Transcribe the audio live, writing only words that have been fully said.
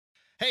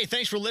Hey,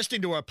 thanks for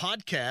listening to our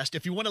podcast.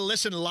 If you want to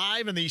listen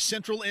live in the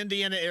central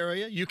Indiana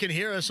area, you can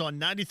hear us on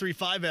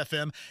 93.5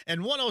 FM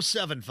and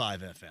 107.5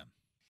 FM.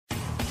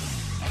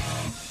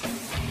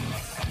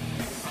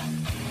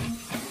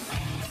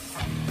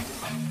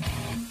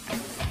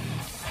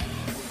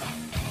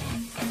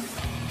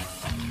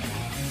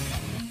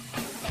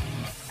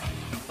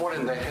 What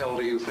in the hell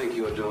do you think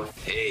you're doing?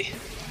 Hey,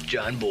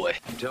 John Boy.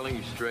 I'm telling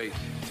you straight,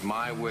 it's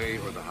my way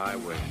or the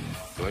highway.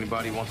 So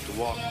anybody wants to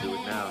walk, do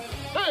it now.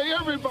 Hey,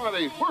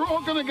 everybody, we're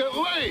all gonna get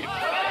laid.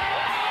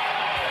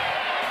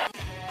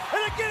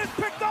 And again, it's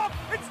picked off.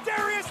 It's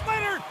Darius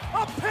Leonard.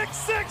 A pick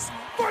six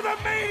for the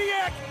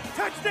Maniac.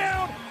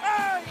 Touchdown,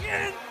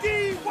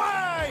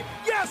 I-N-D-Y.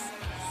 Yes,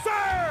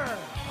 sir.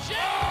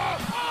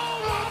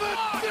 Oh, the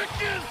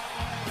chicken!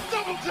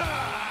 Double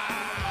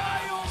time!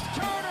 Miles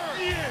Turner.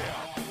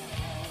 Yeah!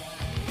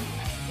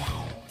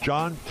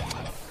 John,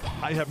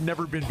 I have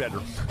never been better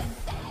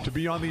to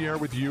be on the air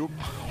with you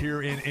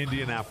here in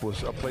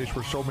Indianapolis, a place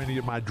where so many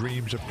of my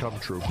dreams have come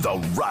true. The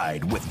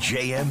Ride with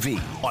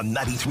JMV on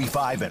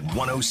 93.5 and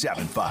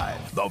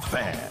 107.5. The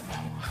Fan.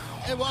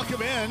 And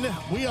welcome in.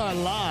 We are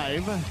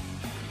live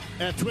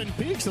at Twin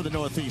Peaks of the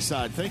Northeast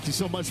Side. Thank you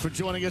so much for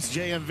joining us.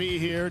 JMV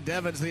here.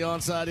 Devin's the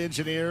on-site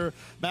engineer.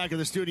 Back in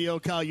the studio,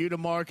 Kyle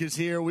Udemark is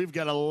here. We've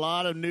got a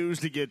lot of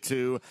news to get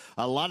to,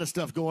 a lot of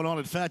stuff going on.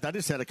 In fact, I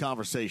just had a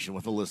conversation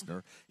with a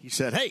listener. He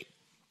said, hey,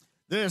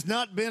 there's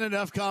not been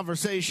enough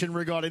conversation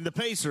regarding the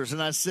Pacers.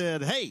 And I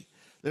said, hey,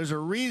 there's a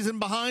reason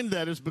behind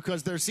that. It's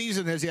because their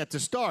season has yet to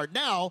start.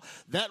 Now,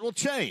 that will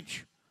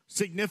change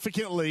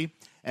significantly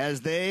as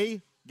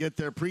they get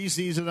their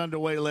preseason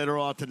underway later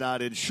on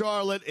tonight in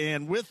Charlotte.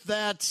 And with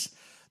that,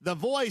 the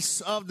voice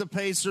of the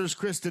Pacers,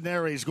 Chris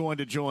Denari, is going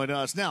to join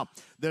us. Now,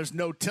 there's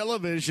no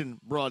television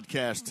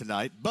broadcast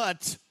tonight,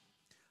 but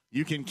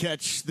you can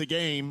catch the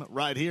game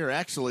right here,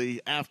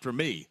 actually, after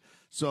me.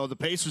 So the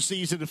Pacers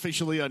season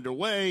officially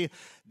underway.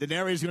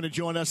 Denari is going to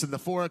join us in the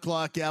 4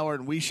 o'clock hour,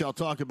 and we shall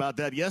talk about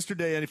that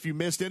yesterday. And if you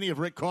missed any of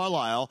Rick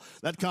Carlisle,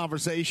 that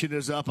conversation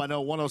is up. I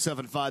know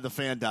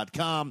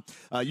 1075thefan.com.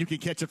 You can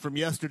catch it from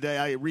yesterday.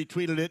 I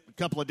retweeted it a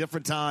couple of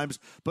different times,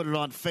 put it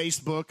on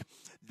Facebook.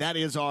 That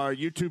is our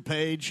YouTube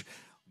page.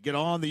 Get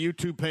on the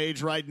YouTube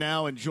page right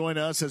now and join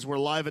us as we're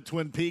live at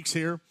Twin Peaks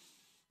here.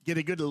 Get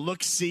a good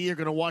look-see. You're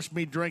going to watch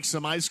me drink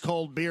some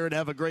ice-cold beer and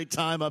have a great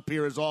time up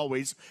here, as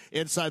always,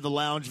 inside the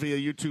lounge via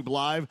YouTube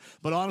Live.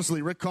 But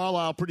honestly, Rick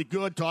Carlisle, pretty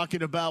good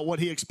talking about what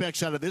he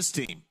expects out of this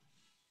team.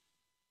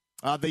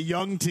 The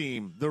young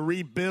team, the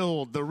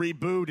rebuild, the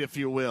reboot, if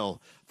you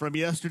will, from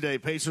yesterday.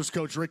 Pacers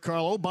coach Rick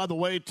Carlisle. Oh, by the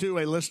way, too,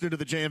 a listener to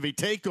the JMV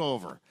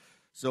Takeover.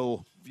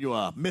 So if you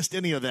missed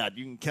any of that,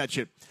 you can catch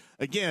it.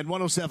 Again,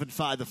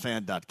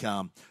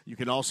 1075thefan.com. You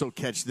can also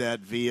catch that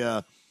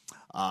via...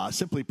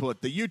 simply put,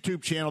 the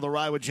YouTube channel, The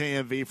Ride with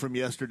JMV from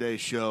yesterday's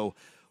show,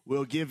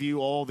 will give you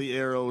all the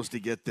arrows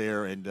to get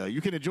there. And you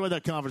can enjoy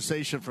that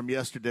conversation from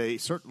yesterday,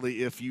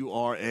 certainly if you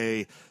are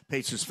a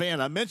Pacers fan.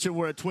 I mentioned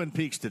we're at Twin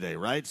Peaks today,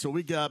 right? So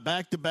we got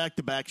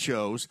back-to-back-to-back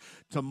shows.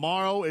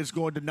 Tomorrow is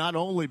going to not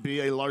only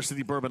be a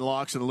Larceny Bourbon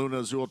Locks and Luna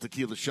Azul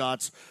Tequila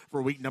Shots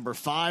for week number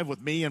 5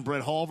 with me and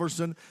Brent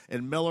Halverson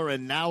and Miller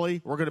and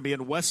Nally. We're going to be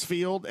in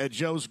Westfield at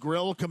Joe's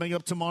Grill coming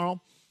up tomorrow.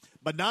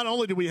 But not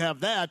only do we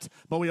have that,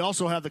 but we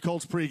also have the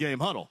Colts pregame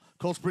huddle.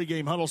 Colts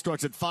pregame huddle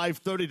starts at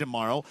 5:30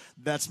 tomorrow.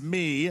 That's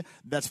me.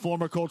 That's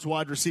former Colts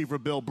wide receiver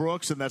Bill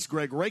Brooks, and that's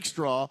Greg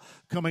Rakestraw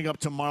coming up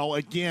tomorrow.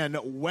 Again,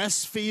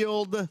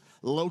 Westfield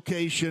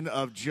location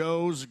of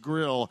Joe's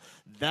Grill.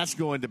 That's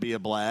going to be a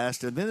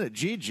blast. And then at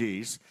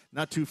Gigi's,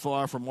 not too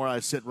far from where I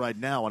sit right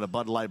now on a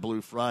Bud Light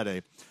Blue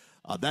Friday.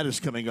 That is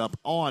coming up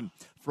on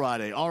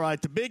Friday. All right,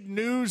 the big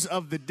news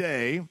of the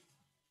day.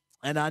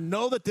 And I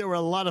know that there were a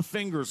lot of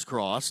fingers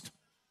crossed,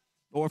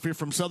 or if you're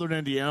from southern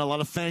Indiana, a lot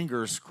of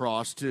fingers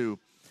crossed too.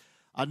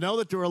 I know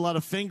that there were a lot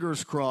of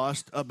fingers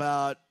crossed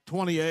about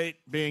 28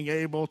 being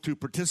able to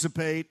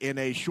participate in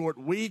a short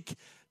week,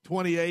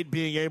 28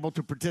 being able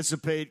to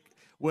participate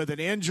with an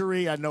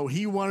injury. I know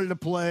he wanted to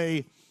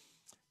play.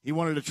 He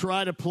wanted to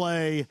try to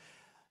play.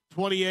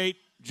 28,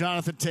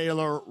 Jonathan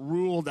Taylor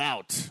ruled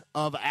out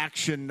of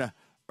action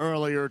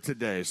earlier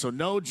today. So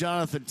no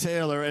Jonathan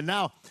Taylor. And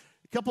now,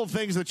 a couple of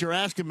things that you're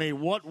asking me,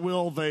 what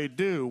will they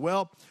do?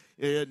 Well,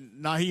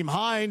 Nyheim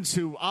Hines,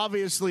 who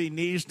obviously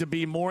needs to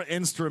be more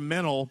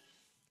instrumental,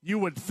 you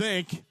would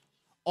think,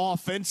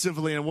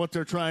 offensively in what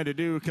they're trying to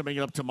do coming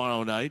up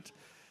tomorrow night.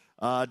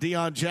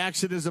 Deion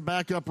Jackson is a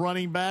backup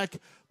running back,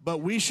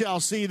 but we shall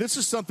see. This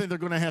is something they're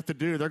going to have to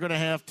do. They're going to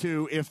have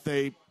to, if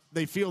they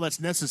feel that's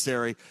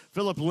necessary.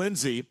 Philip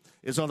Lindsay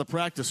is on the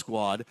practice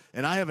squad,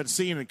 and I haven't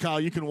seen it. Kyle,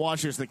 you can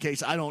watch this in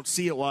case I don't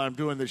see it while I'm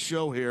doing this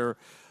show here.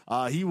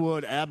 He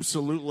would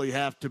absolutely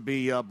have to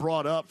be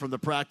brought up from the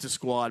practice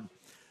squad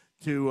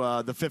to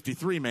the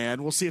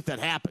 53-man. We'll see if that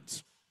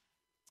happens.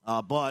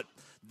 But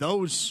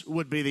those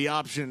would be the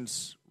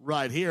options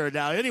right here.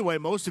 Now, anyway,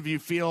 most of you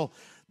feel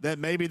that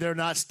maybe they're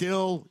not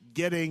still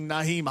getting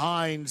Nyheim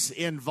Hines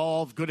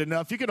involved good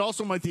enough. You could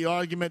also make the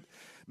argument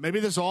maybe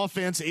this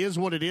offense is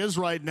what it is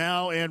right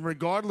now, and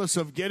regardless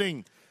of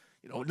getting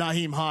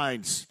Nyheim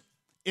Hines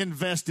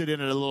invested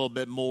in it a little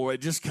bit more.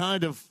 It's just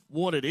kind of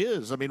what it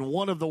is. I mean,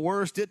 one of the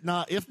worst, if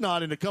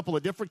not in a couple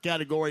of different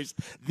categories,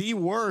 the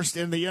worst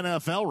in the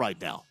NFL right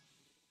now.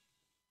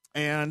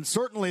 And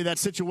certainly that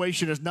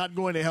situation is not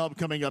going to help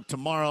coming up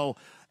tomorrow,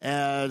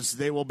 as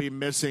they will be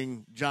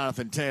missing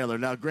Jonathan Taylor.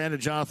 Now,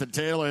 granted, Jonathan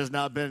Taylor has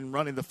not been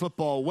running the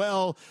football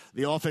well.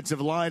 The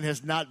offensive line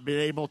has not been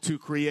able to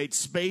create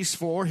space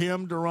for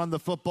him to run the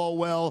football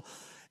well.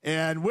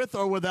 And with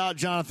or without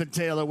Jonathan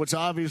Taylor, which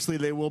obviously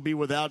they will be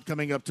without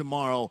coming up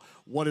tomorrow,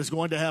 what is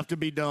going to have to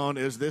be done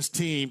is this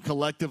team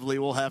collectively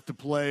will have to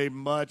play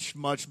much,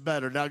 much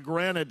better. Now,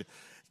 granted,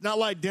 it's not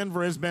like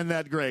Denver has been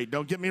that great.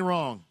 Don't get me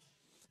wrong.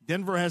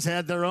 Denver has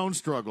had their own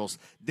struggles.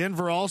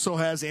 Denver also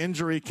has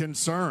injury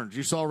concerns.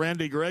 You saw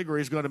Randy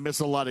Gregory is going to miss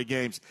a lot of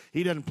games.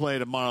 He doesn't play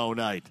tomorrow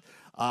night.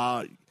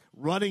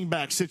 Running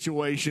back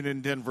situation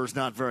in Denver is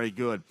not very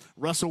good.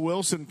 Russell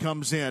Wilson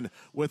comes in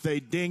with a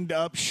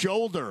dinged-up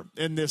shoulder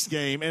in this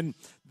game. And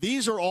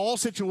these are all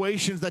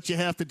situations that you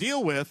have to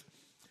deal with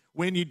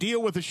when you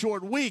deal with a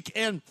short week.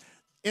 And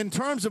in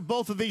terms of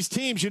both of these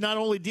teams, you not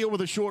only deal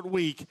with a short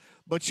week,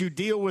 but you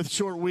deal with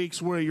short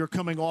weeks where you're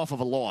coming off of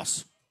a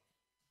loss.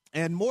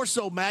 And more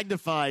so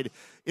magnified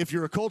if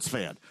you're a Colts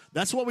fan.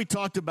 That's what we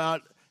talked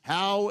about,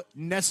 how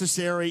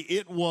necessary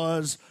it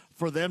was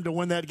for them to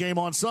win that game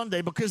on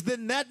Sunday, because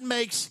then that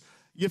makes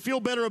you feel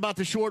better about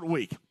the short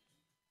week.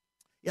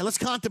 Yeah, let's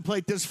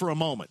contemplate this for a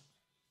moment.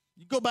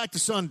 You go back to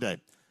Sunday.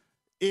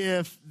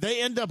 If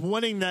they end up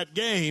winning that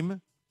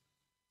game,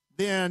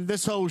 then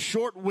this whole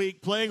short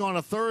week playing on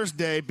a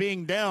Thursday,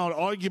 being down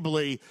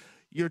arguably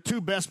your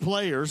two best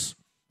players,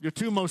 your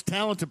two most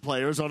talented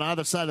players on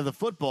either side of the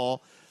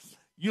football,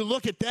 you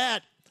look at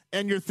that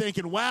and you're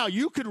thinking, wow,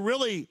 you could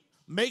really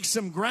make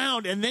some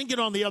ground and then get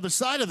on the other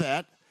side of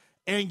that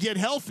and get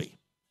healthy.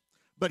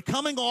 But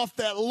coming off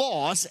that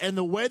loss and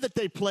the way that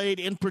they played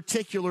in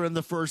particular in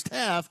the first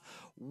half,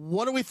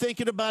 what are we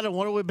thinking about and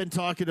what have we been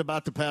talking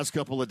about the past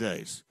couple of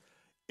days?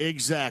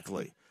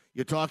 Exactly.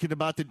 You're talking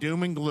about the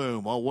doom and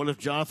gloom. Well, what if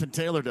Jonathan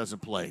Taylor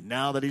doesn't play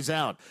now that he's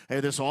out? Hey,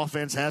 this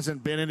offense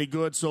hasn't been any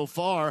good so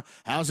far.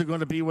 How's it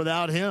going to be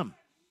without him?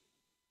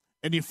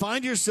 And you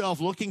find yourself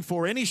looking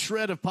for any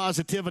shred of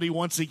positivity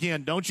once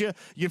again, don't you?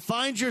 You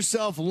find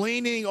yourself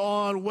leaning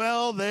on,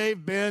 well,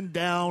 they've been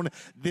down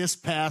this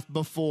path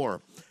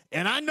before.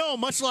 And I know,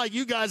 much like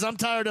you guys, I'm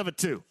tired of it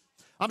too.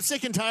 I'm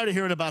sick and tired of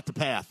hearing about the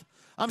path.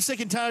 I'm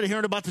sick and tired of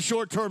hearing about the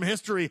short-term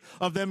history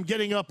of them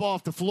getting up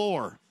off the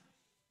floor.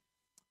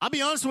 I'll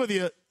be honest with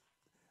you,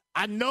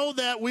 I know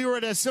that we were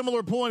at a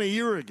similar point a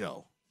year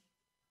ago.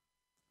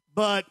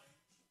 But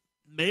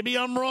maybe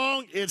I'm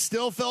wrong. It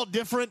still felt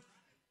different.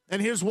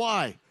 And here's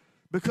why.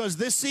 Because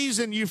this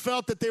season you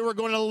felt that they were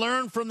going to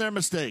learn from their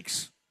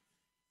mistakes.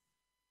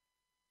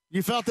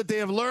 You felt that they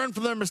have learned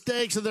from their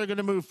mistakes and they're going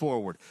to move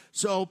forward.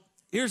 So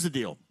here's the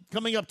deal.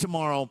 Coming up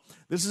tomorrow,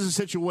 this is a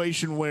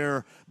situation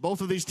where both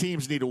of these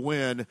teams need a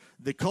win.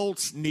 The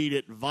Colts need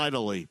it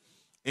vitally.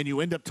 And you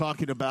end up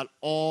talking about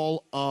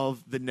all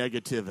of the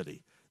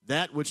negativity.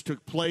 That which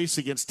took place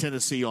against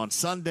Tennessee on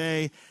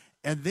Sunday.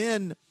 And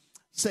then,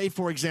 say,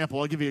 for example,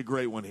 I'll give you a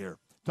great one here.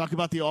 Talk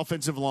about the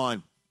offensive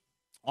line.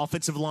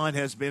 Offensive line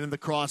has been in the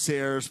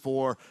crosshairs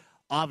for,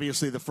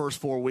 obviously, the first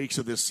 4 weeks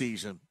of this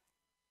season.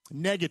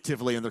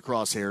 Negatively in the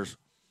crosshairs.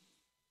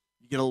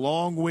 You get a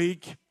long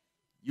week.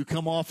 You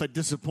come off a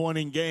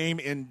disappointing game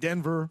in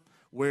Denver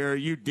where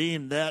you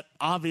deem that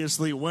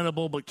obviously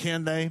winnable, but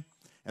can they?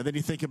 And then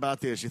you think about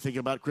this. You think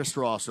about Chris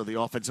Ross,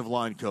 the offensive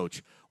line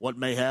coach. What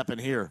may happen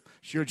here?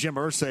 Sure, Jim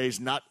Irsay's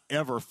not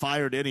ever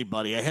fired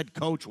anybody, a head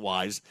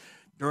coach-wise,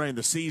 during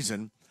the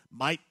season.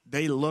 Might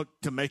they look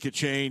to make a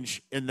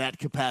change in that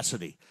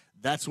capacity?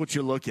 That's what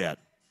you look at.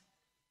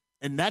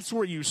 And that's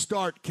where you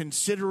start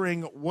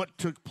considering what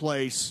took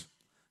place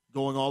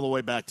going all the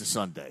way back to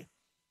Sunday.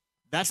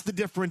 That's the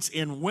difference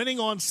in winning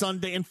on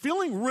Sunday and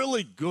feeling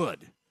really good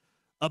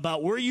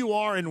about where you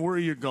are and where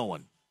you're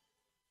going.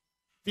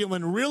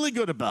 Feeling really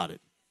good about it.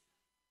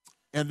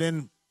 And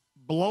then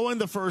blowing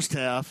the first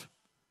half,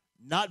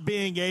 not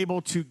being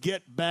able to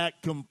get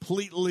back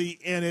completely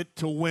in it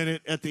to win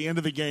it at the end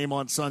of the game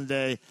on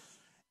Sunday.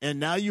 And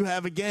now you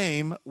have a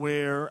game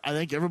where I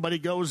think everybody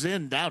goes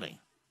in doubting.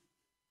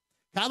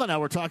 Kyle and I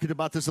were talking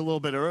about this a little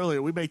bit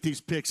earlier. We make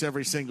these picks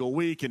every single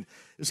week, and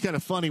it's kind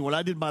of funny. When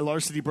I did my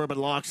Larceny Bourbon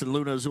Locks and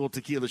Luna Azul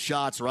Tequila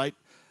Shots, right,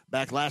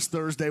 back last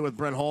Thursday with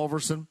Brent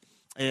Halverson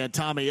and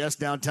Tommy S.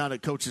 downtown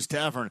at Coach's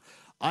Tavern,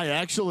 I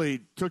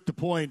actually took the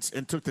points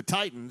and took the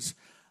Titans.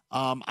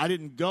 I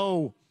didn't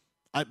go.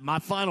 My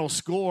final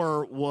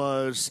score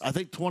was, I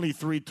think,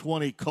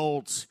 23-20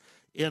 Colts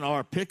in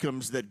our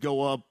pick'ems that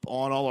go up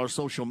on all our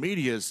social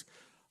medias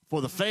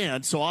for the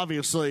fans. So,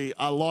 obviously,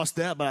 I lost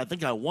that, but I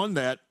think I won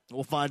that.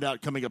 We'll find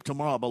out coming up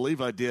tomorrow. I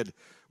believe I did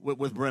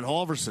with Brent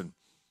Halverson.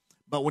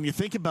 But when you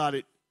think about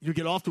it, you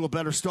get off to a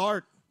better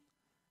start.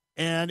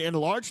 And in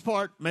large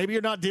part, maybe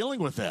you're not dealing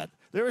with that.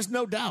 There is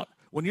no doubt.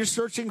 When you're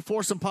searching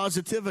for some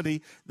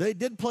positivity, they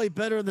did play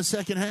better in the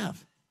second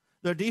half.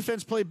 Their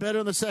defense played better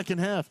in the second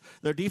half.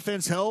 Their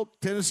defense held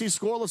Tennessee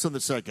scoreless in the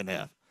second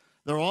half.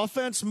 Their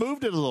offense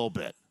moved it a little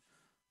bit.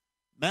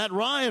 Matt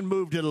Ryan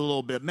moved it a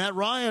little bit. Matt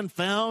Ryan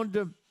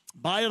found,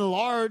 by and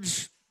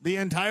large, the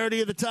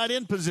entirety of the tight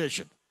end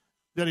position.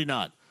 Did he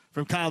not?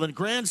 From Kylan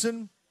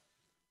Granson.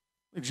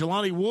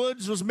 Jelani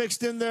Woods was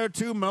mixed in there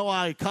too.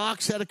 Moai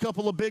Cox had a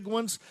couple of big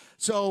ones.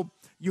 So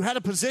you had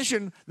a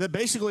position that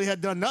basically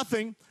had done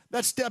nothing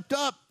that stepped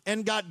up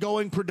and got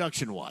going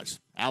production-wise.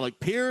 Alec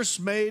Pierce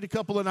made a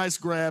couple of nice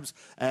grabs.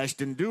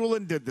 Ashton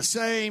Doolin did the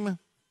same.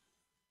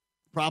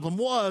 Problem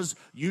was,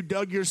 you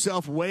dug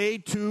yourself way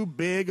too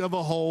big of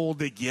a hole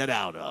to get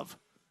out of.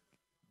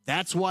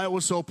 That's why it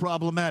was so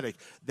problematic.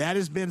 That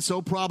has been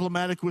so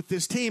problematic with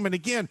this team. And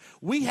again,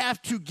 we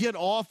have to get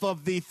off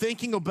of the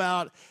thinking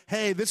about,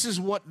 hey, this is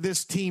what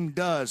this team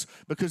does,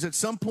 because at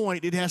some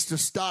point it has to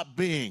stop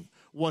being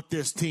what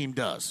this team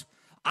does.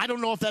 I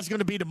don't know if that's going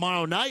to be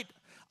tomorrow night.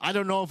 I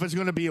don't know if it's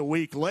going to be a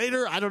week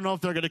later. I don't know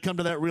if they're going to come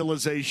to that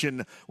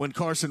realization when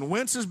Carson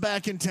Wentz is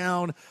back in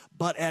town.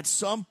 But at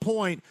some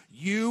point,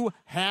 you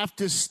have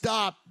to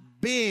stop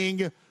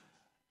being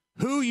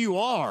who you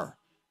are.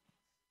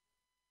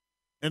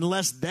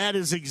 Unless that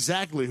is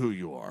exactly who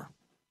you are.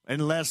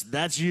 Unless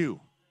that's you.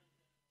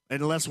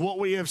 Unless what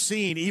we have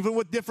seen, even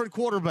with different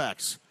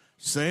quarterbacks,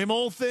 same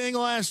old thing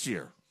last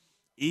year.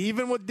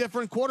 Even with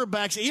different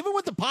quarterbacks, even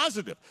with the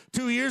positive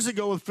 2 years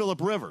ago with Phillip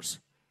Rivers.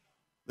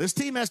 This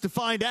team has to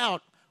find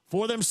out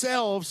for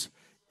themselves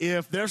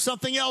if there's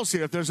something else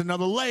here, if there's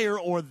another layer,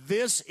 or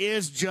this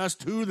is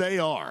just who they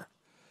are.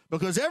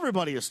 Because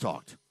everybody has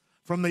talked,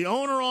 from the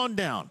owner on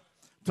down,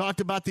 talked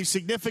about the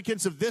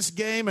significance of this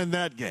game and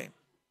that game.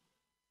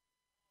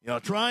 You know,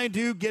 trying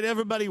to get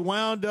everybody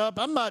wound up.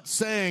 I'm not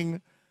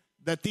saying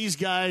that these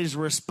guys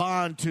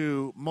respond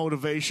to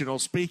motivational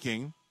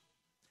speaking,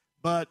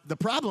 but the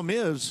problem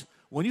is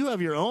when you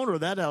have your owner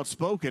that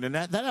outspoken, and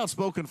that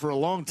outspoken for a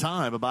long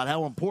time about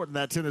how important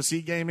that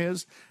Tennessee game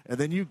is, and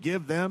then you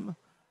give them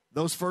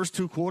those first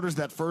two quarters,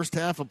 that first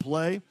half of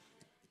play,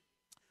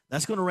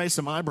 that's going to raise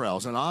some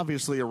eyebrows. And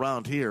obviously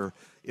around here,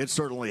 it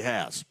certainly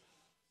has.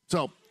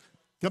 So,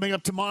 coming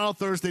up tomorrow,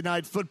 Thursday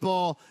Night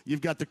Football,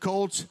 you've got the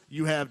Colts,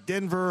 you have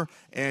Denver,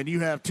 and you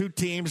have two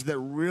teams that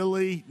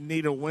really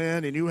need a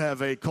win, and you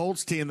have a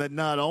Colts team that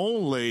not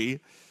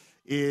only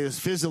is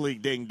physically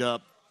dinged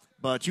up,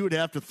 but you would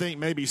have to think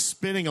maybe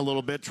spinning a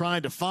little bit,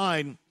 trying to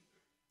find,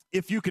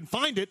 if you can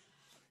find it,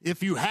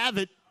 if you have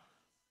it,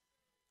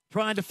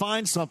 trying to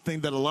find something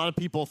that a lot of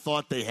people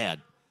thought they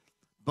had.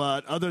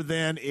 But other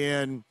than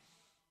in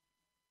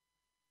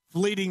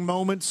fleeting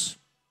moments,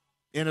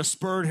 in a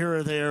spurt here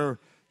or there,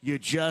 you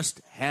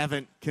just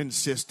haven't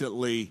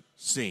consistently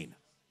seen.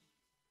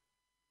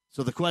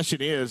 So the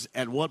question is,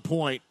 at what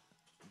point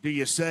do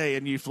you say,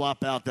 and you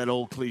flop out that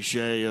old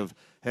cliche of,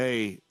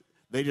 hey,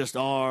 they just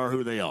are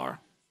who they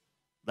are.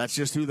 That's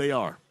just who they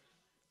are.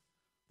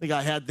 I think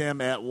I had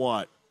them at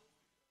what?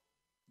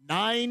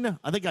 9?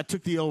 I think I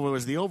took the over.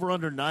 Was the over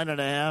under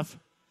 9.5?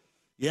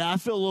 Yeah, I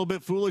feel a little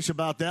bit foolish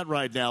about that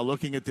right now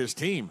looking at this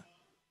team.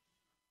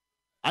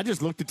 I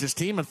just looked at this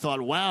team and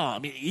thought, wow, I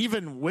mean,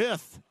 even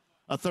with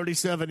a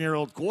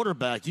 37-year-old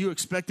quarterback, you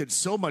expected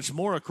so much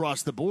more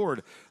across the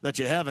board that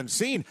you haven't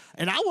seen.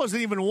 And I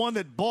wasn't even one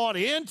that bought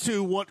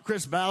into what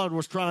Chris Ballard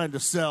was trying to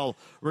sell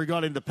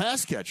regarding the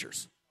pass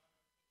catchers.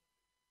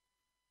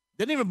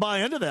 Didn't even buy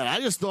into that. I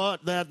just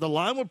thought that the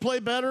line would play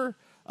better.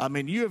 I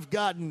mean, you have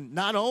gotten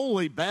not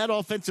only bad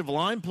offensive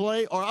line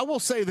play, or I will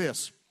say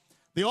this,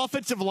 the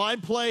offensive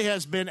line play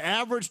has been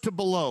average to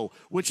below,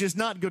 which is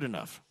not good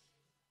enough.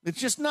 It's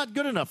just not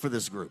good enough for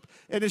this group.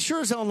 And it's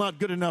sure as hell not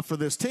good enough for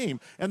this team.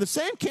 And the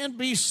same can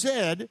be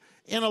said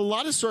in a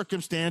lot of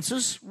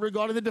circumstances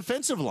regarding the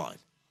defensive line.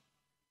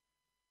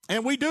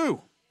 And we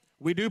do.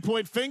 We do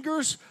point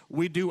fingers.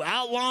 We do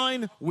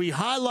outline. We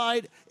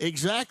highlight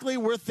exactly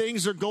where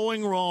things are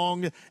going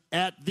wrong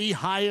at the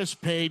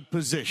highest paid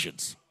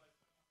positions.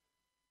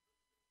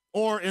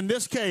 Or in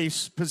this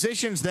case,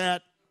 positions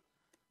that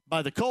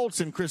by the Colts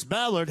and Chris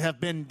Ballard have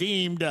been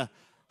deemed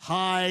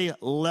high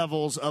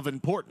levels of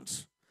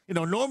importance. You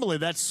know, normally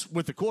that's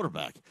with the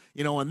quarterback.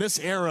 You know, in this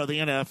era of the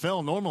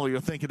NFL, normally you're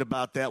thinking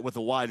about that with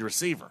a wide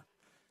receiver.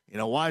 You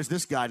know, why is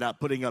this guy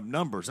not putting up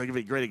numbers? I'll give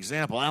you a great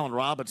example. Allen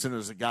Robinson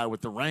is a guy with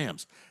the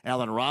Rams.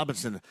 Allen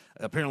Robinson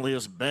apparently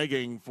is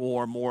begging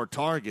for more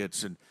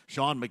targets. And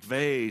Sean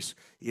McVay's,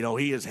 you know,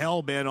 he is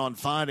hell-bent on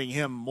finding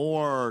him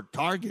more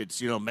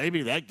targets. You know,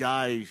 maybe that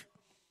guy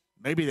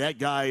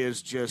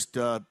is just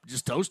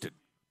toasted.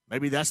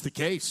 Maybe that's the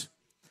case.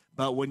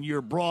 But when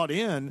you're brought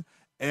in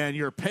and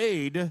you're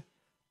paid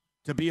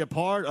to be a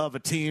part of a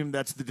team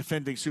that's the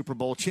defending Super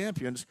Bowl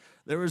champions,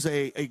 there is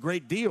a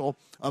great deal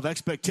of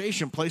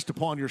expectation placed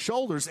upon your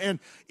shoulders. And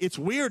it's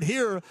weird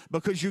here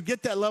because you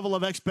get that level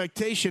of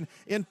expectation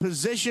in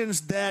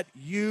positions that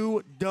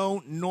you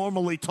don't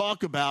normally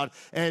talk about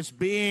as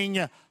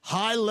being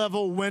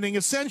high-level winning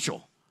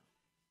essential.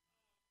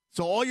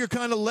 So all you're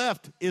kind of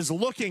left is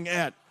looking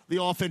at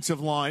the offensive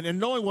line and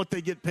knowing what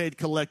they get paid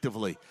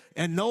collectively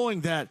and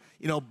knowing that,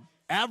 you know,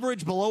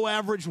 average, below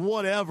average,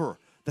 whatever,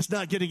 that's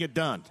not getting it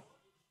done.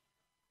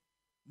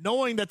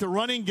 Knowing that the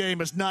running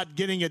game is not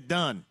getting it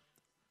done.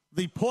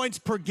 The points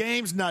per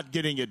game's not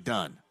getting it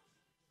done.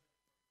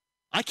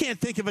 I can't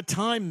think of a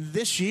time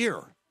this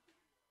year.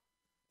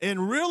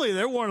 And really,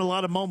 there weren't a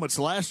lot of moments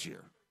last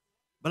year.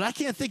 But I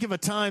can't think of a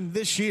time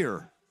this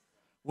year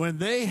when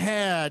they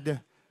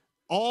had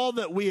all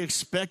that we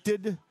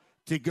expected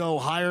to go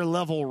higher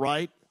level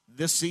right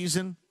this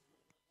season,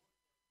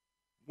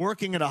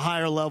 working at a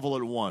higher level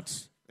at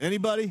once.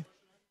 Anybody?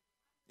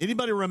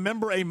 Anybody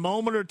remember a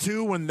moment or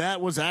two when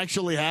that was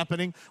actually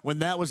happening, when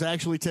that was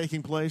actually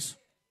taking place?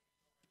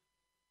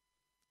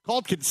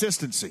 Called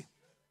consistency.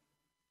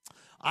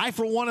 I,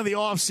 for one, in the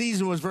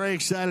offseason was very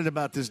excited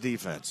about this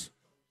defense.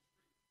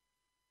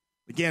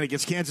 Again,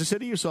 against Kansas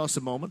City, you saw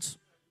some moments.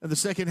 In the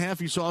second half,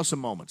 you saw some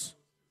moments.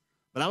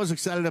 But I was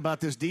excited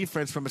about this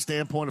defense from a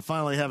standpoint of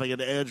finally having an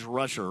edge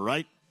rusher,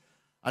 right?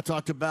 I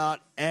talked about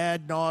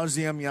ad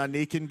nauseum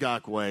Yannick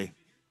Ngakoue.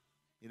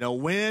 You know,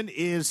 when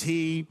is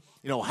he,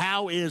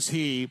 how is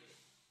he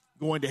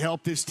going to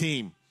help this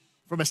team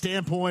from a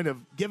standpoint of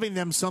giving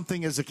them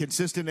something as a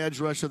consistent edge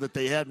rusher that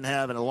they hadn't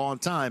had in a long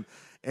time?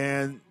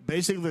 And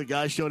basically the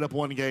guy showed up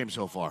one game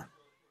so far.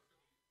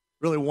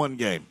 Really one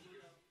game.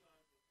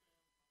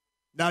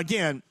 Now,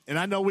 again, and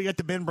I know we got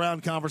the Ben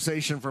Brown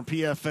conversation from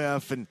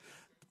PFF, and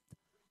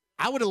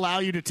I would allow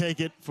you to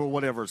take it for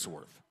whatever it's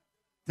worth.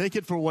 Take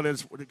it for what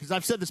it's worth. Because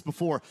I've said this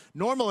before.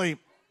 Normally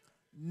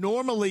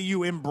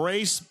you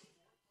embrace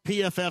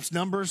PFF's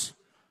numbers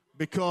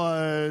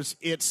because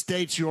it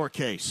states your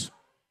case,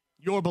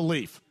 your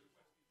belief.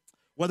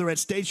 Whether it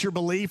states your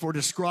belief or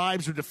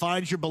describes or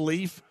defines your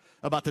belief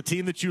about the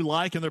team that you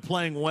like and they're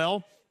playing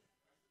well,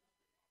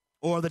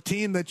 or the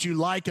team that you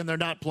like and they're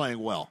not playing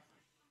well.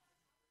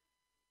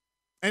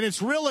 And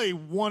it's really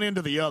one end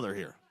or the other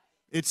here.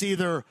 It's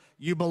either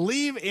you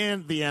believe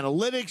in the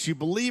analytics, you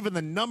believe in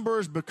the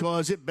numbers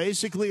because it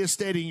basically is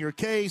stating your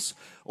case,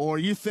 or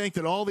you think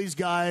that all these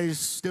guys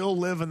still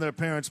live in their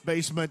parents'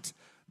 basement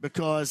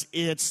because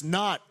it's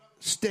not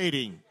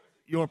stating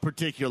your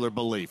particular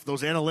belief.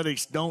 Those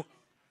analytics don't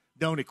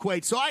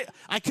equate. So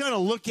I kind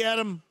of look at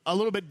them a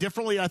little bit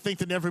differently, I think,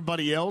 than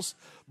everybody else.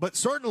 But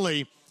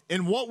certainly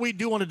in what we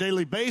do on a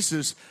daily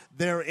basis,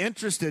 they're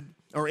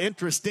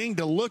interesting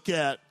to look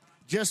at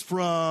just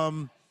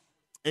from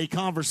a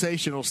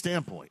conversational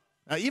standpoint.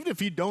 Now, even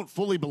if you don't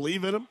fully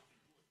believe in them,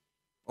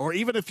 or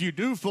even if you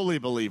do fully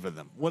believe in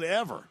them,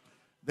 whatever,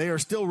 they are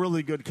still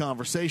really good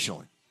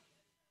conversationally.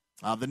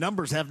 The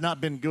numbers have not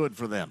been good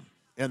for them,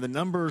 and the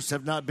numbers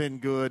have not been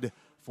good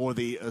for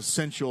the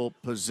essential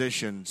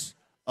positions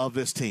of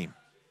this team.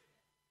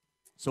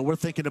 So we're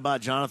thinking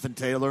about Jonathan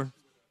Taylor.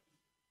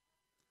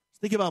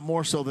 Think about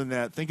more so than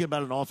that. Think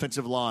about an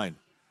offensive line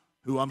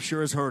who I'm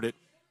sure has heard it,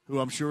 who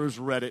I'm sure has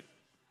read it,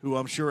 who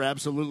I'm sure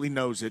absolutely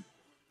knows it.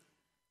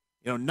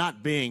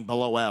 Not being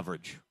below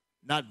average,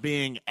 not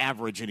being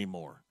average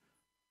anymore,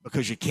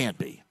 because you can't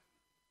be.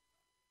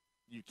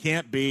 You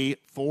can't be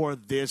for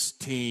this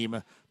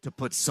team to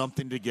put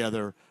something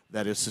together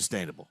that is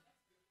sustainable.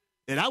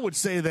 And I would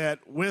say that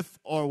with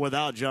or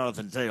without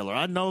Jonathan Taylor.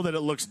 I know that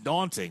it looks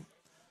daunting,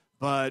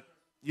 but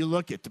you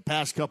look at the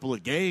past couple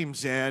of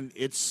games, and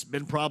it's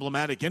been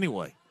problematic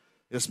anyway,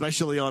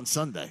 especially on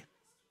Sunday.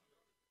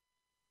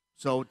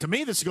 So, to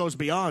me, this goes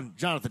beyond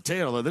Jonathan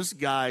Taylor. This is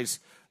guys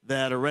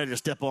that are ready to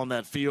step on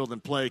that field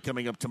and play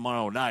coming up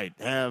tomorrow night.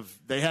 Have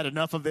they had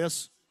enough of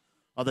this?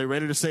 Are they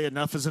ready to say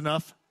enough is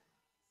enough?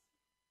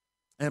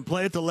 And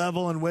play at the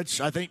level in which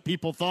I think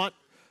people thought?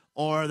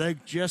 Or are they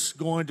just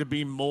going to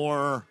be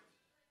more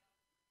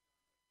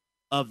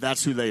of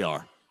that's who they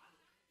are?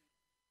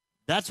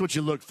 That's what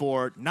you look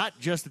for, not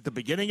just at the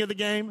beginning of the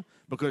game,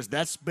 because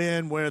that's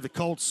been where the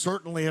Colts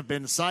certainly have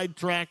been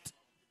sidetracked,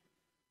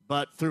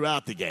 but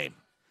throughout the game.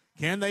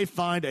 Can they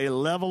find a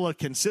level of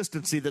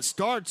consistency that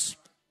starts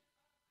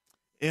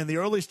in the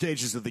early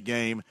stages of the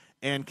game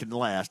and can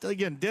last?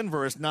 Again,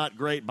 Denver is not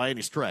great by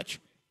any stretch.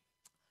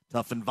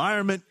 Tough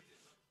environment,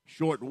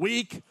 short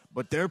week,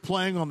 but they're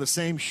playing on the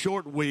same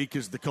short week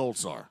as the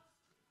Colts are.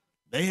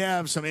 They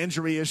have some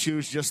injury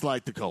issues just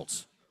like the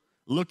Colts.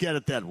 Look at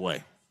it that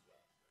way.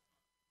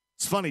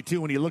 It's funny, too,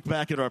 when you look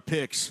back at our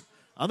picks,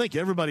 I think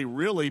everybody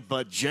really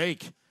but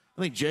Jake.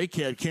 I think Jake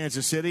had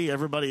Kansas City.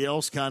 Everybody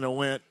else kind of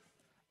went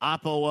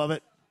oppo of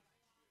it.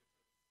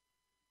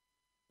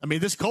 I mean,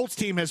 this Colts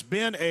team has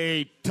been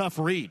a tough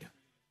read.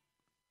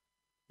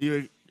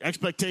 Your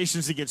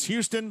expectations against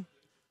Houston,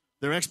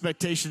 their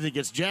expectations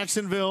against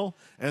Jacksonville,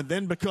 and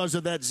then because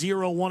of that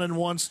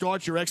 0-1-1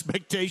 start, your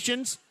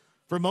expectations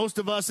for most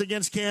of us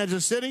against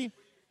Kansas City.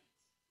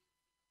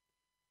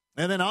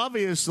 And then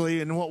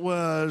obviously in what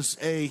was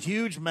a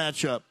huge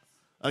matchup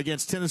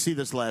against Tennessee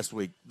this last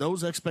week,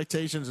 those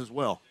expectations as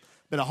well.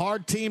 Been a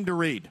hard team to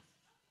read.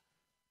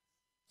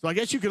 So I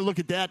guess you could look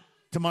at that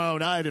tomorrow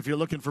night if you're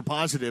looking for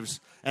positives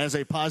as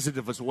a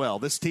positive as well.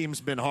 This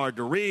team's been hard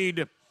to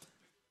read.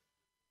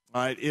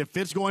 All right, if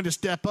it's going to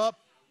step up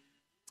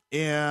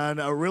in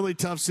a really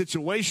tough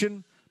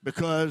situation,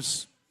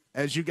 because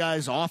as you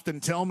guys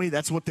often tell me,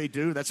 that's what they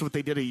do. That's what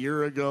they did a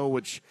year ago,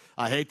 which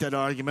I hate that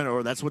argument,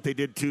 or that's what they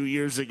did 2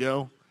 years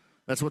ago.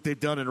 That's what they've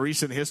done in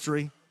recent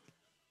history.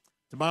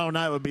 tomorrow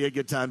night would be a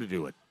good time to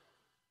do it.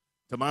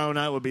 Tomorrow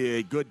night would be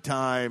a good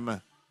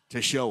time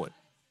to show it.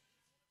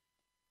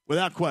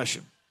 Without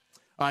question.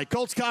 All right,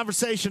 Colts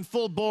Conversation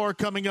full bore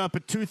coming up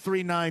at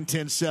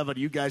 239-1070.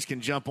 You guys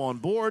can jump on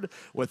board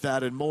with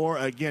that and more.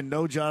 Again,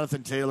 no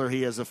Jonathan Taylor.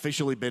 He has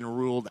officially been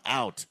ruled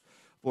out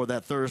for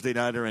that Thursday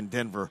nighter in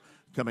Denver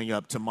coming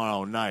up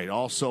tomorrow night.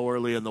 Also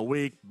early in the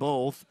week,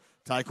 both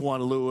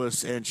Tyquan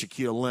Lewis and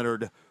Shaquille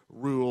Leonard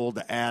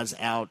ruled as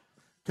out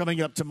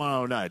coming up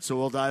tomorrow night. So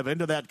we'll dive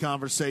into that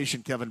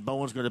conversation. Kevin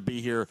Bowen's going to be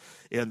here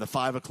in the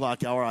 5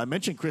 o'clock hour. I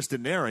mentioned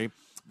Kristen Neri.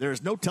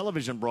 There's no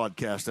television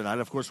broadcast tonight.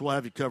 Of course, we'll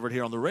have you covered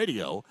here on the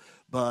radio,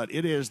 but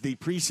it is the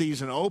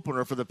preseason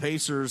opener for the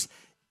Pacers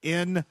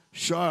in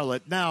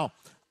Charlotte. Now,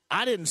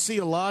 I didn't see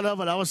a lot of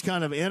it. I was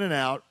kind of in and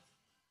out,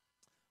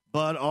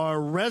 but our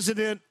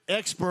resident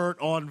expert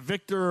on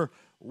Victor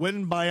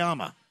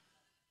Wembanyama,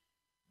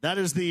 that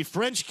is the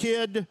French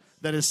kid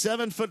that is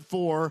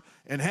 7'4"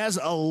 and has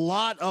a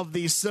lot of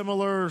the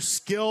similar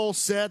skill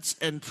sets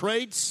and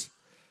traits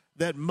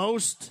that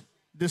most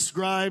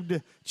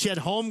described Chet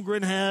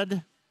Holmgren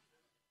had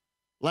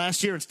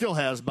last year, and still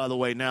has, by the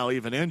way, now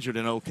even injured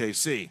in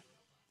OKC.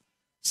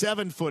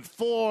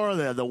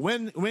 7'4", the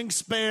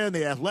wingspan,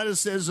 the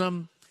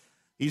athleticism.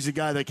 He's a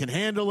guy that can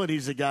handle it.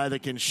 He's a guy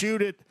that can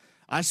shoot it.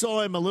 I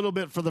saw him a little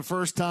bit for the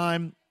first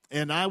time,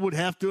 and I would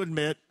have to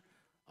admit,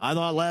 I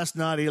thought last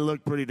night he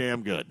looked pretty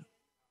damn good.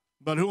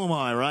 But who am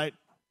I, right?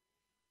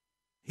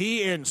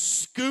 He and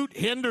Scoot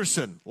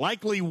Henderson,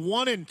 likely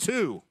 1 and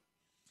 2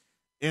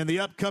 in the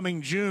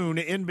upcoming June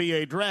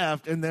NBA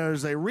draft, and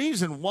there's a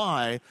reason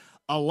why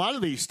a lot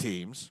of these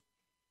teams,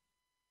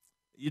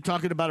 you're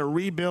talking about a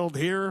rebuild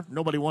here.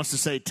 Nobody wants to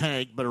say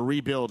tank, but a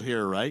rebuild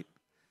here, right?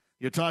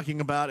 You're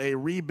talking about a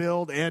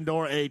rebuild and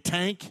or a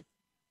tank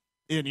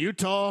in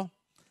Utah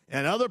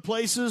and other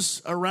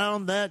places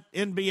around that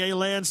NBA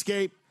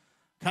landscape.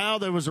 Kyle,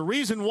 there was a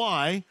reason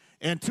why,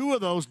 and 2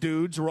 of those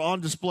dudes were on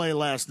display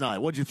last night.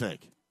 What'd you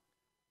think?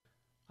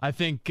 I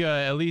think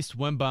at least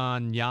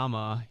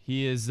Wembanyama,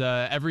 he is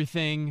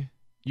everything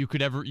you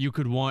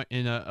could want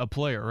in a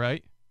player,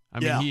 right? I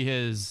mean,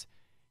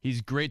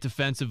 he's great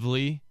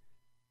defensively.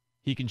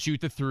 He can shoot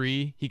the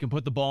three. He can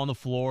put the ball on the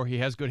floor. He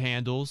has good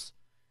handles.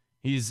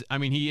 He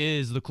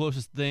is the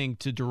closest thing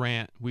to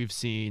Durant we've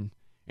seen,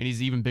 and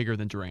he's even bigger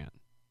than Durant.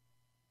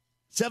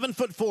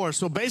 7'4".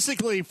 So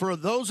basically, for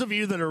those of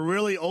you that are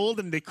really old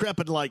and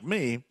decrepit like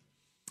me,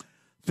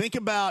 think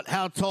about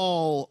how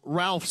tall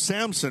Ralph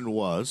Sampson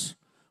was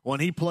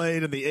when he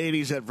played in the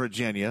 80s at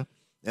Virginia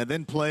and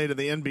then played in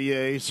the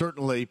NBA,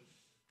 certainly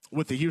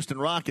with the Houston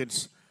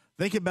Rockets.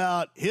 Think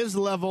about his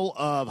level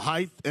of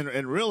height,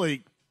 and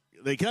really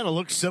they kind of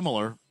look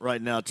similar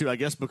right now, too, I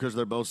guess because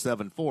they're both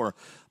 7'4".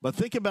 But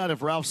think about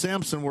if Ralph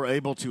Sampson were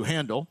able to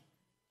handle,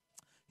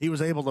 he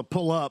was able to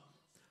pull up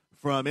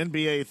from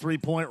NBA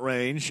three-point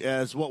range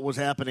as what was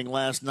happening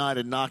last night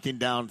and knocking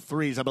down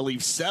threes, I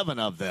believe 7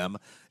 of them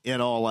in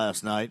all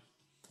last night.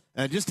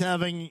 And just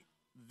having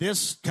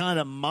this kind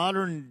of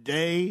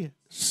modern-day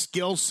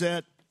skill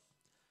set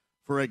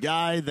for a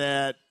guy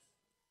that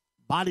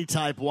body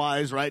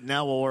type-wise right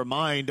now will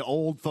remind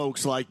old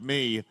folks like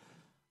me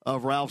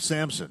of Ralph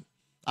Sampson.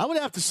 I would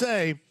have to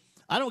say,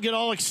 I don't get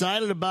all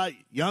excited about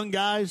young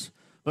guys,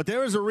 but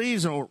there is a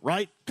reason,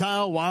 right,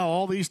 Kyle, why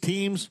all these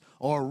teams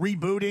are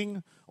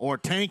rebooting or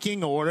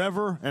tanking or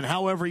whatever, and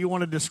however you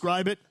want to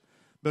describe it,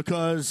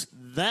 because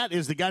that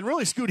is the guy, and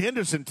really Scoot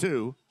Henderson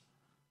too,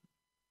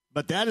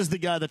 but that is the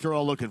guy that they're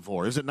all looking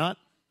for, is it not?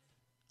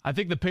 I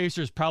think the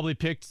Pacers probably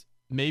picked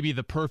maybe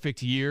the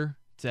perfect year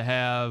to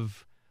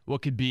have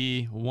what could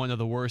be one of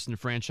the worst in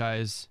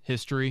franchise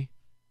history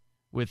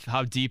with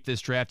how deep this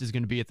draft is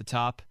going to be at the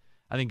top.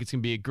 I think it's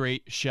going to be a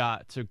great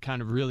shot to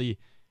kind of really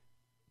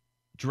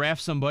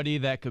draft somebody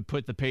that could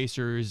put the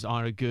Pacers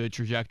on a good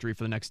trajectory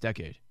for the next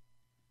decade.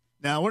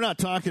 Now, we're not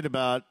talking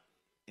about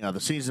the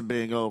season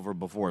being over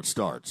before it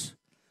starts.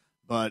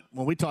 But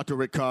when we talked to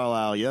Rick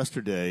Carlisle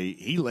yesterday,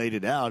 he laid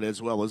it out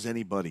as well as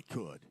anybody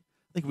could.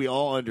 I think we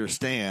all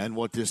understand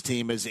what this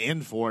team is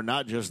in for,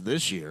 not just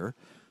this year,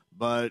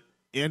 but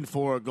in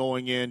for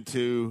going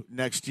into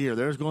next year.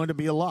 There's going to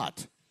be a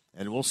lot.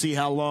 And we'll see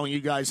how long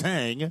you guys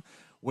hang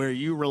where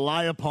you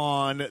rely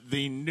upon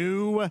the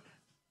new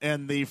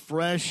and the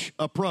fresh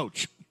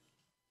approach.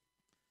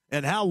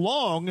 And how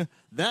long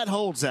that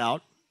holds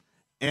out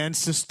and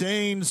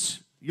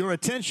sustains your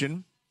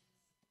attention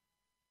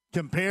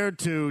compared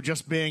to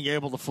just being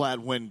able to flat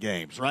win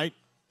games, right?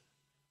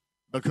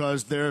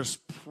 Because there's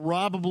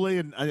probably,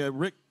 and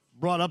Rick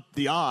brought up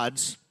the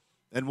odds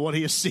and what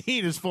he has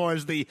seen as far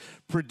as the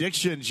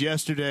predictions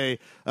yesterday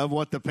of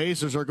what the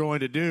Pacers are going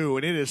to do,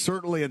 and it is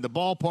certainly in the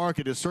ballpark.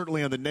 It is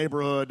certainly in the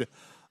neighborhood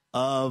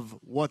of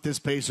what this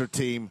Pacer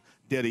team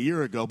did a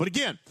year ago. But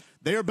again,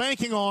 they are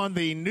banking on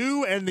the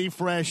new and the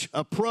fresh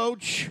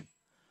approach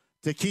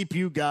to keep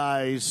you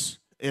guys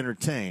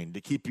entertained,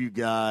 to keep you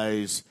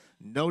guys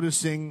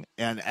noticing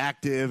and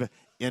active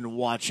in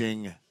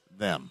watching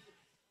them.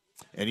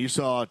 And you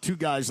saw 2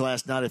 guys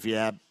last night, if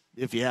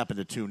if you happen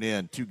to tune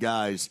in, two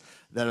guys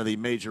that are the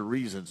major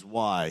reasons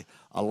why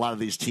a lot of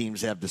these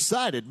teams have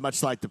decided,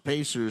 much like the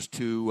Pacers,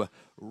 to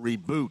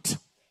reboot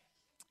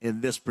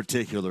in this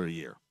particular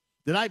year.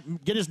 Did I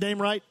get his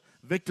name right?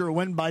 Victor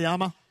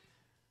Wembanyama?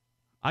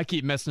 I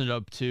keep messing it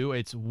up, too.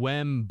 It's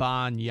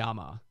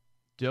Wembanyama.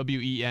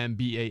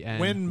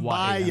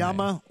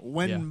 Wembanyama.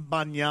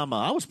 Wembanyama.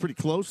 I was pretty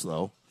close,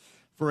 though.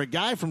 For a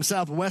guy from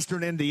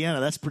southwestern Indiana,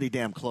 that's pretty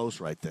damn close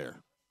right there.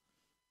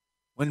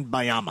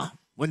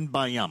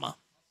 Wembanyama.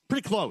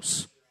 Pretty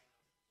close.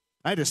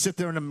 I had to sit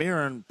there in the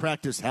mirror and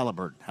practice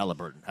Halliburton.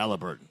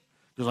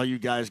 Because all you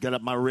guys got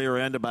up my rear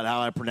end about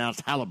how I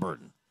pronounced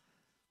Halliburton.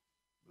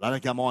 I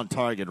think I'm on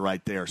target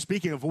right there.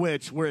 Speaking of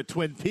which, we're at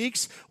Twin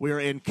Peaks. We are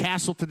in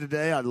Castleton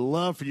today. I'd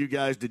love for you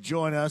guys to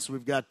join us.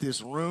 We've got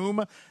this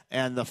room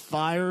and the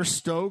fire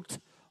stoked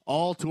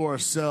all to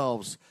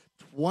ourselves.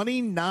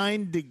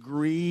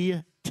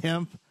 29-degree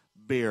temp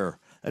beer.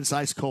 That's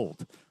ice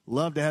cold.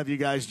 Love to have you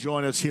guys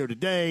join us here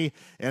today.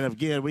 And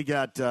again, we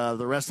got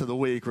the rest of the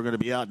week. We're going to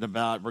be out and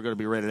about. We're going to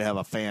be ready to have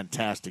a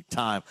fantastic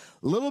time.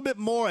 A little bit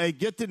more a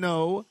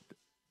get-to-know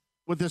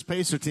with this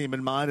Pacer team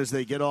in mind as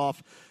they get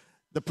off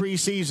the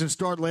preseason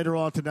start later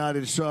on tonight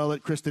in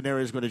Charlotte. Kristen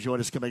Airy is going to join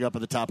us coming up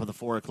at the top of the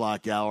 4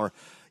 o'clock hour.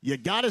 You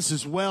got us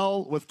as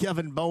well with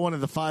Kevin Bowen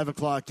in the 5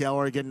 o'clock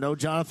hour. Again, no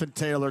Jonathan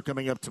Taylor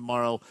coming up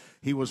tomorrow.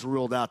 He was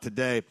ruled out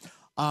today.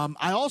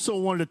 I also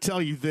wanted to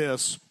tell you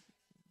this.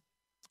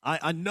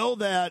 I know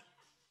that,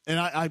 and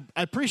I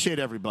appreciate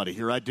everybody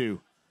here. I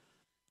do.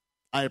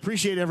 I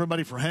appreciate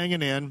everybody for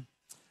hanging in.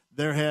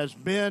 There has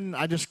been,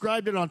 I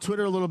described it on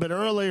Twitter a little bit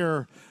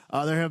earlier,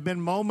 there have been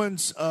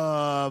moments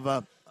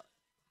of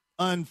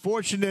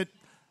unfortunate,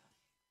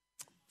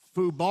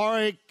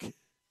 fubaric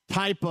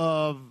type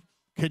of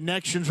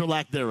connections or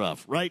lack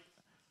thereof, right?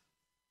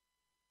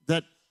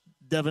 That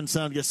Devin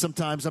sound gets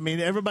sometimes. I mean,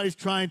 everybody's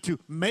trying to,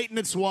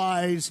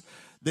 maintenance-wise,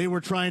 they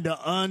were trying to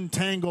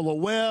untangle a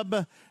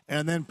web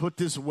and then put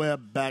this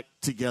web back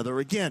together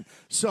again.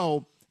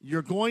 So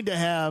you're going to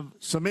have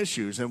some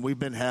issues, and we've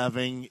been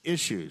having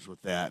issues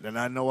with that. And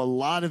I know a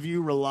lot of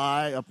you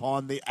rely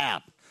upon the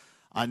app.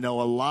 I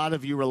know a lot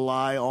of you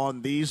rely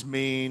on these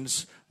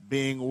means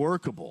being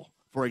workable.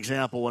 For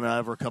example,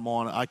 whenever I come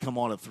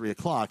on at 3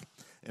 o'clock,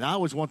 and I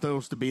always want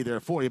those to be there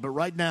for you. But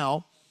right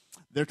now,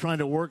 they're trying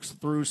to work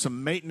through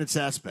some maintenance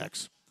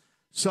aspects.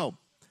 So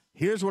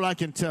here's what I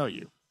can tell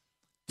you.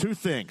 2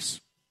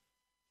 things,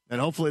 and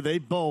hopefully they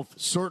both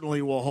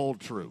certainly will hold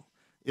true.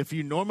 If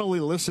you normally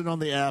listen on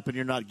the app and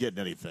you're not getting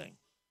anything,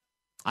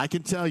 I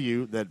can tell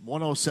you that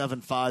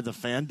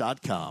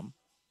 1075thefan.com,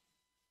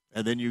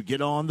 and then you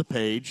get on the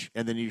page,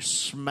 and then you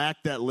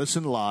smack that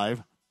listen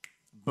live,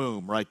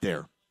 boom, right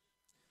there.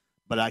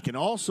 But I can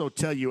also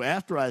tell you,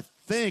 after I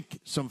think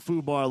some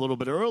FUBAR a little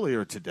bit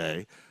earlier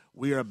today,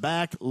 we are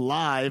back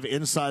live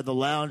inside the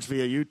lounge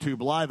via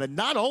YouTube Live. And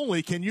not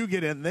only can you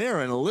get in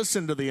there and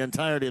listen to the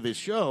entirety of the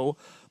show,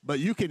 but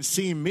you can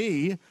see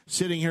me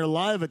sitting here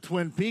live at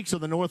Twin Peaks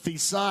on the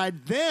Northeast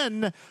Side.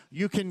 Then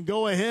you can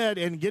go ahead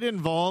and get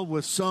involved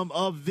with some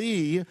of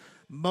the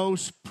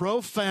most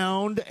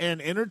profound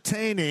and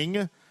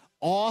entertaining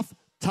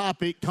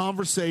off-topic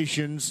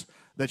conversations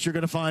that you're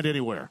going to find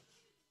anywhere.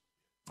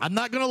 I'm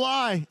not going to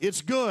lie.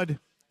 It's good.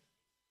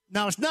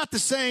 Now, it's not the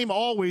same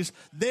always.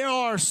 There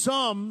are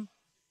some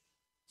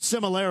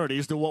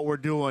similarities to what we're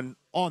doing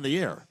on the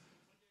air.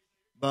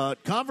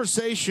 But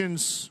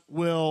conversations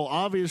will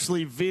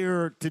obviously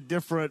veer to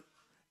different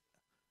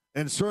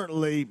and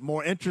certainly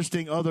more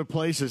interesting other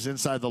places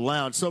inside the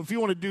lounge. So if you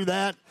want to do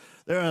that,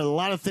 there are a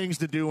lot of things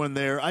to do in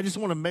there. I just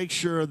want to make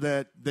sure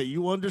that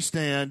you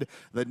understand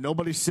that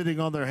nobody's sitting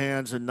on their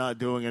hands and not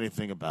doing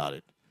anything about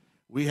it.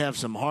 We have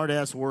some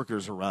hard-ass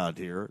workers around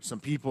here, some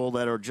people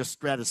that are just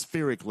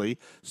stratospherically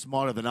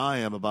smarter than I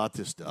am about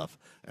this stuff,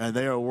 and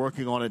they are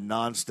working on it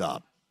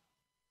nonstop.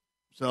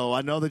 So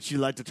I know that you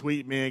like to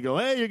tweet me and go,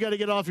 hey, you got to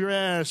get off your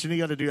ass, and you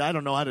got to do, I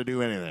don't know how to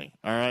do anything,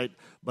 all right?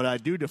 But I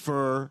do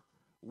defer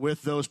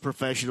with those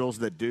professionals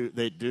that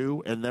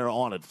do, and they're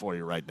on it for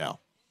you right now.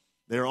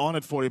 They're on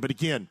it for you. But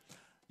again,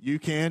 you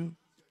can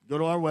go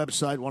to our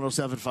website,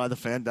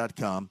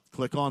 1075thefan.com,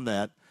 click on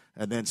that,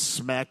 and then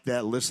smack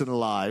that listen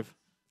live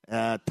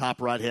at top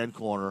right-hand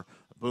corner.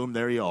 Boom,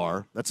 there you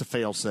are. That's a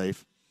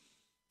fail-safe.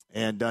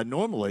 And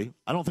normally,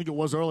 I don't think it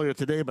was earlier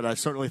today, but I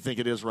certainly think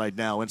it is right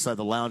now inside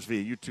the lounge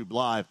via YouTube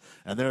Live,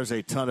 and there's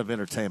a ton of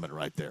entertainment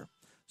right there.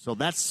 So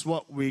that's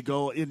what we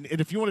go in. And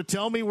if you want to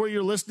tell me where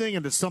you're listening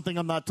and it's something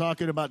I'm not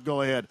talking about,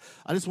 go ahead.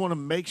 I just want to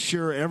make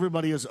sure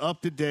everybody is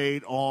up to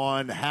date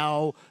on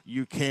how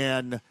you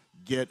can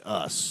get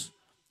us.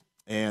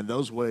 And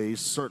those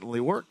ways certainly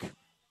work.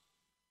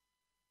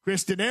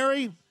 Kristen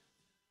Airy,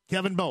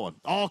 Kevin Bowen,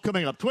 all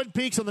coming up. Twin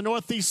Peaks on the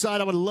Northeast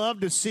Side. I would love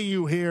to see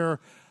you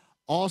here.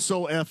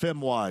 Also,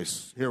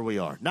 FM-wise, here we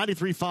are.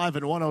 93.5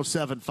 and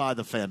 107.5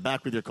 The Fan.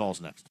 Back with your calls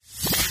next.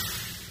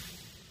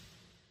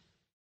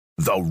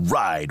 The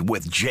Ride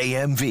with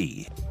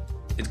JMV.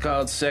 It's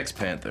called Sex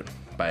Panther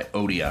by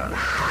Odeon.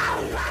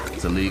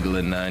 It's illegal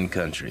in 9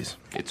 countries.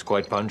 It's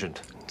quite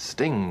pungent.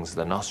 Stings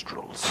the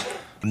nostrils.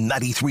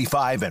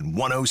 93.5 and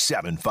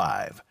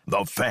 107.5.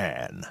 The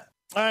Fan.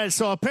 All right,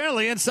 so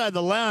apparently inside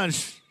the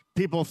lounge,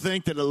 people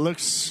think that it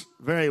looks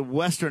very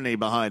Western-y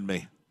behind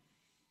me.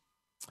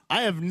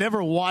 I have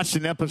never watched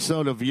an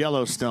episode of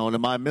Yellowstone.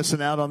 Am I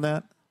missing out on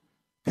that?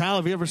 Kyle,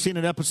 have you ever seen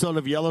an episode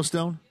of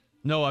Yellowstone?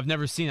 No, I've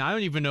never seen it. I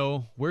don't even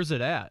know. Where's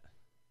it at?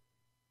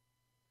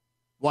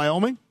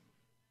 Wyoming?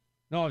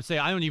 No, I'm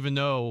saying I don't even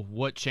know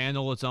what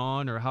channel it's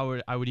on or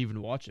how I would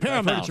even watch it.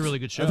 Paramount. I've heard it's a really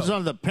good show. It's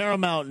on the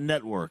Paramount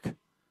Network.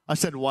 I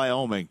said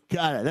Wyoming.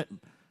 God,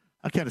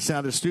 I kind of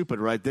sounded stupid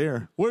right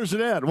there. Where's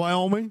it at?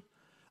 Wyoming?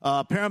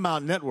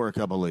 Paramount Network,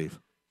 I believe.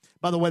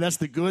 By the way, that's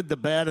The Good, the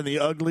Bad, and the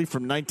Ugly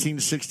from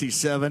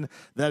 1967.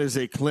 That is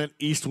a Clint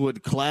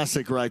Eastwood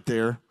classic right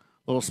there.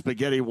 Little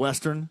spaghetti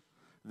western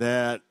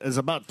that is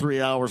about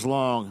 3 hours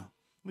long.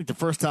 I think the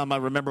first time I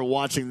remember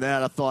watching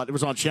that, I thought it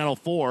was on Channel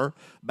 4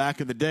 back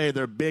in the day,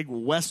 their big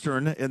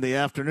western in the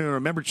afternoon.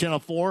 Remember Channel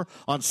 4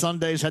 on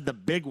Sundays had the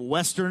big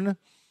western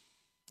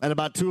at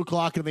about 2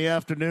 o'clock in the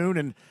afternoon?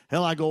 And,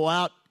 hell, I go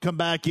out, come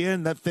back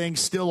in, that thing's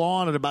still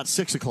on at about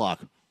 6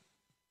 o'clock.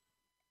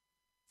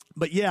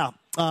 But, yeah,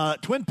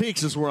 Twin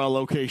Peaks is where our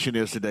location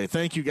is today.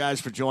 Thank you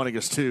guys for joining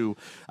us, too.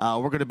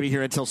 We're going to be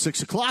here until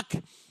 6 o'clock.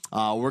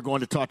 We're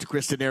going to talk to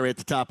Kristen Airy at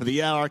the top of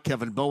the hour.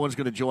 Kevin Bowen's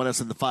going to join us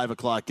in the 5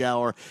 o'clock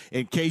hour.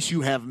 In case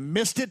you have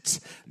missed it,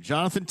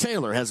 Jonathan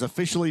Taylor has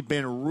officially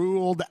been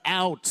ruled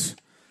out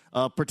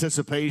of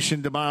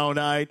participation tomorrow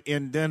night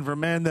in Denver.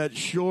 Man, that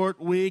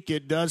short week,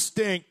 it does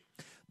stink,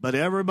 but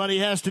everybody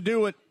has to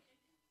do it.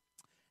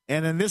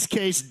 And in this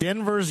case,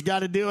 Denver's got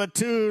to do it,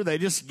 too. They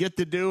just get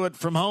to do it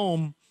from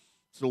home.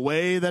 It's the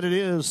way that it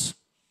is.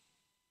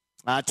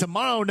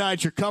 Tomorrow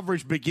night, your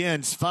coverage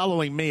begins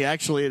following me.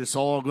 Actually, it's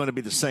all going to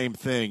be the same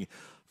thing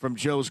from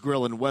Joe's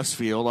Grill in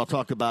Westfield. I'll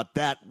talk about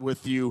that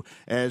with you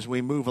as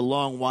we move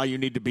along, why you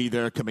need to be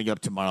there coming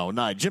up tomorrow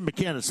night. Jim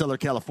McCann in Southern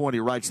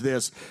California writes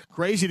this: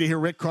 crazy to hear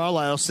Rick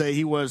Carlisle say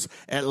he was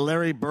at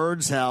Larry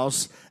Bird's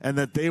house and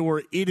that they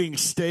were eating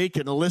steak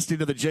and listening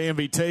to the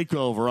JMV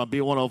Takeover on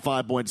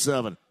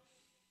B105.7.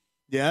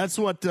 Yeah, that's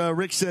what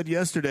Rick said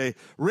yesterday.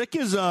 Rick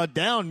is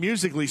down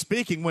musically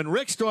speaking. When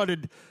Rick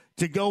started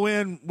to go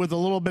in with a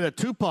little bit of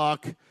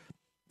Tupac,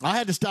 I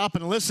had to stop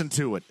and listen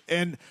to it.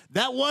 And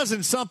that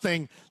wasn't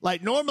something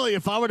like normally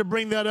if I were to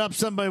bring that up,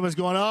 somebody was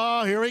going,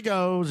 oh, here he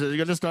goes. He's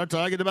going to start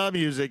talking about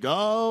music.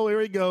 Oh, here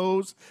he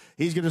goes.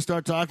 He's going to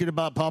start talking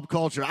about pop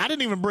culture. I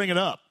didn't even bring it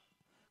up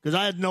because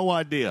I had no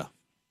idea.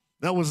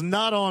 That was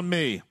not on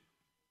me.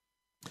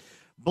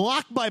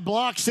 Block by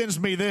Block sends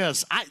me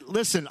this.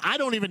 Listen, I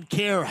don't even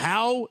care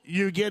how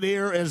you get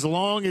here as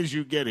long as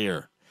you get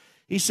here.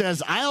 He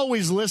says, I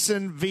always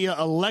listen via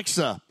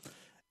Alexa,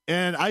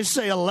 and I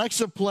say,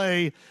 Alexa,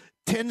 play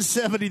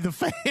 1070 The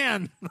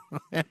Fan.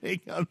 And he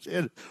comes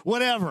in,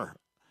 whatever.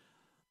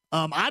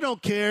 I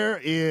don't care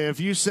if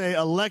you say,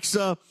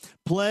 Alexa,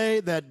 play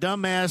that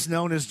dumbass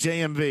known as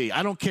JMV.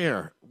 I don't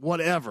care.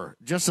 Whatever,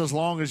 just as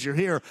long as you're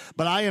here.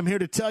 But I am here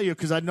to tell you,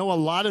 because I know a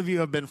lot of you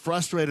have been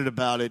frustrated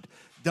about it.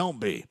 Don't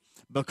be,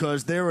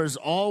 because there is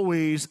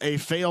always a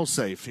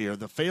fail-safe here.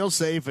 The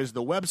fail-safe is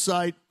the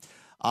website.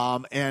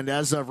 And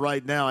as of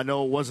right now, I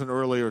know it wasn't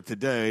earlier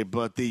today,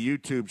 but the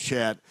YouTube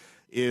chat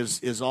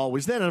is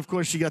always there. And, of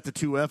course, you got the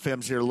 2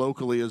 FMs here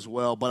locally as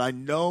well. But I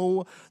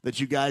know that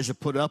you guys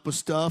have put up with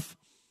stuff,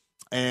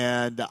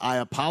 and I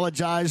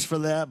apologize for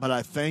that, but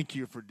I thank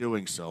you for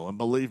doing so. And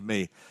believe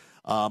me,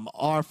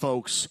 our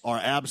folks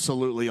are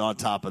absolutely on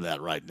top of that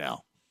right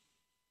now.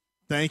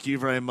 Thank you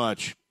very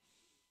much.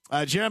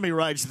 Jeremy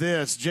writes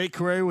this: Jake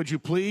Carrera, would you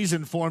please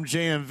inform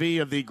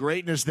JMV of the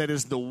greatness that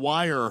is The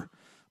Wire?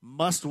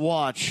 Must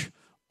watch.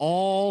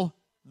 All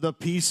the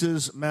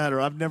pieces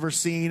matter. I've never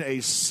seen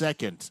a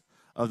second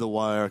of The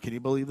Wire. Can you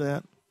believe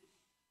that?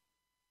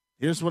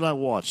 Here's what I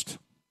watched.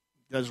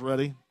 You guys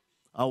ready?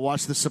 I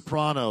watched The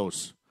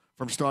Sopranos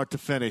from start to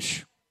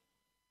finish.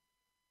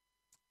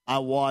 I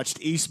watched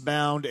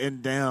Eastbound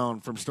and Down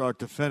from start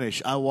to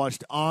finish. I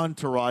watched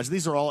Entourage.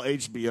 These are all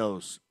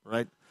HBOs,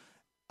 right?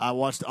 I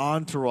watched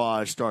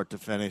Entourage start to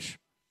finish.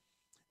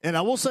 And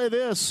I will say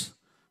this.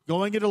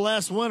 Going into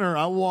last winter,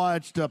 I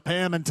watched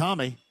Pam and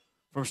Tommy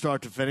from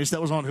start to finish.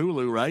 That was on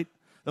Hulu, right?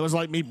 That was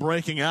like me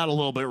breaking out a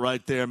little bit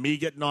right there, me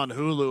getting on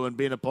Hulu and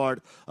being a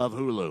part of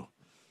Hulu.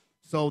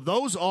 So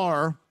those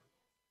are,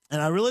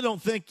 and I really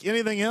don't think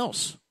anything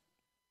else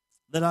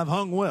that I've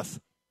hung with.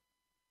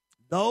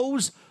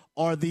 Those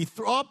are the,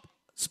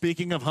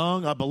 speaking of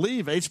hung, I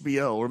believe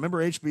HBO.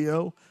 Remember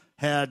HBO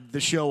had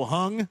the show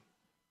Hung,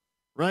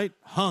 right?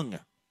 Hung.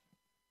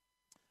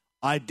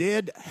 I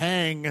did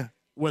hang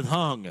with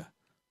Hung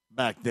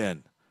back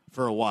then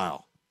for a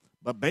while.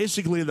 But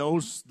basically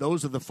those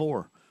are the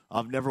 4.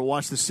 I've never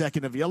watched the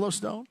second of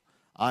Yellowstone.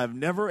 I've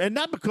never, and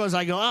not because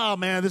I go, oh,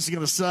 man, this is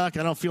going to suck.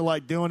 I don't feel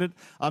like doing it.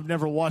 I've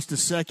never watched a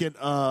second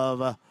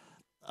of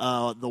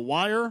The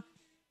Wire.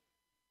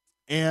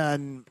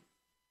 And,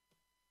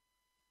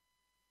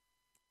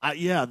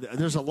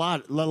 there's a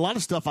lot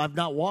of stuff I've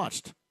not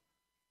watched.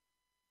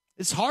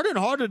 It's harder and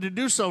harder to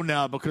do so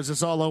now because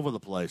it's all over the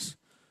place.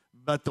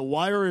 But The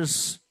Wire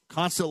is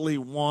constantly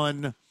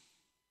one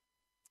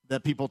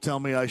that people tell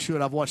me I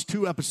should. I've watched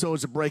 2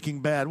 episodes of Breaking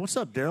Bad. What's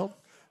up, Daryl?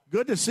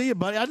 Good to see you,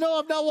 buddy. I know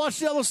I've not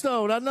watched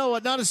Yellowstone. I know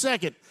it. Not a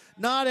second.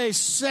 Not a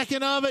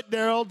second of it,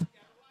 Daryl.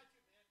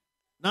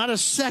 Not a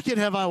second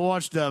have I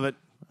watched of it.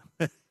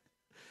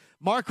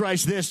 Mark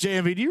writes this,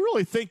 JMV, do you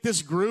really think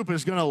this group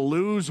is going to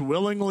lose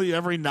willingly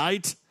every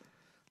night?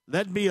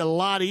 That'd be a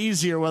lot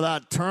easier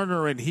without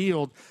Turner and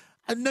Heald.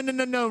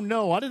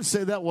 No. I didn't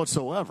say that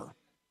whatsoever.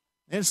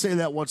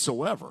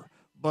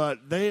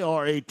 But they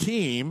are a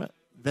team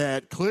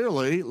that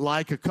clearly,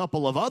 like a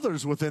couple of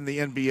others within the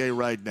NBA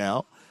right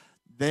now,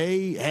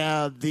 they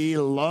have the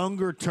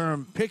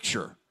longer-term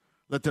picture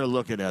that they're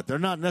looking at. They're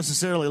not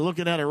necessarily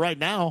looking at it right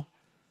now.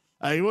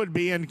 It would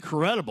be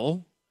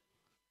incredible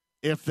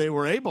if they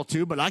were able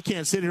to, but I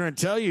can't sit here and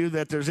tell you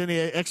that there's any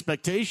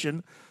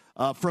expectation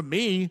from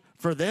me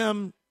for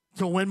them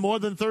to win more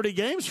than 30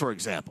 games, for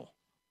example.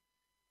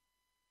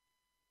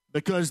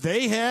 Because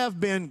they have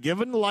been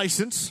given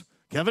license,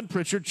 Kevin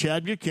Pritchard,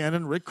 Chad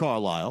Buchanan, Rick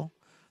Carlisle,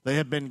 they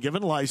have been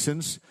given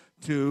license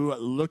to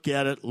look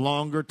at it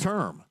longer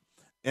term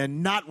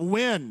and not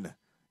win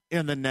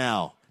in the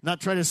now,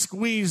 not try to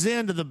squeeze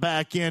into the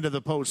back end of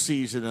the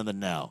postseason in the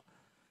now,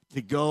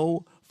 to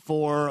go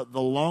for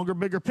the longer,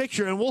 bigger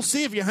picture, and we'll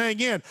see if you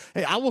hang in.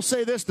 Hey, I will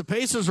say this, the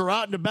Pacers are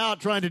out and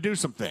about trying to do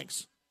some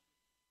things.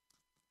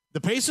 The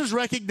Pacers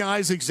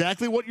recognize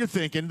exactly what you're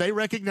thinking. They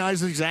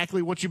recognize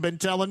exactly what you've been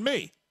telling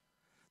me,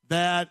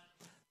 that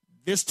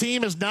this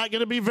team is not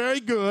going to be very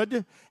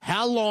good.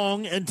 How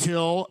long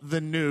until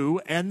the new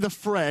and the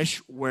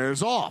fresh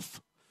wears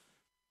off?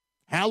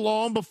 How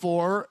long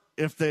before,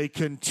 if they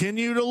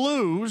continue to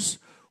lose,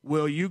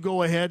 will you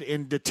go ahead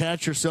and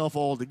detach yourself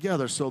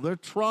altogether? So they're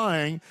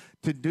trying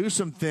to do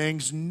some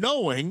things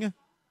knowing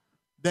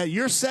that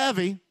you're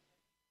savvy,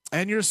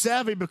 and you're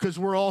savvy because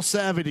we're all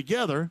savvy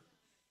together,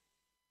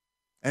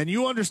 and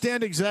you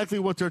understand exactly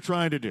what they're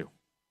trying to do,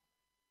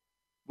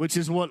 which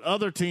is what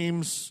other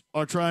teams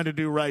are trying to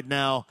do right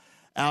now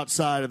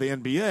outside of the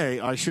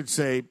NBA, I should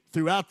say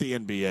throughout the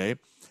NBA.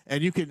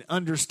 And you can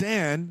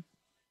understand,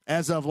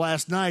 as of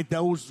last night,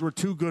 those were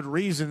 2 good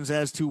reasons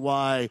as to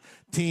why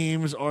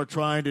teams are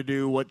trying to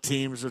do what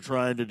teams are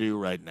trying to do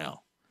right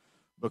now,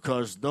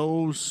 because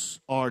those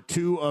are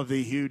 2 of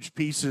the huge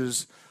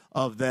pieces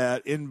of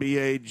that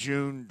NBA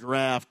June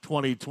draft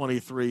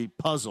 2023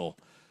 puzzle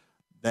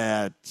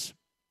that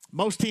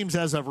most teams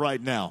as of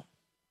right now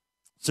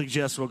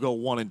suggest will go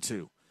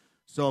 1-2.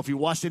 So if you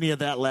watched any of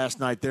that last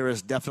night, there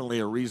is definitely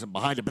a reason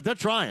behind it. But they're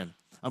trying.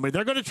 I mean,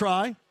 they're going to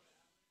try.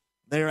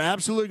 They are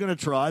absolutely going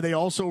to try. They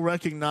also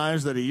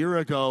recognize that a year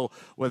ago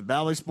with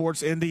Bally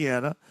Sports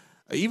Indiana,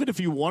 even if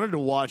you wanted to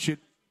watch it,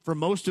 for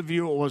most of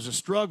you it was a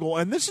struggle.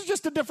 And this is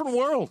just a different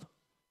world.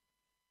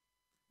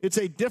 It's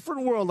a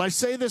different world. I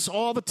say this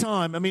all the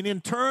time. I mean,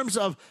 in terms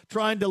of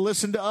trying to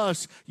listen to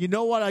us, you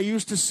know what I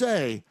used to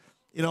say,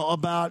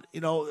 about,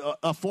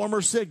 a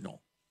former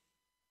signal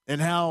and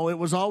how it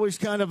was always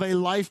kind of a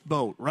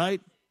lifeboat,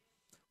 right?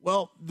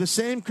 Well, the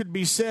same could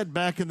be said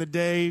back in the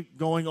day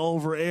going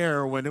over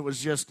air when it was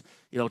just,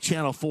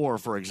 Channel 4,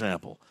 for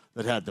example,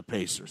 that had the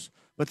Pacers.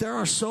 But there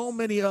are so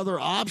many other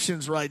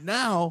options right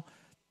now.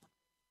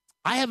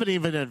 I haven't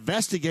even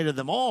investigated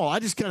them all. I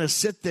just kind of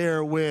sit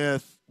there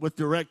with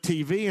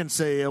DirecTV and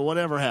say,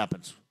 whatever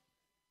happens,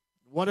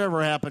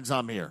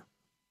 I'm here.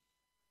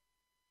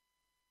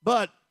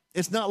 But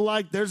it's not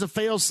like there's a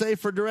fail-safe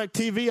for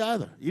DirecTV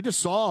either. You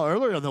just saw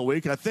earlier in the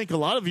week, I think a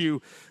lot of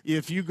you,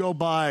 if you go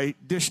by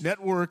Dish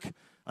Network,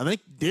 I think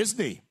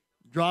Disney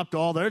dropped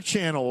all their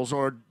channels,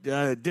 or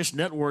Dish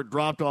Network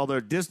dropped all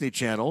their Disney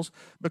channels,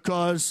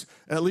 because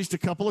at least a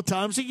couple of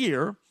times a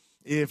year,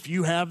 if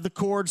you have the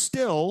cord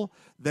still,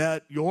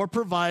 that your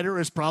provider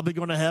is probably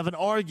going to have an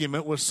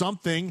argument with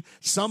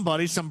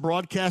somebody, some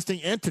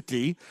broadcasting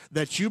entity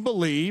that you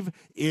believe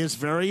is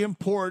very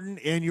important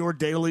in your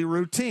daily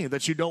routine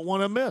that you don't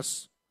want to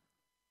miss,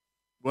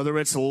 whether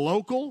it's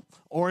local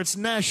or it's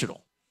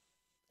national.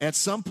 At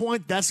some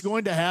point, that's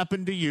going to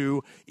happen to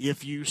you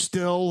if you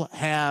still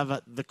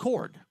have the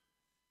cord,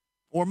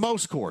 or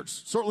most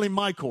cords, certainly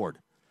my cord.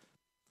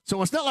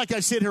 So it's not like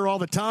I sit here all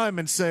the time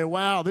and say,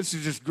 wow, this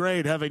is just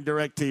great having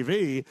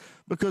DirecTV,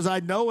 because I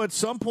know at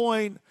some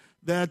point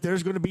that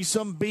there's going to be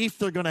some beef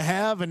they're going to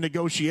have in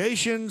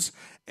negotiations,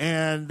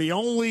 and the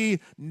only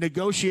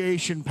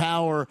negotiation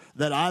power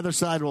that either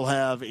side will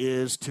have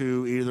is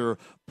to either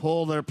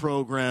pull their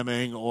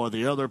programming or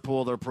the other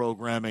pull their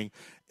programming,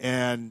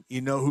 and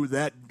you know who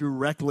that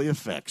directly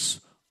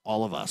affects?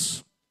 All of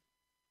us.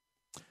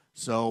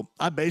 So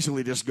I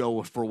basically just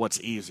go for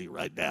what's easy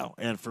right now.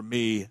 And for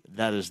me,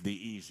 that is the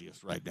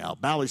easiest right now.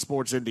 Bally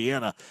Sports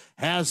Indiana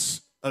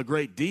has a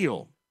great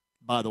deal,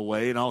 by the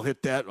way, and I'll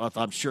hit that with,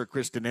 I'm sure,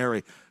 Chris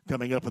Denary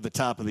coming up at the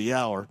top of the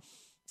hour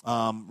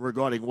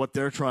regarding what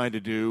they're trying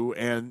to do.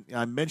 And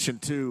I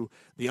mentioned, too,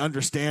 the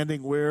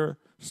understanding we're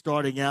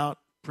starting out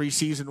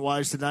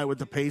preseason-wise tonight with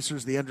the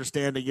Pacers. The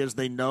understanding is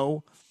they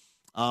know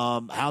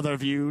how they're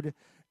viewed,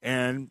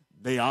 and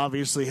they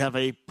obviously have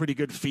a pretty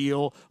good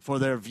feel for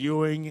their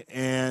viewing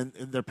and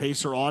their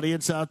Pacer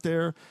audience out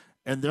there,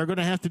 and they're going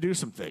to have to do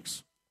some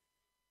things.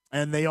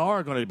 And they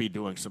are going to be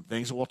doing some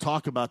things. We'll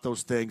talk about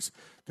those things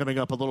coming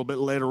up a little bit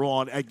later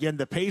on. Again,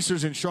 the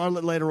Pacers in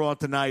Charlotte later on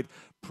tonight.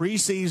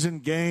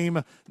 Preseason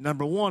game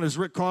number 1, as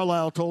Rick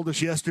Carlisle told us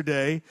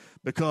yesterday,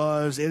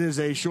 because it is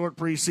a short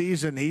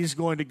preseason, he's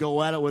going to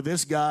go at it with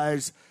this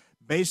guys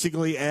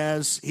basically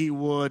as he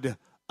would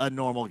a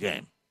normal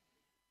game.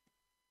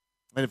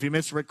 And if you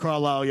missed Rick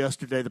Carlisle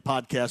yesterday, the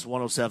podcast,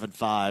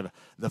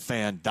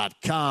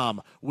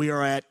 1075thefan.com. We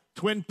are at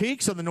Twin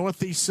Peaks on the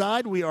northeast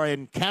side. We are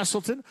in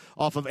Castleton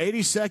off of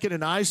 82nd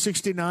and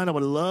I-69. I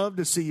would love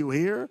to see you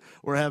here.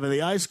 We're having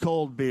the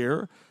ice-cold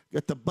beer.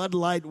 Get the Bud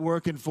Light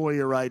working for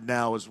you right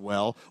now as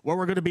well. Where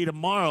we're going to be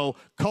tomorrow,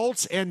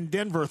 Colts and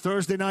Denver,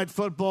 Thursday night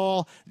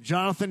football.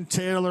 Jonathan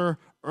Taylor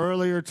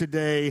earlier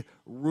today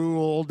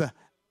ruled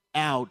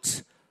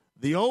out.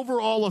 The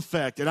overall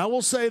effect, and I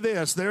will say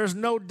this, there's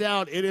no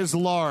doubt it is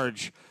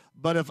large.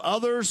 But if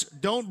others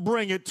don't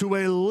bring it to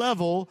a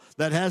level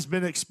that has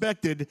been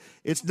expected,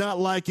 it's not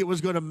like it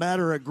was going to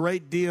matter a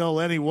great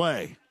deal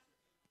anyway.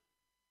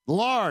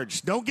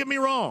 Large, don't get me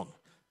wrong.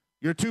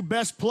 Your 2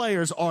 best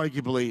players,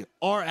 arguably,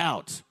 are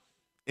out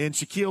in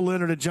Shaquille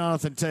Leonard and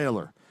Jonathan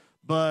Taylor.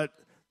 But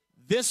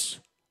this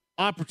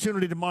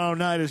opportunity tomorrow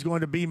night is going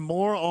to be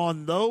more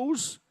on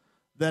those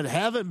that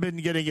haven't been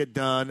getting it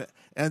done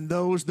and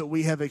those that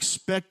we have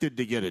expected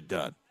to get it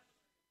done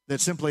that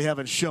simply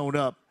haven't shown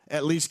up,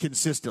 at least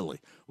consistently.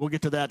 We'll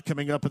get to that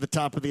coming up at the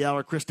top of the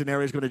hour. Kristen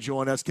Airy is going to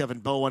join us, Kevin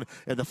Bowen,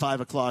 at the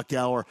 5 o'clock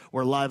hour.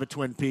 We're live at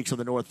Twin Peaks on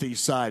the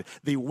northeast side.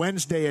 The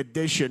Wednesday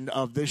edition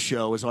of this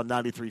show is on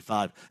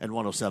 93.5 and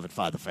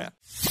 107.5 The Fan.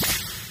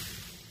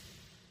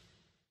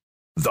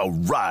 The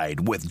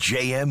Ride with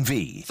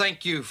JMV.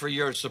 Thank you for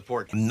your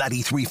support.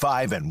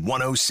 93.5 and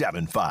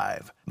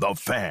 107.5 The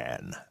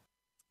Fan.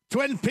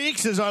 Twin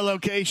Peaks is our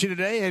location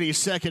today,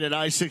 82nd and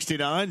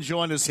I-69.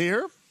 Join us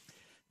here.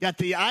 Got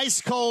the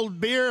ice-cold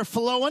beer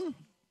flowing.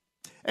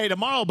 Hey,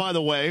 tomorrow, by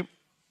the way,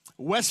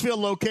 Westfield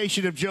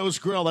location of Joe's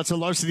Grill. That's a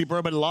Larceny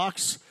Bourbon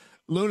Locks,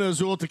 Luna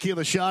Azul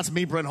Tequila Shots,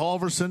 me, Brent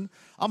Halverson.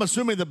 I'm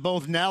assuming that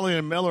both Nally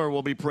and Miller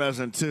will be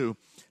present, too.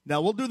 Now,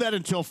 we'll do that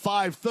until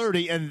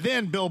 5:30, and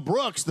then Bill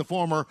Brooks, the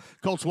former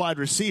Colts wide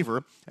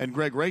receiver, and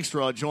Greg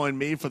Rakestraw join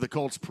me for the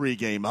Colts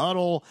pregame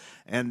huddle,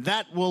 and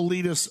that will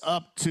lead us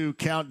up to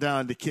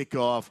countdown to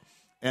kickoff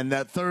and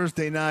that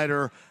Thursday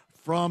nighter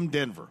from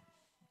Denver.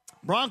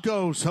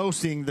 Broncos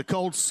hosting the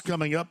Colts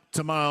coming up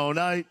tomorrow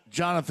night.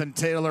 Jonathan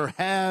Taylor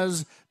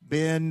has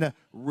been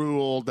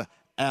ruled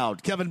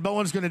out. Kevin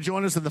Bowen's going to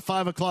join us in the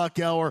 5 o'clock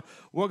hour.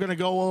 We're going to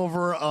go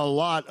over a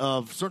lot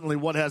of certainly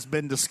what has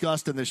been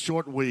discussed in this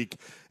short week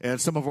and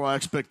some of our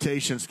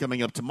expectations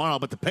coming up tomorrow.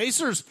 But the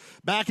Pacers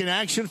back in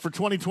action for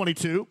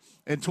 2022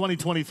 and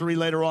 2023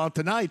 later on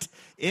tonight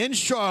in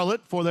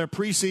Charlotte for their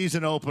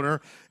preseason opener.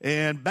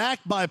 And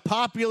back by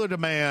popular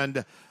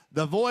demand,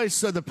 the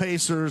voice of the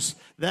Pacers,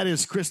 that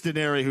is Kristen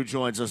Airy, who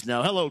joins us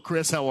now. Hello,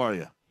 Chris. How are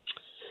you?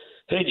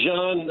 Hey,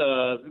 John.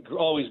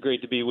 Always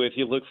great to be with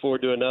you. Look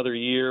forward to another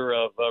year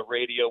of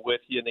radio with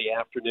you in the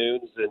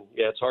afternoons. And,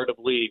 yeah, it's hard to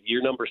believe.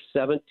 Year number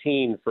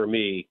 17 for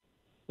me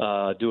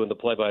doing the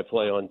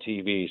play-by-play on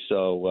TV.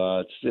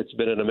 So it's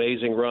been an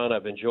amazing run.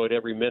 I've enjoyed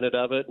every minute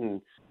of it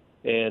and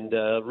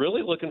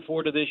really looking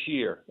forward to this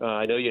year.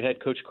 I know you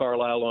had Coach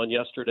Carlisle on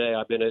yesterday.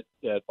 I've been at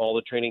all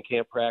the training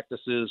camp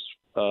practices,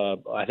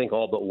 I think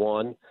all but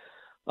one,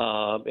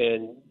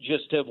 and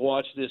just have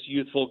watched this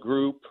youthful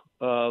group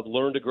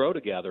learn to grow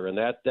together, and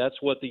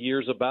that's what the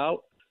year's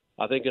about.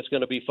 I think it's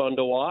going to be fun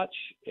to watch,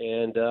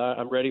 and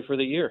I'm ready for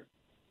the year.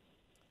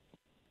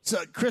 So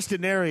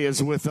Kristen Airy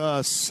is with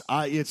us.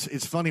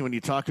 It's funny when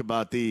you talk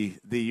about the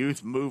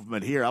youth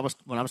movement here.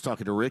 When I was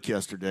talking to Rick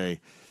yesterday.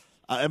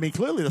 I mean,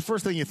 clearly the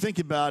first thing you think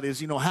about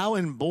is, how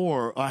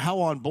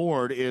on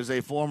board is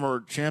a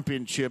former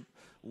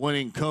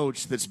championship-winning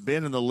coach that's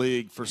been in the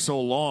league for so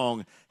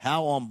long.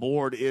 How on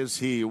board is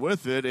he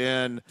with it?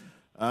 And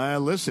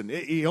listen,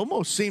 he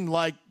almost seemed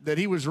like that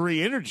he was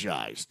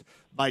re-energized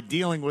by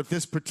dealing with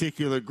this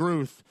particular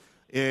group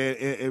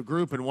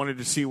and wanted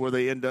to see where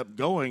they end up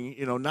going,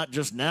 not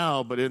just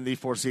now, but in the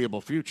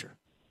foreseeable future.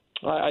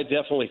 I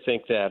definitely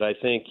think that. I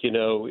think,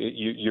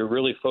 you're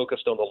really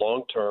focused on the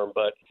long term,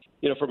 but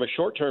from a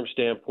short-term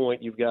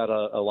standpoint, you've got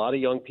a lot of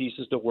young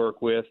pieces to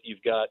work with.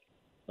 You've got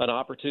an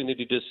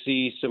opportunity to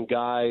see some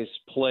guys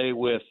play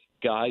with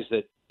guys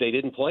that they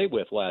didn't play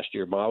with last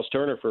year. Miles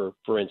Turner,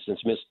 for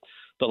instance, missed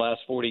the last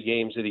 40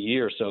 games of the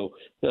year. So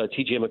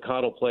T.J.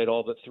 McConnell played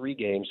all but 3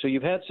 games. So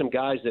you've had some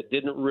guys that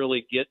didn't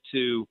really get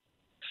to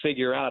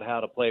figure out how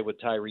to play with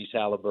Tyrese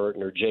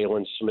Halliburton or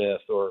Jalen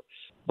Smith or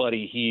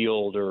Buddy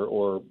Hield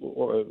or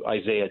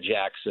Isaiah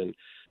Jackson.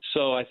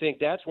 So I think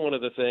that's one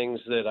of the things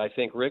that I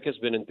think Rick has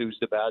been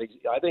enthused about.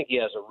 I think he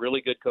has a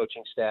really good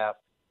coaching staff.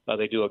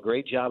 They do a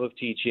great job of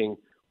teaching.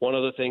 One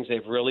of the things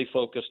they've really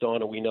focused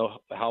on, and we know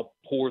how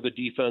poor the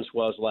defense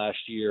was last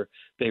year,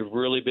 they've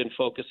really been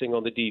focusing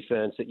on the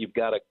defense, that you've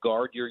got to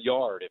guard your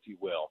yard, if you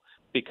will.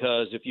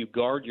 Because if you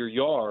guard your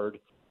yard,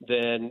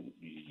 then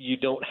you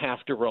don't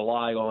have to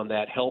rely on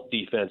that help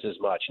defense as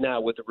much. Now,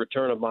 with the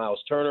return of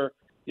Miles Turner,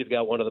 You've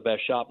got one of the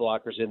best shot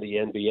blockers in the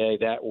NBA.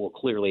 That will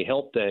clearly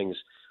help things.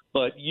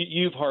 But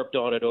you've harped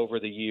on it over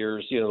the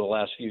years, the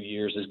last few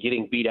years, is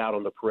getting beat out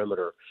on the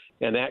perimeter.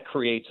 And that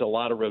creates a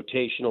lot of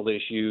rotational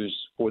issues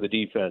for the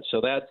defense.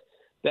 So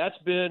that's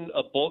been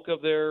a bulk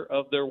of their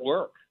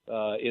work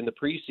in the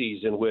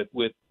preseason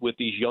with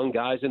these young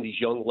guys and these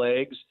young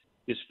legs,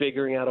 is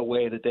figuring out a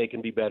way that they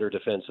can be better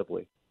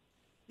defensively.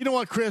 You know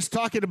what, Chris,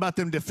 talking about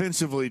them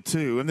defensively,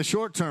 too, in the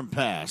short-term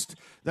past,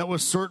 that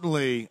was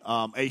certainly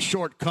a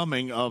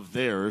shortcoming of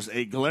theirs,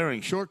 a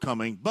glaring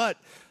shortcoming, but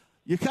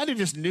you kind of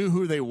just knew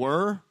who they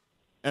were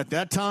at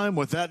that time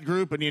with that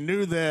group, and you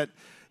knew that,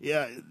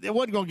 it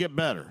wasn't going to get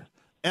better.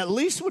 At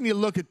least when you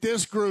look at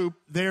this group,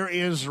 there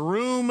is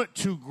room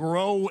to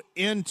grow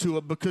into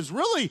it because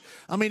really,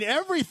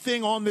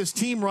 everything on this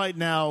team right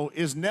now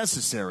is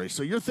necessary.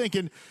 So you're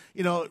thinking,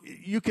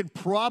 you can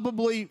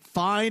probably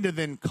find and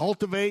then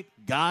cultivate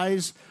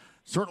guys,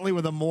 certainly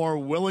with a more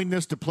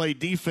willingness to play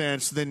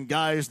defense than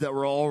guys that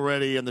were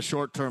already in the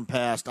short-term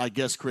past, I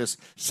guess, Chris,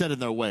 set in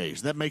their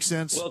ways. That makes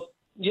sense? Well,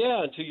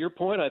 yeah, and to your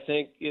point, I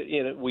think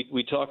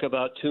we talk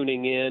about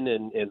tuning in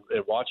and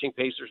watching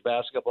Pacers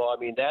basketball. I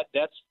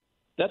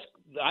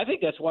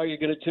think that's why you're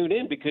going to tune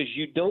in, because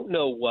you don't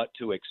know what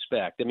to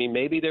expect.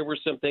 Maybe there were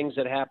some things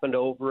that happened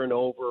over and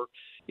over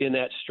in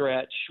that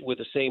stretch with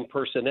the same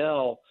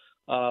personnel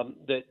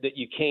that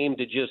you came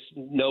to just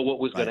know what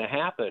was going to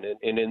happen.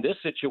 And in this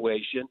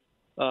situation,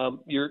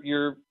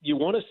 you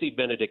want to see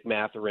Benedict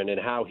Mathurin and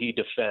how he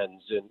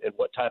defends and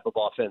what type of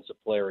offensive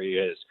player he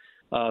is.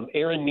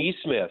 Aaron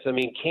Nesmith,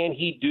 can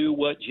he do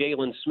what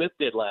Jalen Smith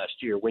did last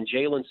year? When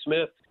Jalen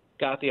Smith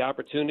got the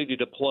opportunity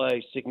to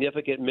play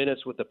significant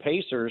minutes with the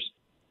Pacers,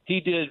 he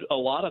did a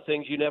lot of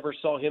things you never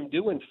saw him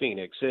do in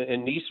Phoenix.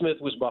 And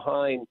Nesmith was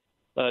behind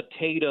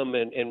Tatum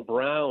and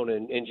Brown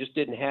and just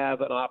didn't have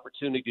an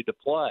opportunity to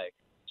play.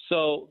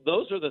 So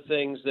those are the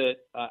things that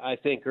I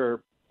think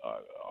are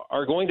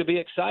going to be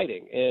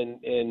exciting.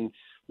 And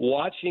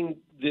watching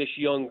this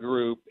young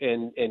group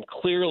and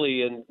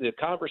clearly in the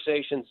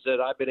conversations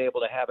that I've been able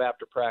to have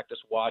after practice,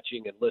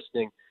 watching and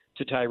listening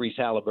to Tyrese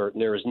Halliburton,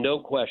 there is no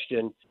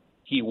question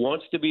he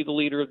wants to be the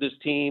leader of this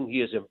team.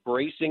 He is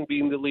embracing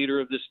being the leader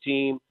of this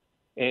team.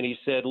 And he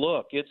said,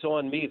 look, it's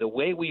on me. The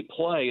way we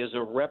play is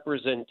a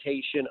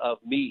representation of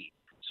me.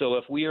 So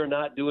if we are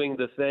not doing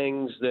the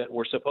things that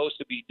we're supposed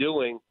to be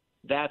doing,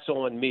 that's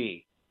on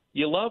me.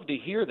 You love to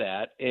hear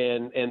that.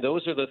 And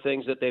those are the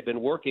things that they've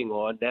been working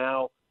on.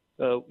 Now,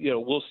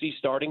 we'll see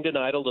starting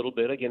tonight a little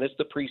bit. Again, it's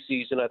the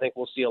preseason. I think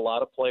we'll see a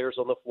lot of players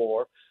on the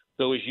floor.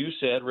 Though, as you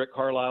said, Rick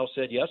Carlisle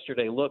said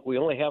yesterday, look, we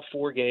only have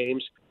 4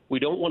 games. We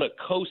don't want to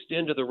coast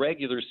into the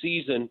regular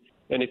season,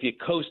 and if you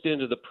coast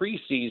into the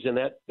preseason,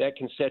 that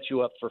can set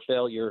you up for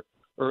failure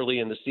early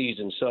in the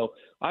season. So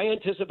I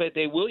anticipate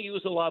they will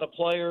use a lot of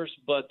players,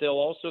 but they'll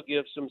also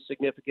give some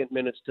significant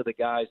minutes to the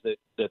guys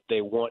that they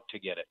want to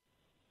get it.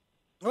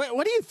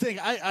 What do you think?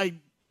 I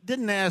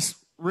didn't ask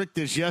Rick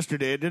this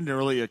yesterday. It didn't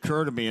really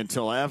occur to me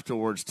until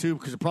afterwards, too,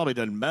 because it probably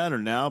doesn't matter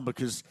now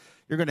because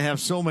you're going to have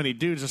so many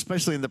dudes,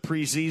 especially in the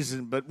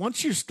preseason. But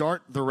once you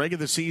start the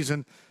regular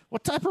season,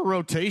 what type of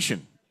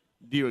rotation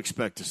do you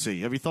expect to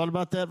see? Have you thought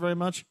about that very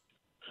much?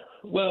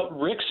 Well,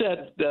 Rick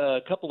said a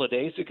couple of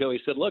days ago, he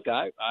said, look,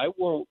 I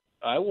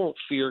won't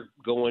fear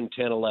going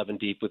 10, 11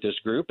 deep with this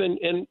group.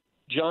 And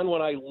John,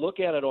 when I look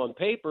at it on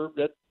paper,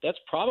 that's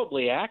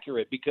probably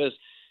accurate because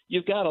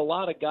you've got a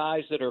lot of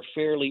guys that are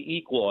fairly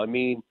equal.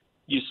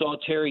 You saw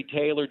Terry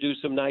Taylor do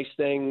some nice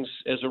things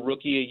as a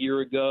rookie a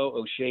year ago.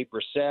 O'Shea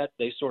Brissett,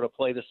 they sort of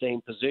play the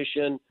same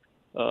position.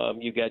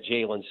 You've got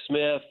Jalen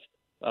Smith.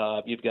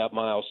 You've got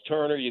Miles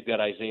Turner. You've got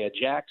Isaiah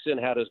Jackson.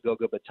 How does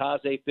Goga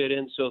Batadze fit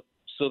in? So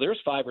there's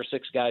 5 or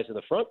 6 guys in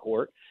the front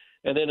court.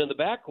 And then in the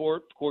back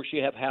court, of course,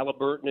 you have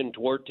Halliburton and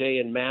Duarte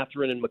and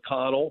Mathurin and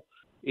McConnell.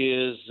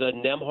 Is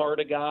Nembhard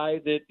a guy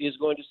that is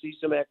going to see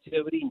some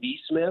activity?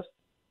 Nesmith.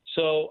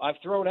 So I've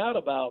thrown out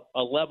about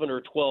 11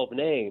 or 12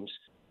 names.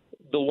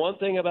 The one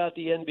thing about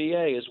the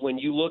NBA is when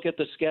you look at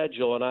the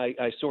schedule, and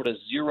I sort of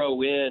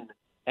zero in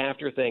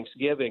after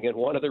Thanksgiving, and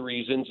one of the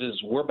reasons is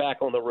we're back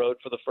on the road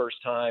for the first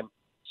time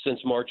since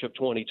March of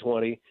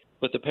 2020.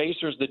 But the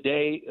Pacers, the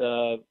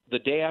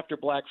day after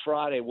Black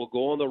Friday, will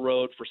go on the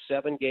road for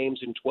 7 games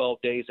in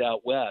 12 days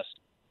out west.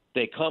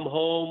 They come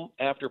home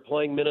after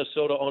playing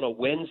Minnesota on a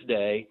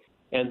Wednesday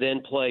and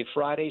then play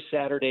Friday,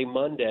 Saturday,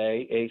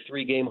 Monday, a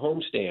 3-game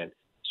homestand.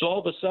 So all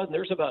of a sudden,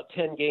 there's about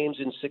 10 games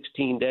in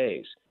 16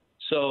 days.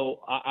 So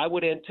I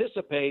would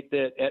anticipate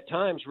that at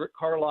times Rick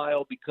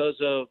Carlisle, because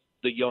of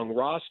the young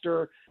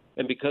roster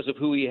and because of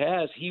who he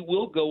has, he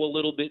will go a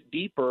little bit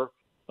deeper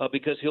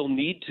because he'll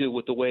need to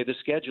with the way the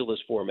schedule is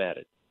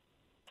formatted.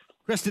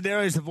 Chris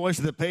Denari is the voice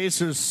of the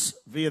Pacers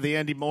via the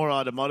Andy Moore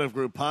Automotive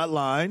Group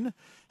hotline.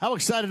 How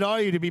excited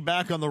are you to be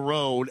back on the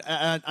road?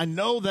 And I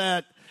know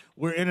that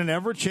we're in an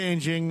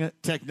ever-changing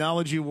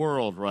technology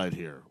world right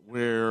here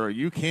where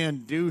you can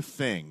do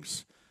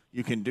things.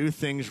 You can do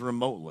things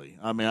remotely.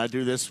 I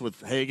do this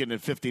with Hagan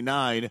at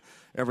 59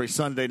 every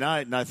Sunday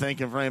night, and I thank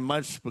him very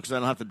much because I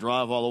don't have to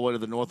drive all the way to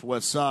the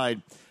northwest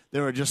side.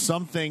 There are just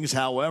some things,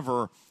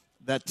 however,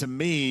 that to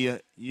me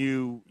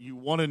you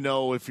want to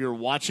know if you're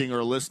watching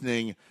or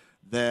listening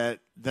that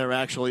they're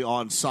actually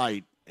on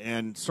site.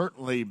 And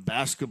certainly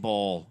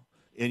basketball,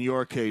 in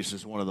your case,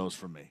 is one of those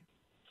for me.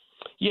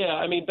 Yeah,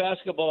 I mean,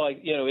 basketball,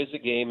 is a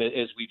game,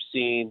 as we've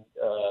seen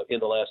in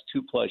the last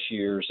 2+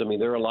 years. I mean,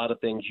 there are a lot of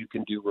things you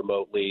can do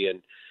remotely,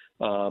 and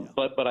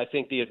but I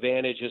think the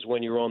advantage is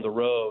when you're on the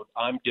road,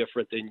 I'm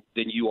different than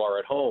you are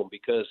at home,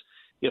 because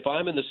if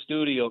I'm in the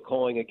studio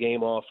calling a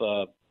game off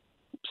a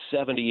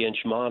 70-inch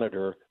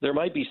monitor, there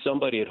might be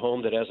somebody at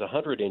home that has a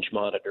 100-inch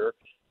monitor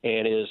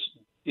and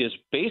is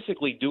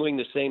basically doing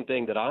the same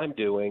thing that I'm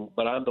doing,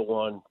 but I'm the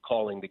one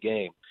calling the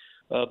game.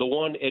 The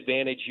one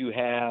advantage you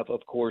have,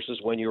 of course, is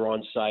when you're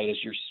on site, is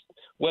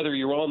whether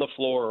you're on the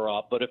floor or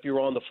up. But if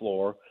you're on the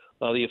floor,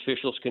 the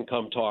officials can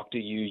come talk to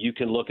you. You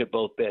can look at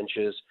both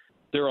benches.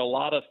 There are a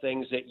lot of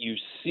things that you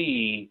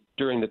see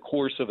during the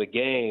course of a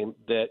game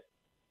that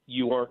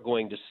you aren't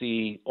going to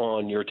see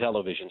on your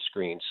television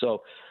screen.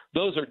 So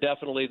those are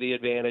definitely the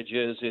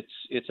advantages.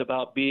 It's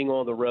about being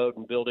on the road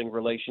and building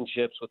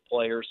relationships with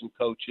players and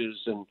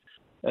coaches and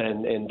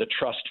the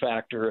trust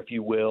factor, if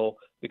you will,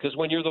 because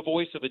when you're the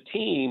voice of a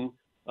team,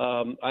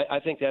 I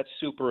think that's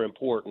super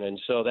important. And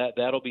so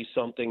that'll be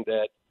something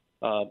that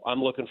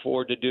I'm looking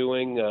forward to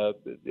doing.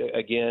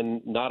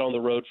 Again, not on the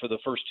road for the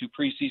first 2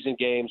 preseason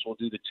games. We'll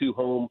do the 2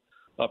 home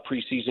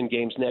preseason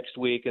games next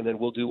week, and then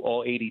we'll do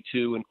all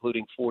 82,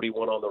 including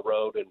 41 on the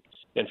road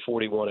and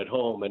 41 at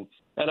home. And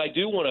I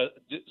do want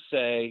to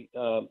say,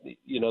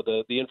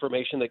 the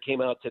information that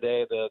came out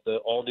today, the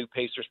all-new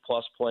Pacers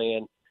Plus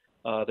plan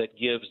that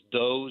gives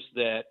those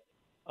that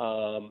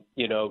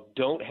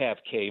don't have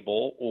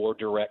cable or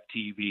direct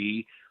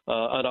TV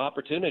an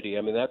opportunity.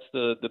 I mean, that's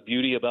the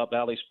beauty about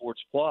Bally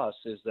Sports Plus,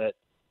 is that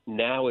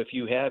now if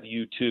you have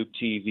YouTube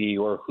TV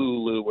or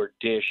Hulu or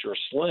Dish or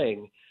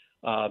Sling,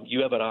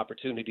 you have an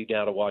opportunity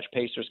now to watch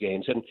Pacers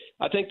games. And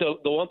I think the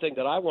one thing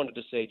that I wanted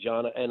to say,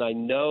 John, and I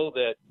know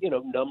that,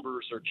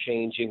 numbers are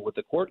changing with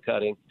the cord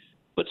cutting,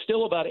 but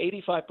still about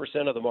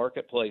 85% of the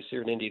marketplace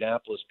here in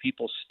Indianapolis,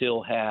 people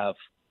still have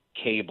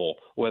cable,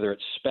 whether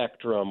it's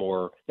Spectrum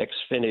or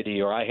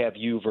Xfinity or I have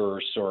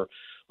UVerse or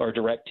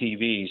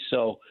DirecTV.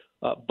 So,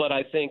 but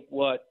I think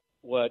what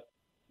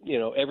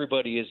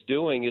everybody is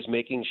doing is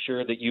making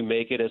sure that you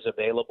make it as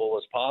available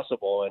as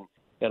possible.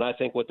 And I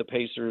think what the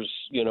Pacers,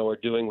 are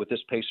doing with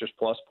this Pacers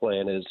Plus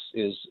plan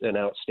is an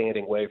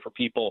outstanding way for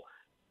people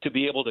to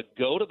be able to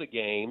go to the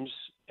games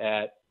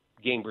at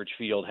Gainbridge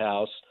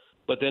Fieldhouse.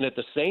 But then at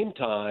the same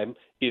time,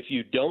 if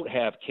you don't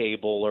have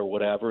cable or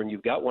whatever, and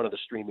you've got one of the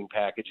streaming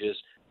packages,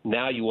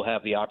 now you will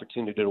have the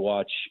opportunity to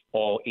watch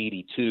all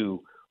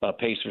 82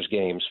 Pacers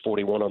games,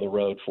 41 on the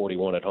road,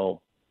 41 at home.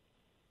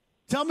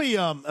 Tell me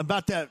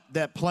about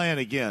that plan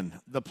again,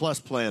 the Plus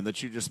plan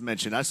that you just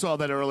mentioned. I saw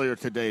that earlier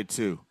today,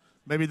 too.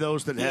 Maybe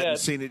those that hadn't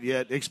seen it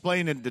yet,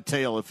 explain in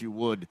detail, if you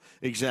would,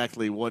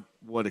 exactly what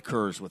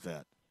occurs with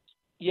that.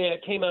 Yeah,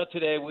 it came out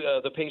today.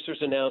 The Pacers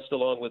announced,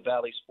 along with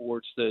Bally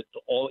Sports, that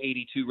all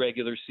 82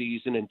 regular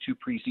season and 2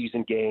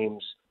 preseason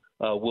games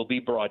will be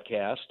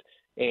broadcast.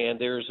 And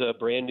there's a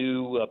brand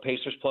new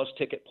Pacers Plus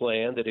ticket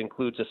plan that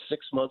includes a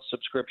 6-month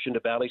subscription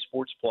to Bally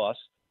Sports Plus.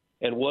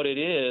 And what it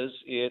is,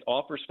 it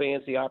offers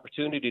fans the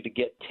opportunity to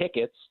get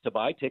tickets, to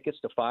buy tickets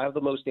to 5 of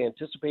the most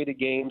anticipated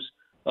games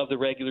of the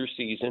regular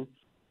season.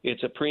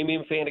 It's a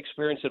premium fan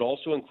experience. It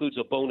also includes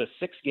a bonus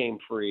 6-game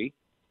free.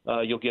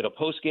 You'll get a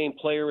post-game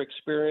player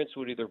experience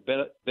with either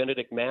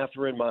Benedict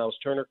Mathurin, Miles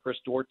Turner, Chris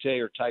Duarte,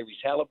 or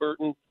Tyrese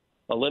Halliburton,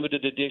 a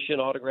limited edition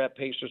autographed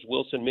Pacers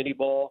Wilson mini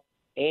ball,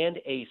 and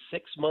a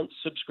 6-month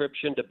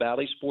subscription to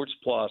Bally Sports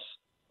Plus,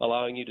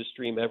 allowing you to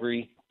stream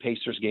every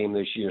Pacers game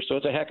this year. So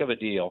it's a heck of a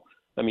deal.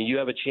 I mean, you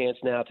have a chance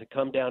now to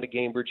come down to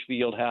Gainbridge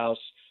Fieldhouse,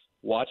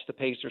 watch the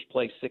Pacers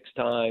play 6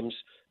 times,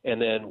 and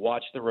then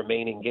watch the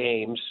remaining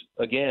games,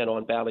 again,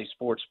 on Bally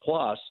Sports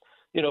Plus.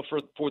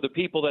 For the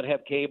people that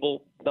have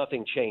cable,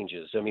 nothing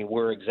changes. I mean,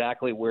 we're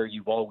exactly where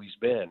you've always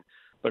been.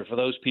 But for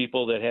those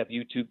people that have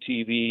YouTube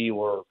TV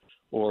or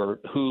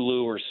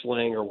Hulu or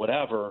Sling or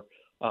whatever,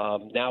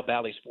 now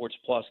Bally Sports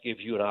Plus gives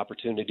you an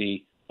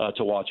opportunity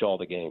to watch all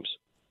the games.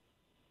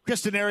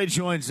 Chris Denari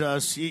joins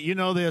us. You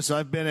know this.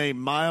 I've been a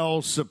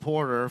Miles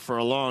supporter for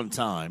a long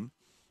time,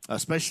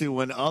 especially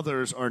when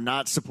others are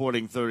not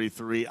supporting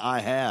 33. I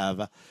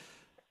have.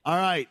 All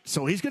right,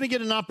 so he's going to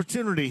get an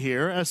opportunity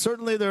here.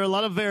 Certainly there are a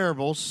lot of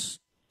variables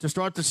to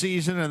start the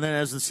season and then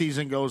as the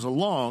season goes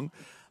along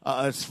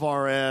as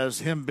far as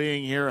him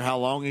being here, how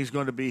long he's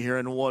going to be here,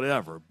 and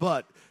whatever.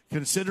 But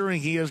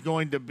considering he is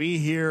going to be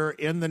here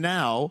in the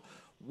now,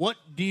 what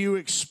do you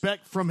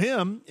expect from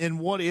him in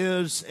what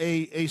is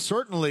a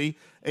certainly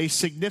a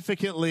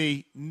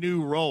significantly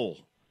new role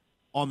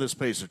on this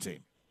Pacer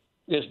team?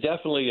 It's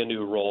definitely a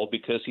new role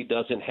because he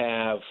doesn't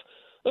have –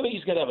 I mean,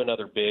 he's going to have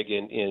another big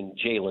in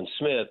Jalen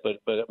Smith, but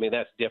I mean,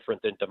 that's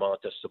different than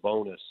Domantas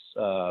Sabonis,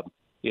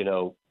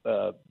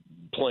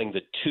 playing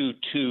the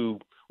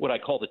 2-2, what I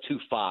call the 2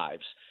 5s.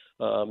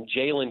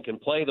 Jalen can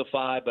play the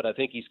 5, but I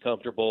think he's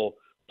comfortable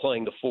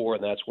playing the 4,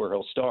 and that's where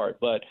he'll start.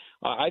 But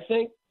I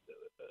think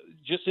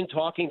just in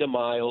talking to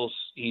Miles,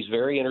 he's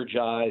very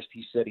energized.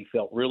 He said he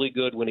felt really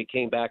good when he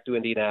came back to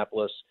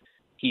Indianapolis.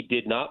 He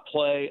did not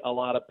play a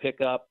lot of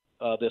pickup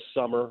this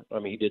summer. I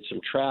mean, he did some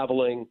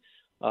traveling.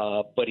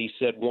 But he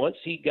said once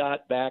he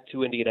got back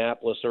to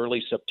Indianapolis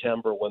early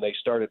September when they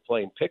started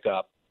playing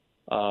pickup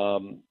at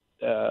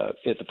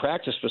the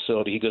practice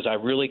facility, he goes, I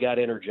really got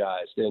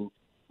energized. And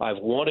I've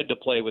wanted to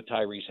play with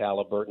Tyrese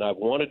Halliburton. I've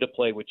wanted to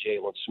play with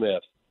Jalen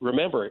Smith.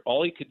 Remember,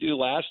 all he could do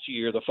last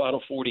year, the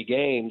final 40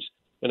 games,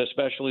 and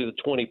especially the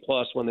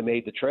 20-plus when they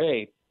made the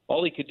trade,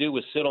 all he could do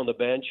was sit on the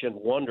bench and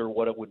wonder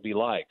what it would be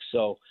like.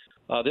 So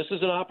this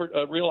is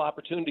a real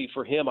opportunity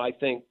for him, I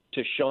think,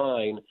 to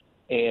shine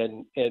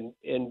and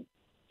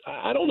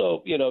I don't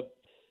know,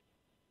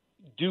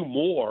 do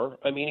more.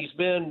 I mean, he's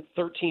been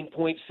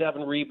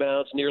 13.7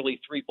 rebounds, nearly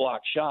 3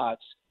 block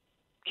shots.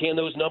 Can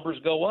those numbers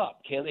go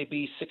up? Can they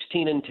be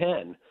 16 and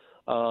 10?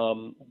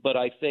 But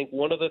I think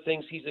one of the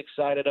things he's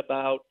excited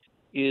about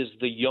is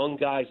the young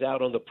guys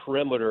out on the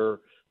perimeter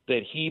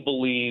that he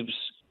believes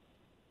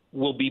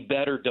will be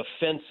better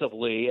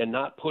defensively and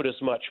not put as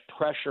much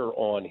pressure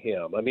on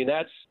him. I mean,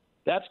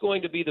 that's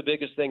going to be the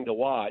biggest thing to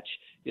watch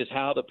is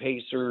how the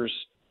Pacers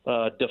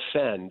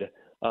defend.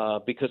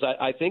 Because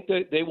I think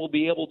that they will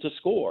be able to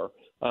score.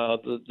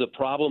 The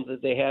problem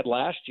that they had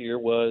last year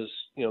was,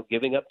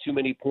 giving up too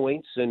many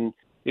points, and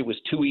it was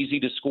too easy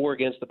to score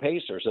against the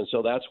Pacers. And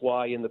so that's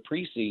why in the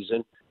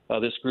preseason,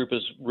 this group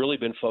has really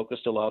been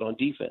focused a lot on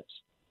defense.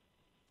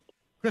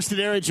 Chris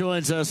Denari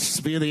joins us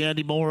via the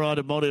Andy Moore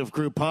Automotive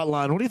Group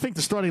hotline. What do you think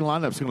the starting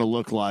lineup's going to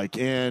look like?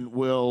 And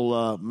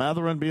will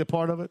Mathurin be a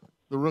part of it,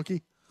 the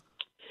rookie?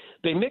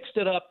 They mixed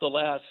it up the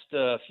last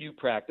few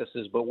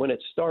practices, but when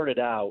it started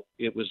out,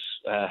 it was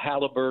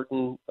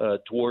Halliburton,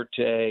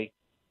 Duarte,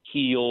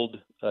 Hield,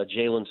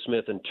 Jalen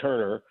Smith, and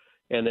Turner,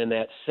 and then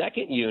that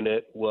second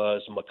unit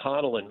was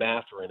McConnell and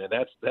Mathurin, and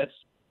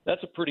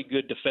that's a pretty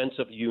good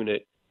defensive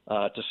unit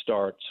to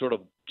start. Sort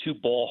of 2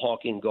 ball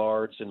hawking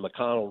guards, and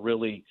McConnell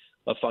really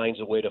finds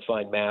a way to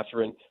find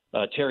Mathurin.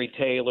 Terry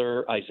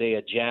Taylor,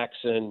 Isaiah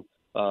Jackson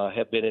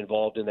have been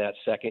involved in that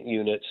second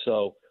unit,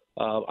 so.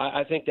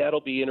 I think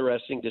that'll be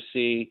interesting to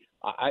see.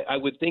 I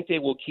would think they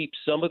will keep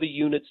some of the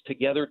units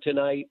together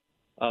tonight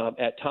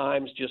at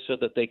times just so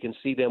that they can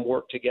see them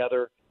work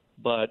together.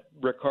 But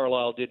Rick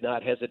Carlisle did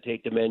not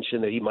hesitate to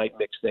mention that he might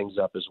mix things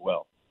up as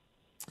well.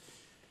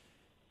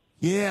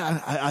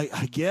 Yeah,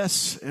 I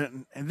guess.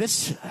 And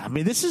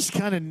this is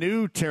kind of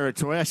new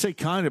territory. I say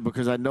kind of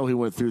because I know he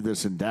went through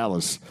this in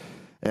Dallas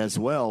as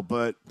well.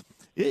 But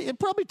it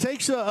probably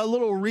takes a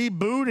little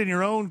reboot in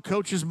your own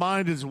coach's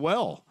mind as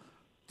well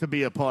to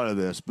be a part of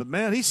this. But,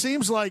 man, he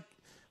seems like,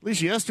 at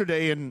least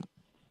yesterday in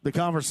the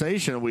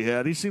conversation we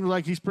had, he seems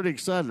like he's pretty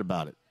excited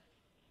about it.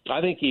 I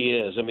think he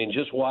is. I mean,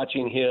 just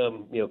watching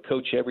him,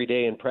 coach every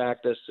day in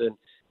practice. And,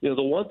 the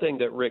one thing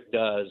that Rick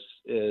does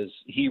is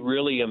he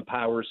really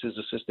empowers his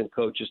assistant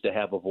coaches to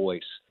have a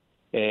voice.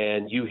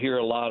 And you hear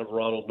a lot of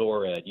Ronald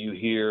Norred. You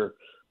hear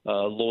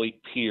Lloyd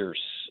Pierce.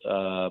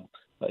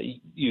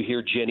 You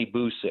hear Jenny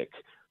Busick.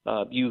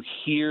 You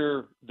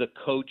hear the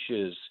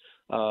coaches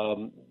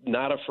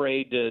not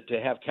afraid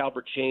to have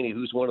Calbert Chaney,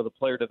 who's one of the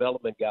player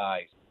development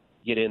guys,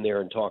 get in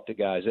there and talk to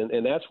guys.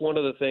 And that's one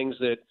of the things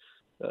that,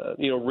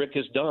 Rick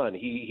has done.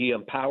 He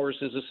empowers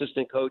his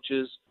assistant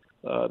coaches.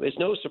 It's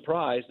no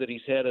surprise that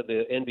he's head of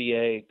the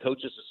NBA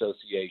Coaches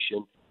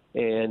Association,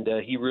 and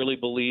he really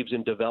believes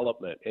in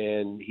development.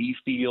 And he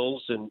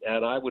feels, and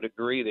I would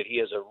agree, that he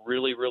has a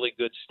really, really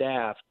good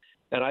staff.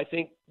 And I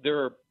think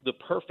they're the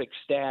perfect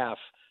staff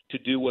to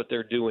do what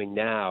they're doing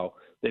now.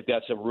 They've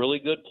got some really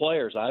good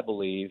players, I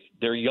believe.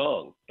 They're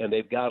young, and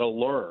they've got to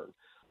learn.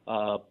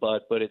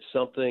 But it's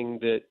something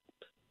that,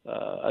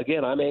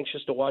 again, I'm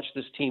anxious to watch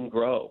this team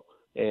grow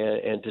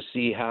and to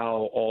see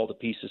how all the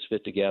pieces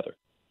fit together.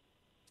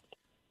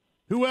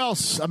 Who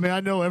else? I mean, I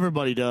know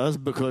everybody does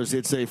because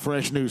it's a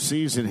fresh new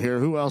season here.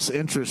 Who else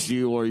interests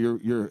you or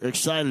you're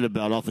excited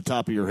about off the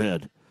top of your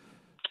head?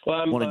 Well,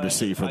 I'm wanting to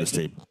see for this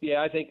team.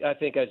 Yeah, I think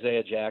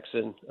Isaiah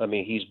Jackson. I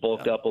mean, he's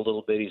bulked up a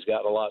little bit. He's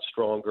gotten a lot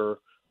stronger.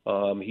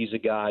 He's a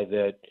guy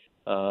that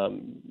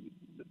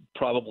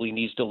probably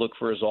needs to look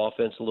for his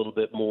offense a little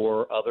bit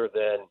more, other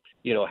than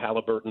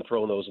Halliburton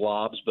throwing those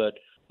lobs. But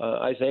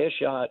Isaiah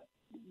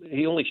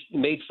he only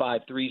made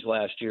 5 threes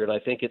last year, and I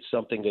think it's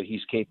something that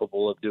he's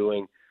capable of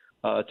doing.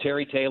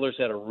 Terry Taylor's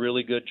had a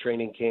really good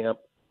training camp.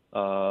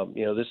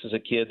 This is a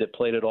kid that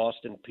played at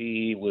Austin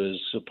Peay, was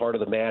a part of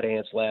the Mad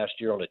Ants last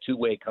year on a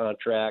 2-way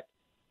contract,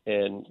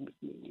 and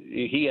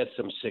he had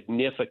some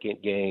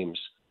significant games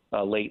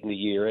late in the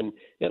year. And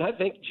I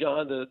think,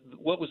 John,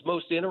 what was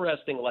most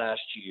interesting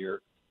last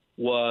year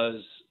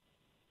was,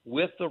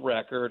 with the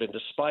record and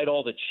despite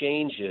all the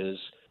changes,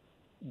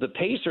 the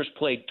Pacers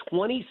played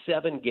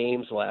 27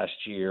 games last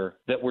year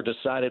that were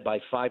decided by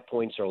 5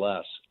 points or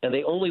less, and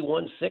they only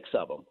won 6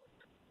 of them.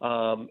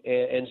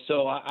 And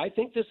so I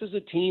think this is a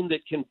team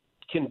that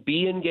can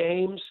be in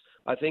games.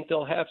 I think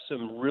they'll have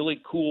some really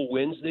cool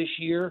wins this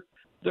year.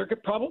 They're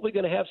probably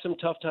going to have some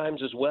tough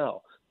times as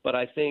well. But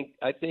I think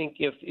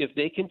if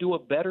they can do a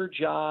better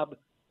job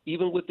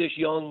even with this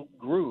young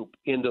group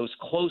in those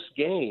close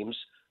games,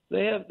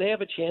 they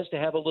have a chance to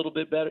have a little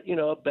bit better,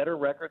 a better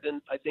record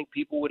than I think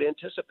people would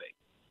anticipate.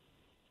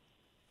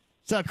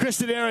 So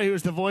Chris Denari,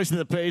 who's the voice of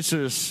the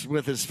Pacers,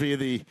 with us via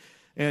the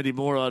Andy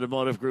Moore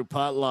Automotive Group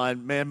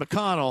hotline. Man,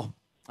 McConnell,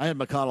 I had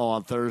McConnell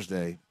on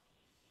Thursday.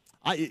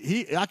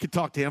 I could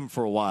talk to him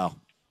for a while.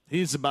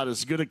 He's about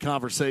as good a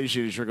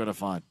conversation as you're going to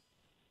find.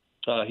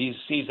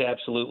 He's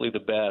absolutely the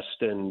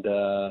best, and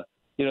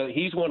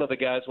he's one of the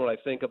guys. When I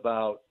think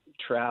about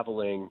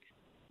traveling,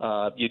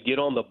 you get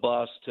on the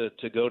bus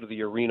to go to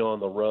the arena on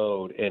the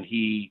road, and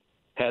he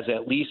has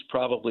at least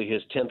probably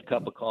his 10th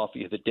cup of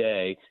coffee of the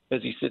day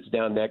as he sits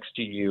down next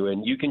to you,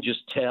 and you can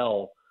just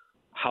tell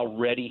how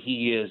ready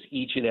he is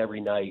each and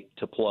every night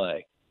to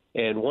play.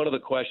 And one of the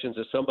questions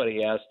that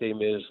somebody asked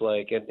him is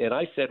like, and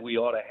I said we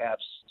ought to have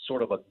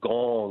sort of a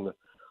gong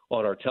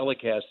on our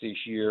telecast this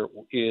year,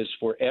 is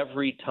for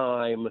every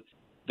time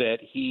that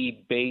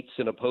he baits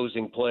an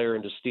opposing player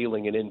into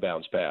stealing an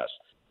inbounds pass.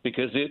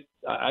 Because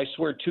I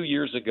swear 2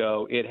 years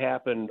ago, it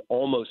happened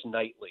almost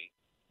nightly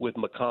with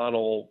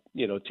McConnell,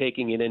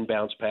 taking an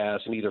inbounds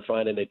pass and either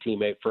finding a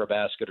teammate for a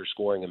basket or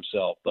scoring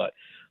himself. But,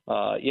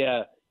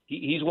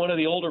 he's one of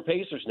the older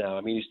Pacers now.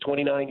 I mean, he's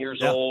 29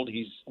 years old.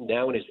 He's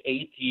now in his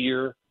 8th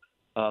year,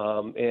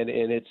 and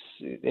it's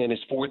in his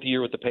 4th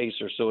year with the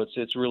Pacers. So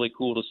it's really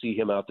cool to see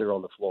him out there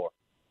on the floor.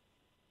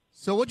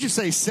 So what'd you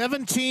say,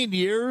 17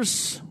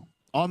 years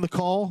on the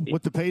call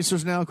with the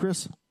Pacers now,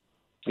 Chris?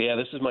 Yeah,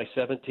 this is my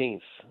 17th.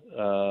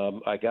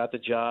 I got the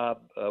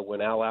job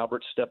when Al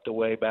Albert stepped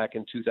away back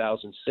in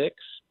 2006.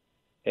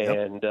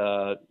 And,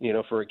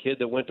 for a kid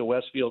that went to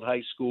Westfield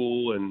High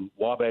School and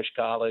Wabash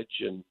College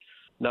and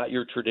not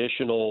your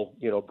traditional,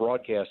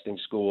 broadcasting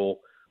school,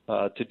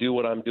 to do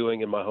what I'm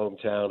doing in my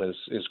hometown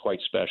is quite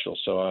special.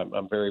 So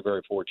I'm very,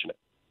 very fortunate.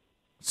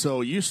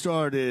 So you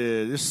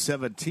started this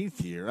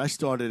 17th year. I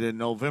started in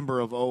November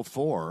of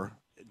 2004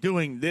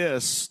 doing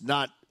this,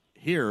 not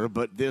here,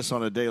 but this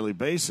on a daily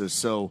basis.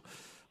 So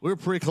we're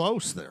pretty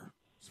close there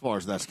as far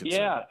as that's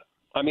concerned. Yeah.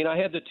 I mean, I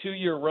had the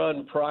 2-year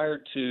run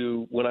prior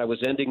to when I was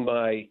ending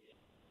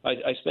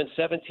I spent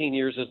 17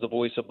 years as the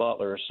voice of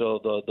Butler. So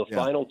the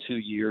final 2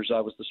 years, I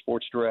was the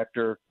sports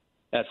director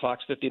at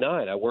Fox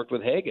 59. I worked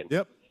with Hagan,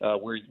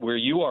 where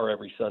you are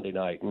every Sunday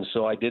night. And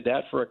so I did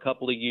that for a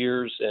couple of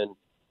years. And,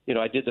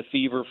 I did the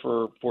Fever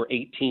for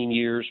 18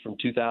 years from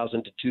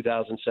 2000 to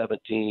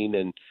 2017.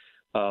 And,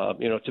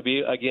 to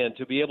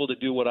be able to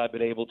do what I've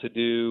been able to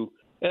do,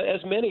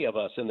 as many of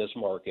us in this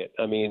market.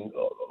 I mean,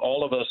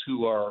 all of us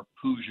who are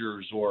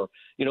Hoosiers or,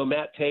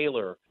 Matt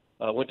Taylor,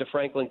 went to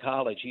Franklin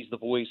College. He's the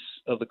voice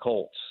of the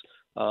Colts.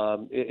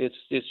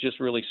 It's just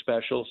really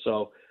special.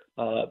 So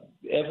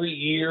every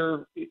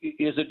year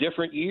is a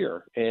different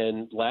year.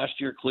 And last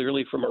year,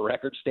 clearly from a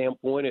record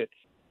standpoint,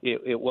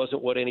 it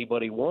wasn't what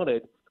anybody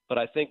wanted. But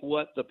I think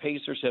what the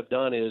Pacers have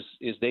done is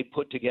they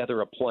put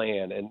together a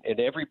plan, and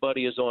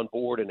everybody is on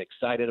board and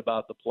excited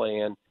about the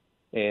plan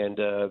and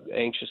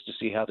anxious to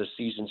see how the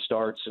season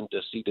starts and to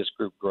see this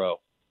group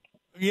grow.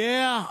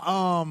 Yeah,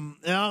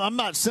 I'm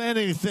not saying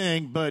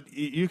anything, but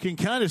you can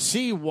kind of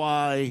see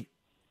why,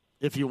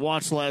 if you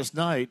watched last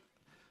night,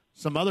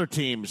 some other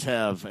teams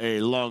have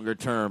a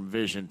longer-term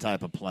vision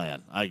type of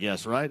plan, I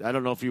guess, right? I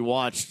don't know if you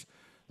watched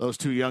those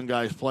two young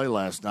guys play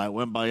last night,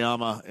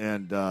 Wembanyama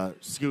and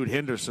Scoot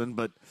Henderson,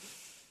 but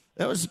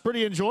that was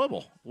pretty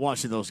enjoyable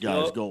watching those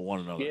guys go at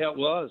one another. Yeah, it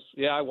was.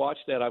 Yeah, I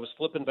watched that. I was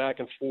flipping back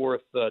and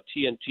forth.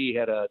 TNT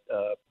had a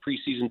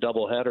preseason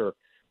doubleheader.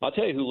 I'll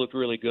tell you who looked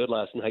really good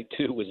last night,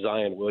 too, was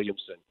Zion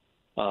Williamson.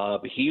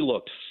 He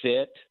looked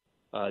fit,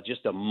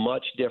 just a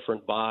much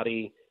different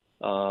body.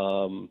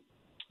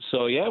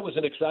 So, yeah, it was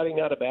an exciting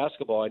night of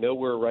basketball. I know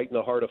we're right in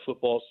the heart of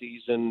football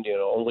season,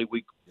 only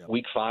week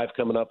 5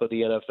 coming up of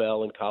the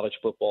NFL and college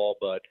football.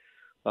 But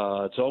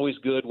it's always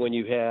good when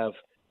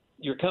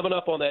you're coming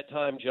up on that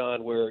time,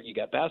 John, where you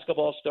got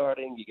basketball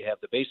starting, you have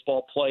the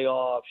baseball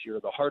playoffs, you're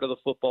in the heart of the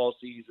football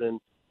season.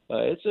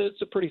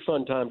 It's a pretty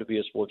fun time to be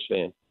a sports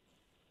fan.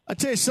 I'll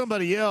tell you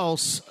somebody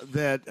else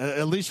that,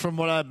 at least from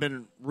what I've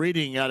been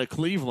reading out of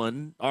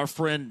Cleveland, our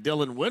friend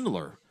Dylan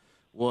Windler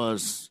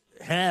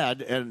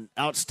had an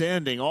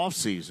outstanding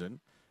offseason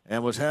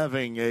and was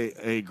having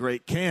a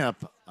great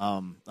camp.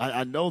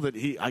 I know that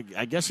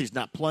I guess he's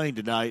not playing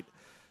tonight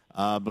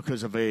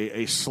because of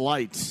a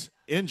slight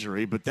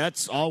injury, but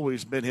that's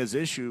always been his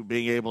issue,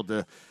 being able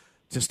to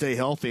stay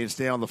healthy and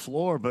stay on the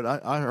floor.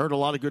 But I heard a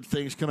lot of good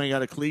things coming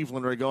out of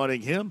Cleveland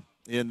regarding him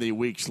in the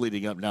weeks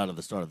leading up now to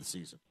the start of the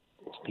season.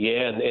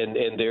 Yeah,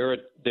 and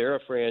they're a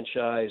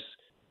franchise.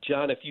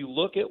 John, if you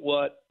look at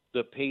what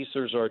the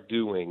Pacers are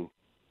doing,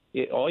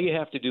 all you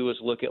have to do is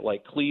look at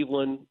like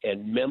Cleveland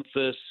and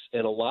Memphis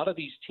and a lot of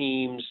these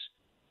teams.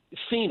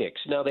 Phoenix,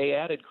 now they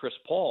added Chris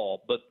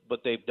Paul, but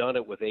they've done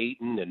it with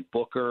Ayton and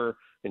Booker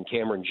and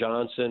Cameron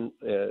Johnson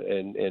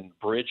and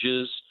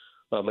Bridges,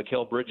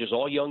 Mikal Bridges,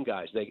 all young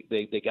guys.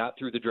 They got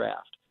through the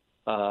draft.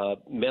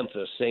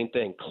 Memphis, same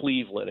thing.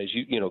 Cleveland, as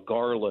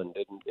Garland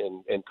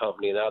and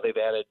company. Now they've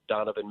added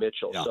Donovan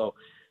Mitchell. Yeah. So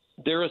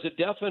there is a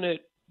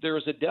definite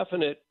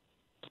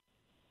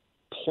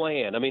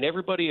plan. I mean,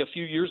 everybody a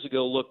few years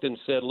ago looked at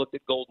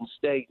Golden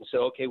State and said,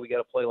 okay, we got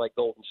to play like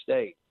Golden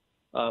State.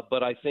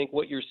 But I think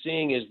what you're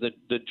seeing is that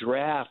the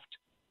draft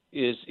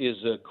is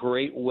a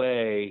great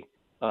way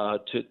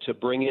to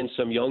bring in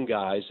some young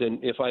guys.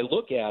 And if I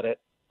look at it,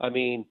 I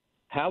mean,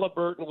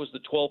 Halliburton was the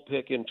 12th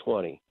pick in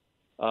 20.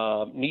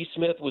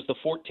 Neesmith was the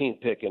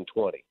 14th pick in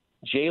 20.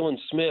 Jalen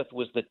Smith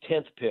was the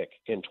 10th pick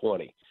in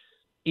 20.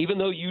 Even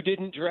though you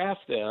didn't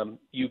draft them,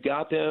 you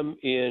got them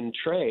in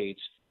trades.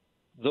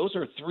 Those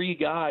are three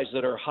guys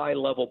that are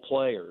high-level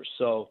players.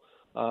 So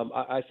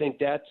I think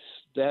that's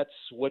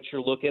what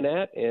you're looking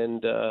at.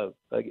 And,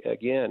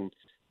 again,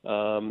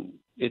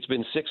 it's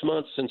been 6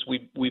 months since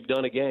we've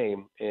done a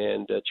game,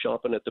 and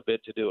chomping at the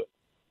bit to do it.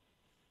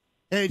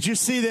 Hey, did you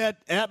see that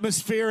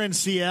atmosphere in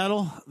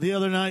Seattle the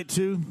other night,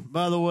 too,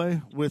 by the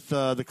way, with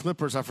the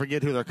Clippers? I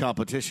forget who their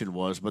competition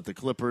was, but the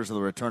Clippers and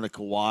the return of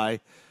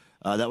Kawhi.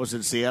 That was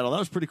in Seattle. That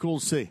was pretty cool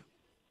to see.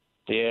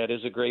 Yeah, it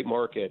is a great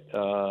market.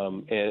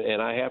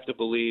 And I have to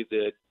believe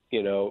that,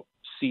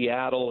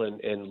 Seattle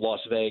and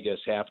Las Vegas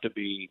have to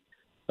be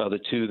the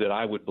two that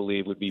I would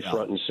believe would be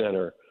front and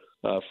center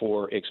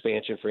for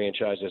expansion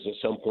franchises at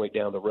some point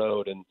down the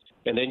road. And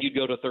then you'd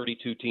go to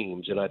 32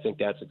 teams, and I think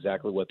that's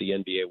exactly what the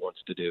NBA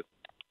wants to do.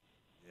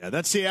 Yeah,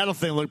 that Seattle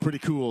thing looked pretty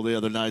cool the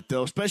other night,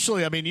 though.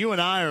 Especially, I mean, you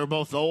and I are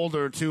both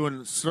older, too,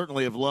 and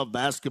certainly have loved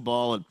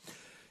basketball. And,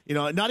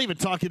 not even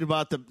talking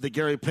about the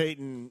Gary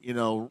Payton,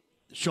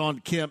 Sean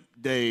Kemp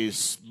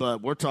days,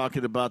 but we're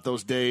talking about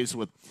those days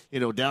with,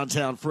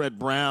 downtown Fred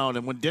Brown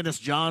and when Dennis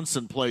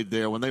Johnson played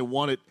there, when they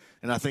won it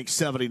in, I think,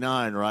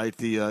 79, right,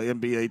 the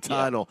NBA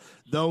title.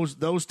 Yeah.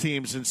 Those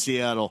teams in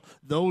Seattle,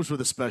 those were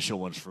the special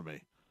ones for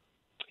me.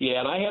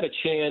 Yeah, and I had a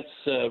chance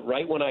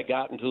right when I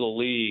got into the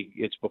league.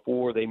 It's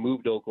before they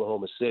moved to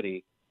Oklahoma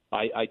City.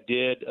 I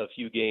did a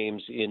few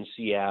games in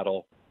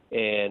Seattle,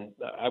 and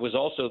I was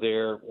also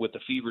there with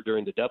the Fever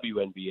during the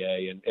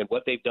WNBA, and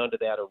what they've done to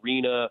that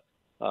arena.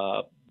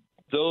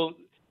 Though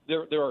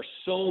there are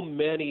so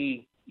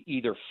many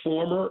either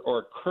former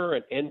or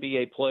current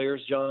NBA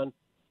players, John,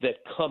 that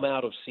come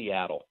out of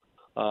Seattle,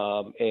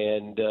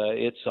 and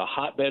it's a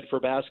hotbed for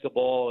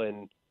basketball,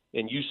 and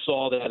you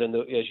saw that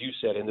as you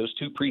said, in those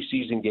two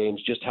preseason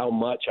games, just how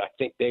much I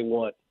think they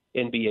want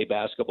NBA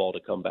basketball to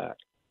come back.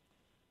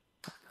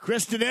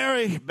 Chris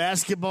Denari,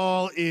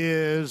 basketball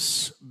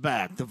is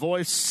back. The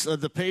voice of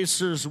the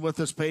Pacers with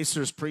us,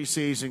 Pacers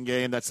preseason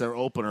game. That's their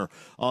opener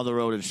on the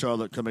road in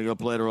Charlotte coming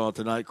up later on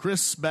tonight.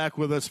 Chris back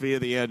with us via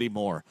the Andy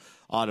Moore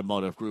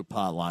Automotive Group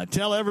hotline.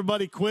 Tell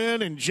everybody,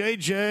 Quinn and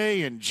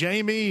JJ and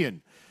Jamie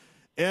and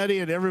Eddie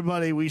and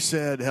everybody, we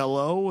said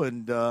hello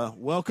and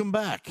welcome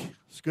back.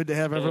 It's good to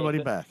have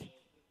everybody back.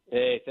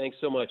 Hey, thanks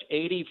so much.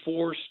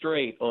 84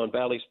 straight on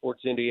Valley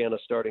Sports Indiana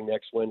starting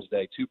next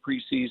Wednesday. 2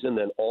 preseason,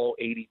 then all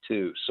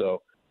 82.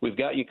 So we've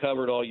got you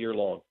covered all year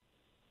long.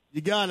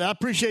 You got it. I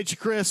appreciate you,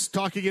 Chris.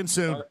 Talk again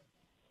soon. Right.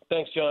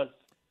 Thanks, John.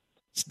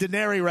 It's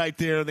Denari right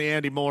there in the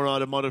Andy Moore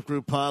Automotive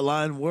Group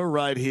hotline. We're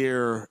right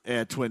here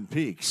at Twin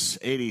Peaks,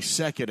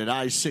 82nd and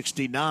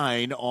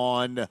I-69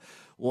 on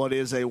what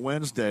is a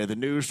Wednesday. The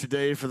news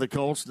today for the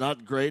Colts,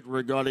 not great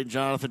regarding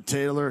Jonathan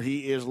Taylor.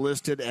 He is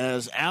listed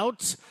as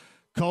out.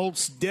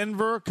 Colts,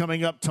 Denver,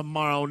 coming up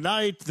tomorrow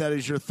night. That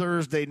is your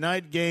Thursday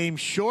night game.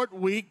 Short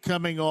week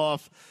coming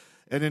off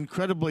an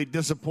incredibly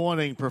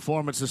disappointing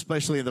performance,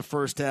 especially in the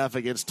first half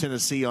against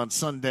Tennessee on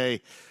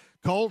Sunday.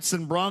 Colts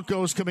and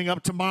Broncos coming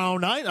up tomorrow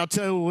night. I'll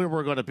tell you where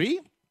we're going to be.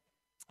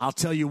 I'll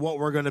tell you what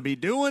we're going to be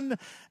doing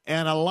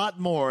and a lot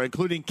more,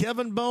 including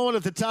Kevin Bowen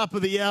at the top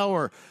of the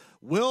hour.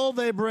 Will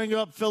they bring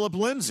up Philip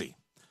Lindsay?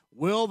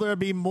 Will there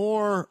be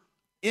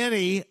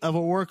any of a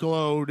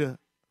workload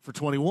for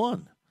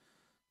 21?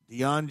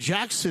 Deion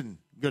Jackson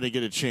going to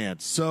get a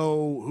chance.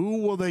 So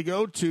who will they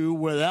go to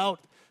without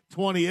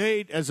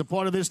 28 as a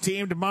part of this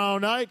team tomorrow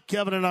night?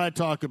 Kevin and I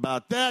talk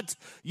about that.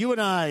 You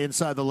and I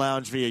inside the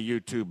lounge via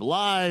YouTube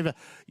Live.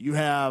 You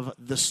have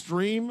the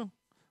stream,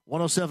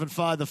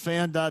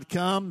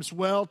 1075thefan.com as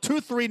well.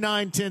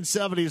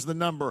 239-1070 is the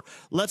number.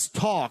 Let's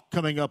talk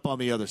coming up on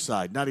the other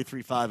side.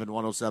 93.5 and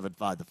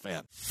 107.5 The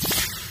Fan.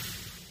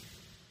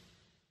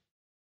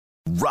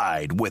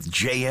 Ride with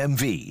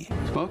JMV.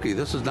 Smokey,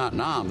 this is not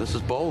Nam. This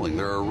is bowling.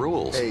 There are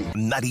rules.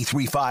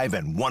 93.5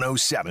 and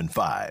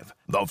 107.5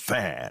 The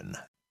Fan.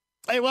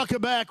 Hey,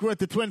 welcome back. We're at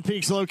the Twin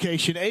Peaks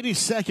location,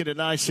 82nd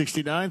and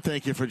I-69.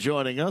 Thank you for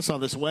joining us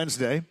on this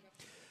Wednesday.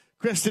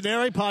 Chris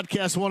Denari,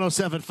 podcast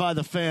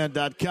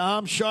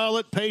 1075thefan.com.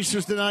 Charlotte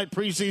Pacers tonight,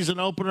 preseason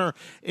opener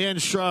in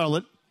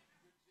Charlotte.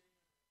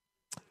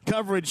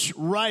 Coverage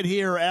right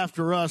here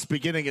after us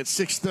beginning at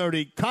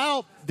 6:30.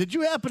 Kyle, did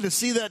you happen to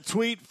see that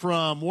tweet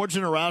from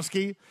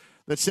Wojnarowski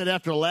that said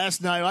after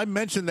last night, I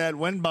mentioned that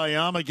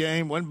Wembanyama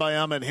game,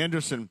 Wembanyama and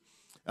Henderson,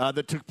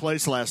 that took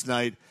place last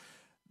night,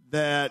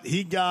 that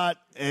he got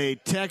a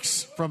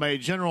text from a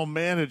general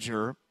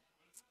manager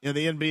in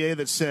the NBA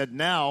that said,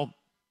 now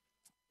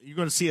you're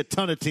going to see a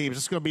ton of teams.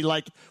 It's going to be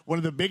like one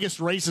of the biggest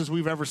races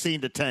we've ever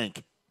seen to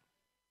tank.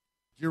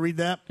 Did you read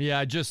that? Yeah,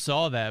 I just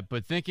saw that.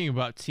 But thinking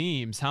about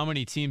teams, how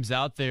many teams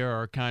out there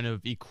are kind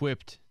of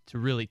equipped to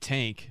really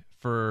tank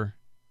for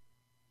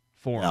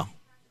him. Yeah.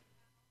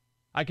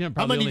 I can How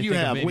probably many only do you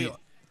think have? of maybe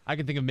I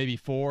can think of maybe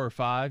 4 or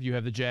 5. You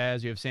have the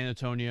Jazz, you have San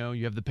Antonio,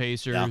 you have the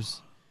Pacers. Yeah.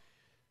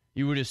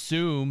 You would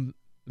assume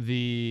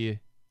the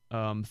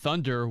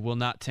Thunder will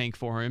not tank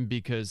for him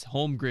because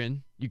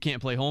Holmgren, you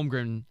can't play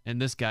Holmgren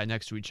and this guy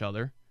next to each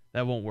other.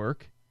 That won't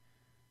work.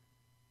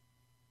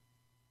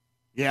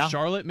 Yeah.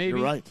 Charlotte, maybe.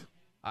 You're right.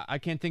 I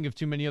can't think of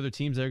too many other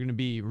teams that are going to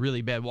be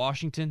really bad.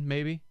 Washington,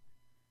 maybe.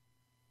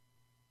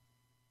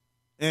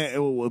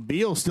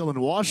 Beal's still in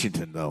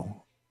Washington,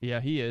 though. Yeah,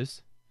 he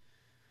is.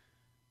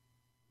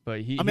 But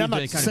I'm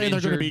not saying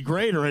they're going to be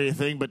great or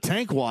anything, but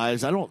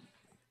tank-wise,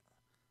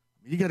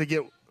 you got to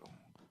get.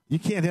 You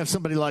can't have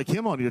somebody like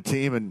him on your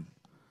team, and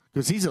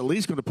because he's at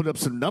least going to put up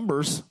some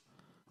numbers,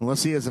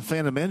 unless he has a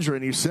phantom injury,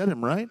 and you said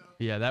him right.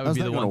 Yeah, that would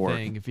be the one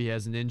thing. If he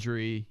has an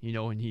injury,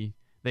 and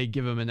they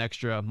give him an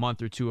extra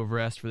month or 2 of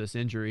rest for this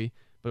injury.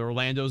 But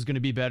Orlando's going to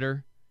be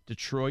better.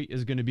 Detroit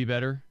is going to be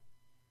better.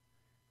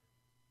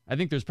 I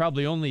think there's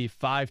probably only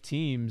 5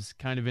 teams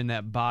kind of in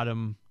that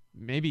bottom,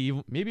 maybe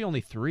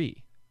only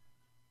 3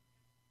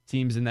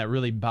 teams in that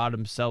really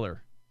bottom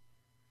cellar.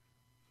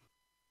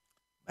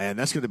 Man,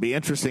 that's going to be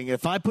interesting.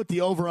 If I put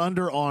the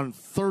over-under on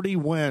 30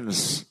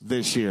 wins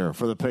this year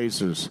for the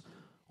Pacers,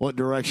 what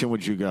direction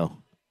would you go?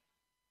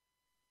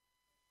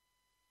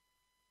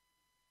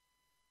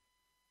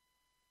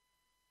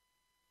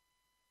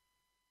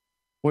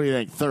 What do you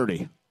think,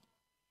 30?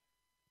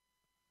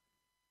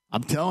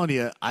 I'm telling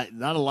you,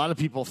 not a lot of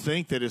people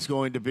think that it's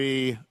going to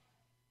be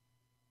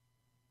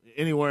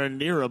anywhere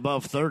near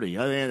above 30.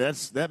 I mean,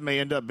 that may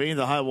end up being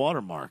the high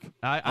water mark.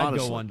 I'd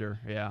go under,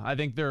 yeah. I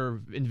think they're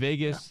in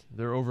Vegas. Yeah.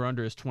 Their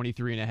over-under is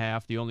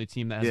 23.5. The only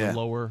team that has a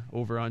lower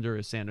over-under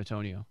is San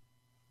Antonio.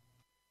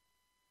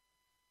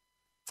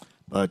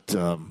 But,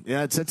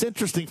 it's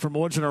interesting from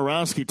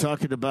Wojnarowski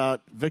talking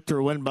about Victor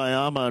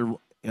Wembanyama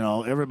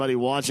and, everybody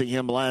watching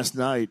him last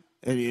night.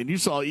 And you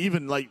saw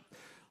even,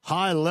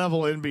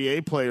 high-level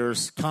NBA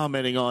players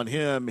commenting on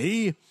him.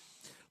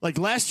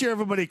 Last year,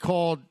 everybody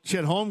called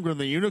Chet Holmgren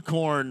the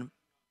unicorn.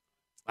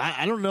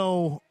 I don't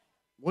know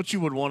what you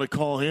would want to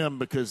call him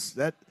because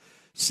that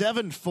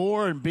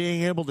 7'4" and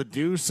being able to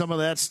do some of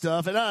that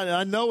stuff. And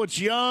I know it's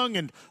young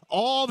and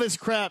all this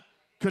crap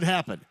could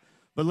happen.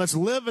 But let's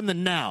live in the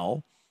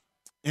now.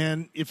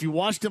 And if you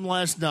watched him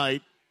last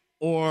night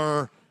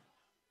or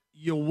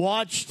you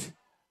watched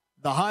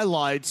the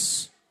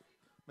highlights,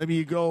 maybe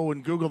you go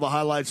and Google the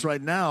highlights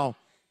right now,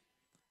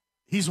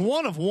 he's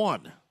 1 of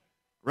 1,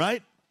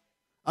 right?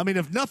 I mean,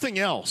 if nothing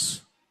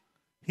else,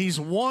 he's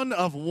 1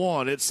 of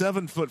 1 at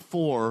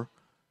 7'4"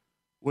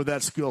 with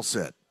that skill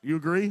set. You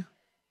agree?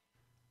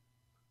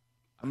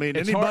 I mean,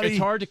 it's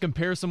hard to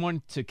compare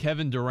someone to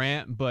Kevin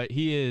Durant, but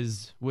he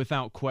is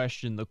without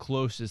question the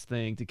closest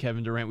thing to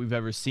Kevin Durant we've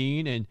ever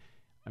seen. And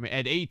I mean,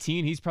 at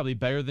 18, he's probably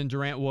better than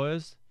Durant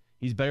was.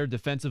 He's better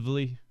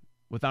defensively,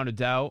 without a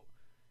doubt.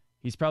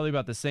 He's probably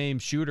about the same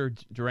shooter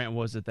Durant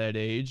was at that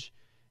age,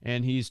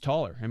 and he's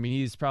taller. I mean,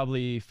 he's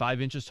probably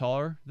 5 inches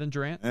taller than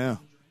Durant. Yeah.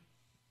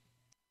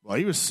 Well,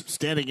 he was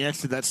standing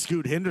next to that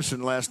Scoot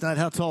Henderson last night.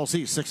 How tall is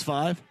he?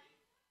 6'5"?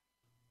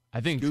 I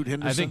think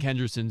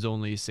Henderson's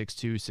only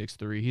 6'2",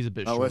 6'3". He's a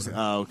bit shorter.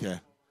 Okay.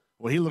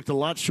 Well, he looked a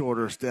lot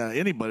shorter.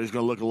 Anybody's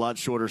going to look a lot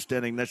shorter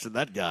standing next to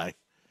that guy.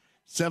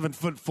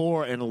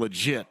 7'4" and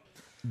legit.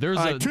 There's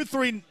a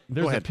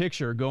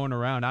picture going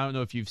around. I don't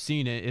know if you've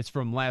seen it. It's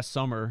from last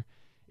summer.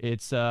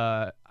 It's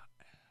it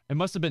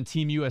must have been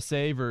Team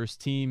USA versus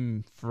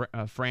Team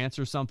France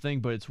or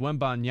something, but it's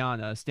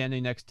Wembanyama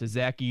standing next to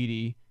Zach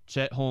Edey,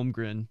 Chet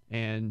Holmgren,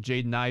 and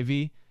Jaden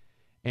Ivey,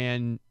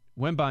 and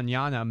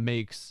Wembanyama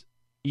makes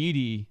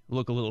Edey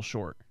look a little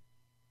short.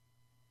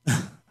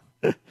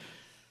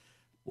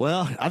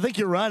 Well, I think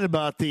you're right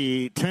about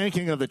the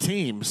tanking of the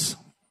teams,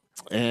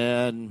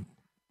 and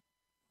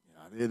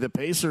the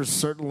Pacers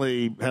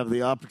certainly have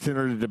the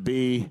opportunity to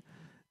be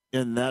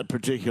in that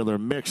particular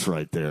mix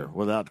right there,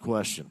 without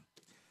question.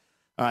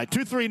 All right,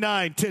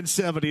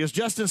 239-1070. Is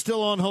Justin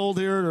still on hold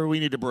here, or we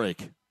need to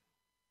break?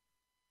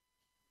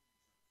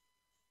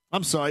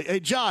 I'm sorry.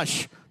 Hey,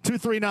 Josh,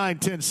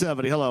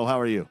 239-1070. Hello, how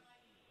are you?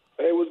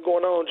 Hey, what's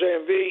going on,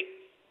 JMV?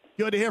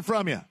 Good to hear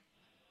from you.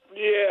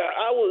 Yeah,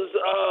 I was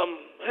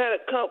had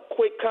a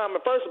quick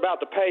comment first about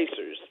the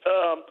Pacers.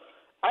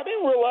 I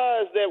didn't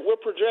realize that we're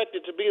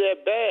projected to be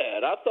that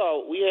bad. I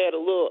thought we had a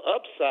little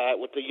upside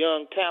with the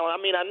young talent.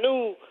 I mean, I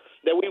knew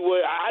that we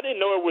would. I didn't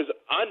know it was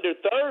under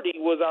 30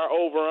 was our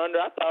over-under.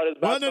 I thought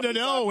it was about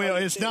No.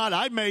 It's not.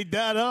 I made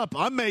that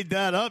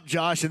up,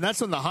 Josh, and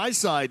that's on the high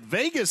side.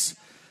 Vegas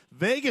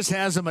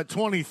has them at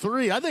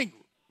 23. I think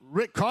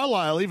Rick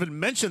Carlisle even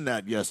mentioned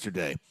that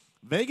yesterday.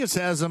 Vegas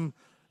has them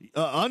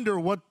under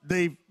what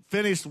they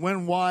finished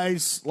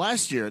win-wise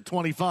last year at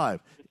 25.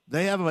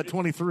 They have them at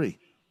 23.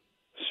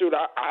 Shoot,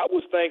 I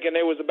was thinking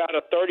it was about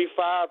a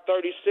 35,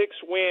 36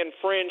 win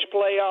fringe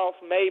playoff,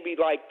 maybe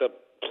like the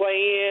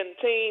play-in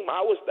team.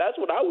 That's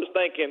what I was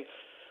thinking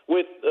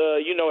with,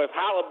 if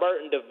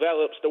Halliburton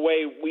develops the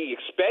way we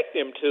expect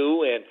him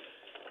to, and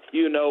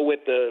with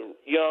the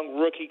young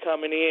rookie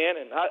coming in,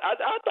 and I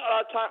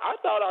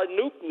thought our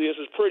nucleus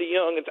was pretty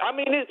young. I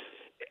mean,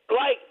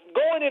 like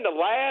going into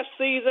last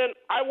season,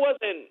 I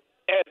wasn't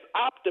as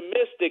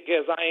optimistic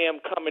as I am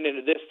coming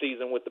into this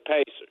season with the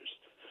Pacers.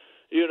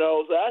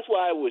 So that's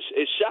why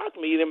it shocked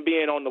me them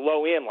being on the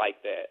low end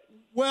like that.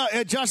 Well,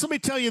 Josh, let me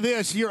tell you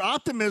this: your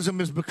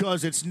optimism is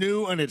because it's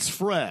new and it's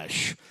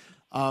fresh.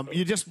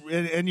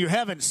 You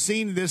haven't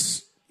seen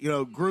this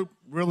group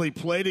really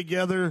play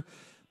together.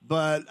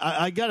 But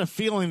I got a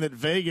feeling that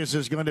Vegas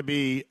is going to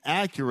be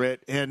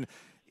accurate. And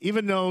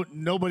even though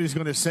nobody's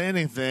going to say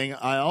anything,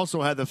 I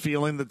also had the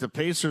feeling that the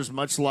Pacers,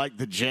 much like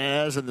the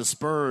Jazz and the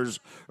Spurs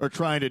are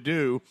trying to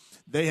do,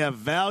 they have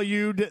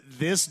valued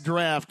this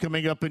draft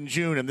coming up in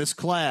June and this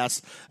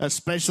class,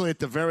 especially at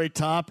the very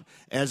top,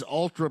 as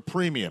ultra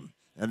premium.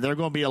 And there are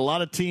going to be a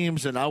lot of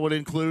teams, and I would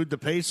include the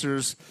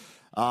Pacers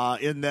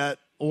in that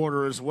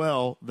order as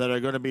well, that are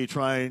going to be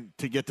trying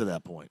to get to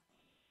that point.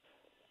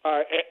 All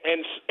right,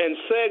 and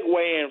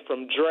segueing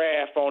from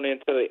draft on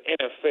into the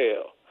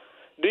NFL,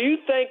 do you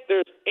think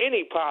there's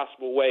any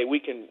possible way we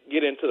can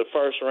get into the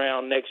first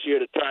round next year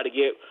to try to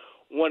get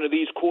one of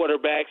these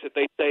quarterbacks that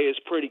they say is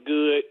pretty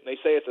good? They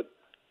say it's a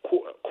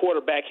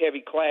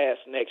quarterback-heavy class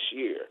next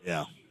year.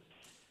 Yeah.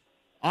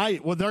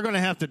 They're going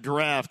to have to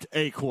draft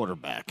a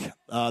quarterback.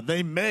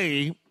 They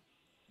may,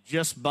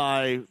 just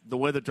by the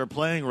way that they're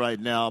playing right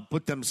now,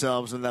 put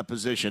themselves in that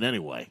position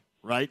anyway,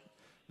 right?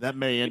 That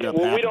may end up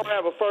happening. We don't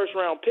have a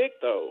first-round pick,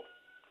 though.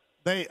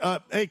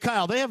 Hey,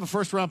 Kyle, they have a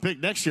first-round pick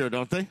next year,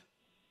 don't they?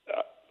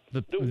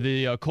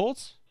 The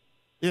Colts?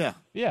 Yeah.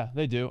 Yeah,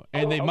 they do.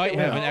 And they might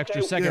have an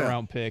extra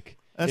second-round pick.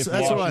 That's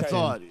what I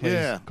thought.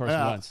 Yeah.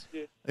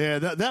 Yeah,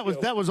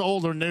 that was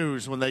older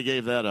news when they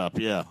gave that up.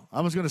 Yeah.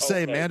 I was going to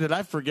say, man, did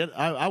I forget?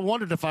 I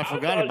wondered if I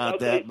forgot about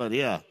that, but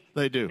yeah,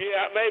 they do.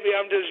 Yeah, maybe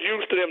I'm just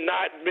used to them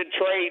not been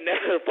trading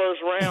in the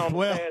first round the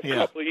past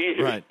couple of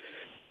years.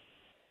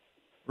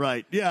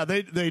 Right. Yeah,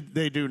 they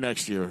do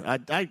next year.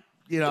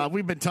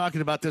 We've been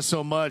talking about this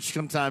so much.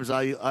 Sometimes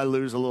I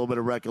lose a little bit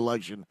of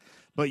recollection.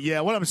 But yeah,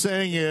 what I'm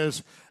saying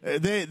is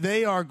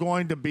they are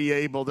going to be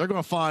able. They're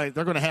going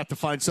to have to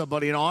find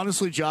somebody. And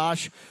honestly,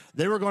 Josh,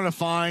 they were going to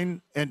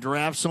find and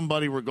draft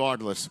somebody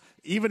regardless.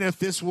 Even if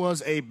this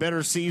was a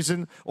better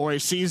season or a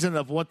season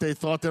of what they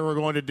thought they were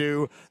going to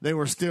do, they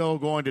were still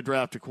going to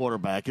draft a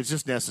quarterback. It's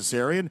just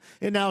necessary,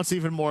 and now it's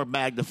even more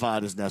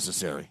magnified as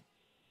necessary.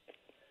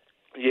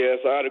 Yes,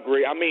 I'd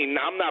agree. I mean,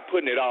 I'm not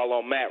putting it all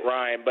on Matt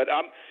Ryan, but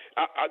I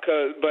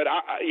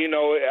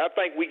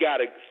think we got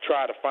to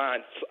try to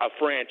find a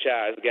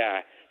franchise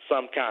guy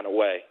some kind of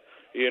way,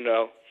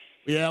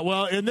 Yeah,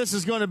 well, and this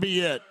is going to be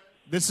it.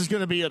 This is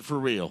going to be it for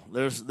real.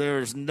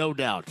 There's no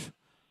doubt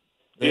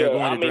they're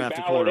going to draft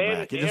a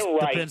quarterback. It just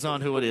depends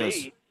on who it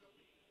is.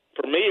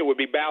 For me, it would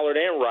be Ballard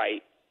and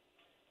Wright.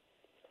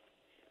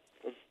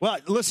 Well,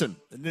 listen,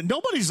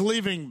 nobody's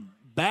leaving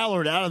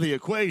Ballard out of the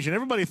equation.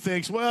 Everybody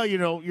thinks, well,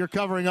 you're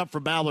covering up for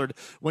Ballard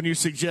when you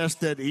suggest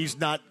that he's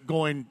not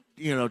going,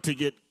 to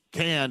get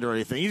canned or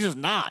anything. He's just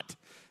not.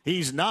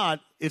 He's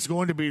not. It's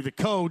going to be the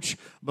coach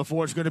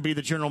before it's going to be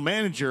the general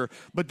manager.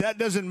 But that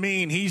doesn't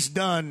mean he's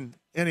done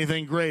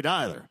anything great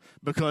either,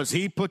 because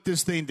he put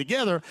this thing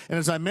together. And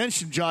as I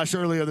mentioned, Josh,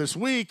 earlier this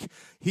week,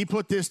 he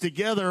put this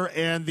together,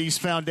 and these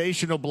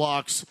foundational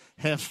blocks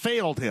have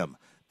failed him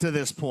to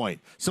this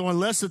point. So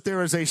unless that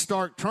there is a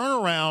stark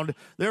turnaround,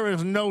 there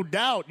is no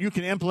doubt you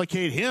can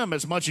implicate him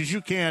as much as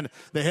you can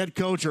the head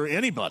coach or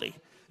anybody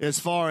as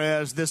far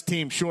as this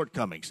team's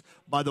shortcomings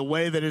by the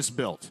way that it's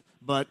built.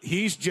 But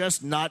he's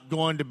just not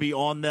going to be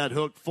on that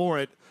hook for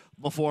it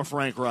before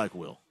Frank Reich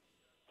will.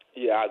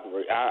 Yeah, I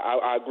agree.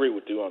 I agree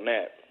with you on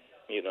that,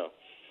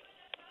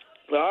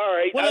 All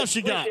right. What else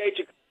you got?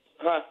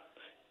 Huh?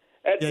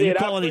 You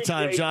call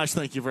anytime, Josh.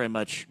 Thank you very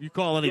much. You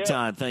call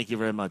anytime. Thank you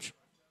very much.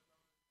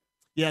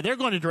 Yeah, they're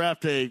going to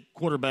draft a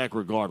quarterback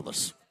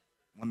regardless.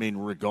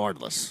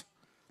 Regardless.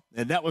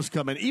 And that was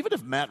coming. Even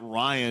if Matt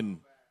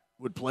Ryan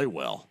would play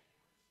well,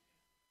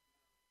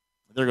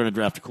 they're going to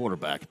draft a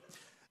quarterback.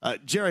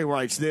 Jerry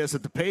writes this,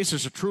 that the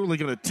Pacers are truly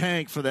going to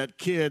tank for that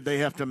kid. They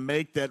have to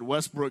make that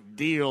Westbrook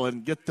deal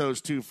and get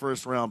those 2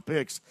 first-round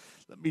picks.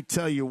 Let me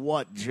tell you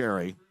what,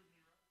 Jerry.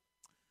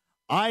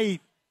 I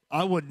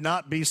would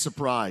not be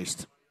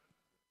surprised.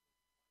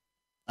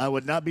 I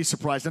would not be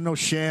surprised. I know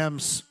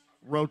Shams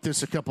wrote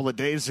this a couple of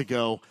days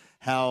ago,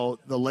 how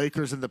the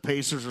Lakers and the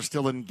Pacers are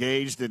still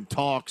engaged in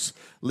talks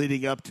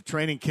leading up to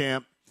training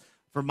camp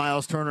for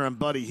Miles Turner and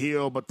Buddy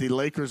Hield, but the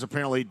Lakers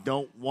apparently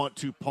don't want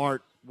to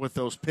part with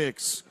those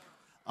picks,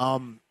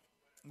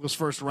 those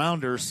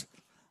first-rounders.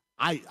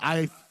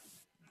 To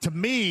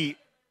me,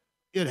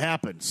 it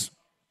happens.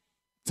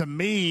 To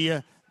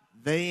me,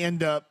 they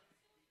end up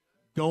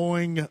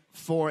going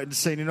for it and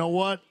saying, you know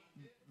what,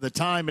 the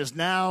time is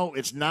now.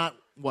 It's not,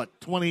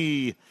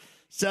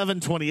 27,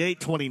 28,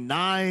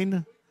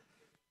 29.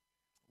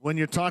 When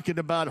you're talking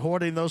about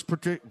hoarding those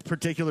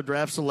particular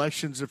draft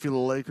selections, if you're the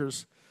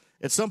Lakers,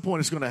 At some point,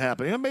 it's going to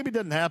happen. Maybe it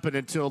doesn't happen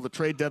until the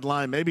trade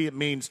deadline. Maybe it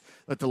means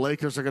that the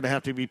Lakers are going to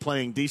have to be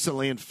playing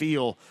decently and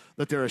feel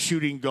that they're a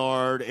shooting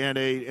guard and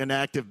an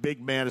active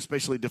big man,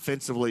 especially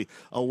defensively,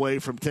 away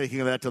from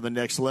taking that to the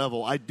next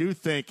level. I do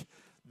think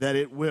that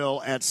it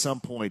will at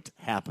some point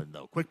happen,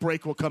 though. Quick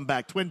break. We'll come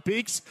back. Twin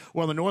Peaks.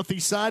 We're on the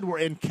northeast side. We're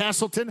in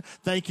Castleton.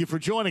 Thank you for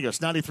joining us.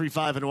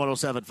 93.5 and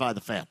 107.5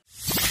 The Fan.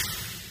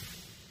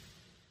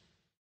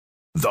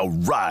 The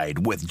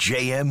Ride with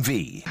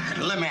JMV.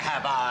 Let me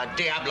have a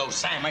Diablo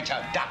sandwich,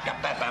 a Dr.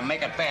 Pepper.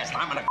 Make it fast.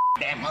 I'm in a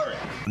damn hurry.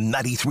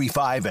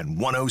 93.5 and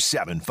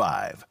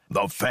 107.5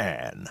 The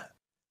Fan.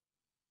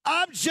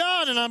 I'm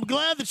John, and I'm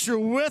glad that you're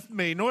with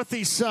me.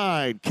 Northeast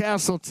side,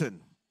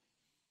 Castleton.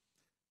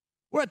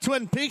 We're at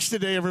Twin Peaks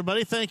today,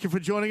 everybody. Thank you for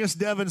joining us.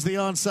 Devin's the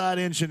on-site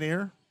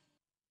engineer.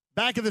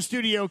 Back in the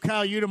studio,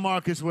 Kyle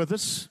Udemark is with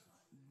us.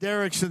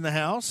 Derek's in the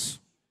house.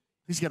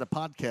 He's got a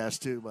podcast,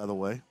 too, by the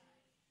way.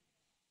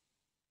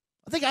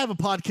 I think I have a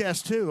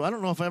podcast, too. I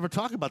don't know if I ever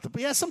talk about it,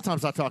 but yeah,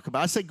 sometimes I talk about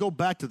it. I say go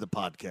back to the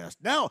podcast.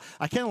 Now,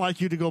 I kind of like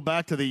you to go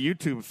back to the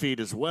YouTube feed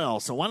as well,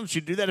 so why don't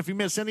you do that if you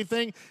miss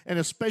anything, and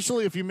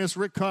especially if you miss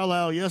Rick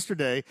Carlisle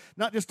yesterday,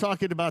 not just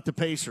talking about the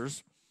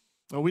Pacers.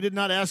 We did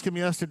not ask him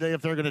yesterday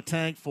if they're going to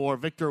tank for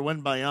Victor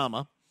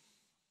Wembanyama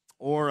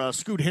or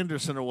Scoot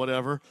Henderson or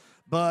whatever,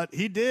 but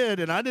he did,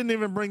 and I didn't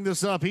even bring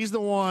this up. He's the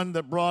one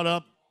that brought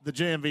up the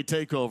JMV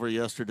takeover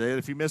yesterday. And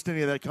if you missed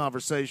any of that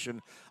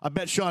conversation, I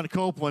bet Sean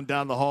Copeland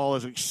down the hall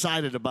is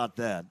excited about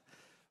that.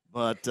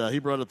 But he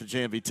brought up the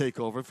JMV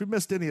takeover. If you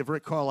missed any of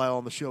Rick Carlisle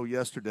on the show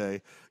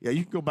yesterday, yeah,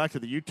 you can go back to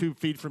the YouTube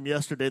feed from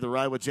yesterday, The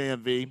Ride with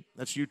JMV.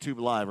 That's YouTube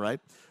Live, right?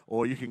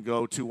 Or you can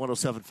go to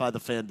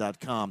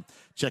 1075thefan.com.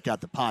 Check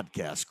out the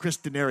podcast. Chris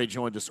Denary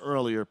joined us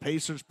earlier.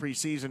 Pacers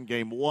preseason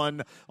game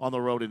 1 on the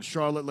road in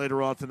Charlotte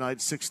later on tonight.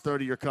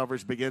 6:30, your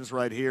coverage begins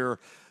right here.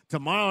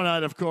 Tomorrow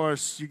night, of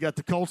course, you got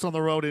the Colts on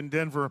the road in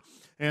Denver.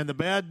 And the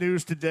bad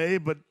news today,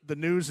 but the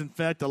news, in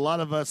fact, a lot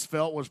of us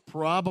felt was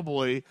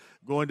probably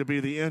going to be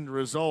the end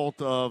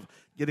result of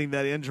getting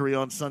that injury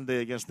on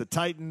Sunday against the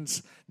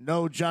Titans.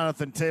 No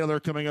Jonathan Taylor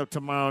coming up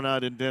tomorrow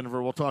night in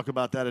Denver. We'll talk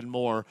about that and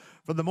more.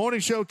 From the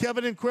morning show,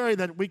 Kevin and Query,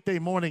 that weekday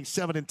morning,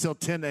 7 until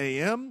 10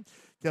 a.m.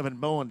 Kevin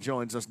Bowen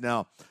joins us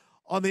now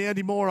on the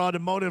Andy Moore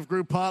Automotive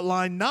Group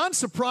hotline.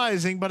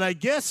 Non-surprising, but I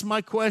guess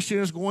my question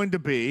is going to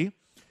be,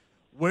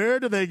 where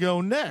do they go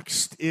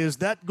next? Is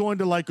that going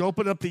to,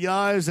 open up the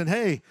eyes and,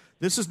 hey,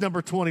 this is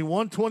number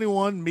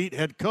 21, meet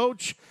head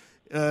coach?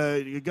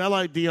 A guy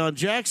like Deion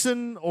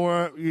Jackson,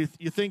 or you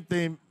think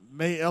they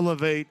may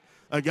elevate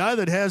a guy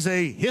that has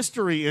a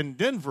history in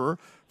Denver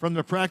from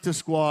the practice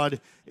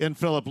squad in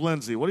Philip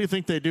Lindsay? What do you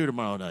think they do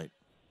tomorrow night?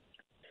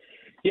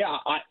 Yeah,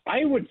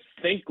 I would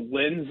think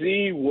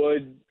Lindsay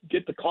would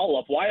get the call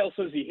up. Why else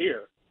is he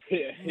here?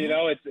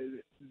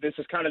 This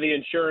is kind of the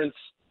insurance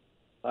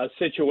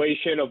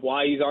situation of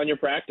why he's on your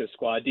practice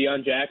squad.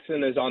 Deion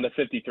Jackson is on the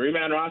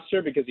 53-man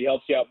roster because he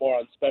helps you out more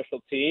on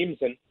special teams.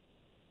 And,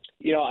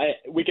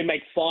 we can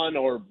make fun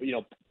or,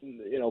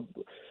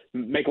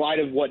 make light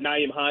of what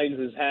Nyheim Hines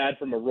has had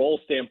from a role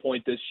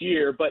standpoint this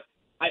year. But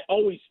I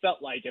always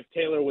felt like if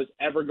Taylor was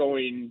ever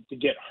going to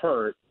get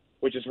hurt,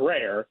 which is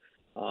rare,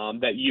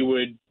 that you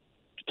would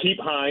keep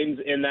Hines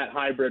in that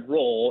hybrid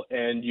role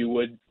and you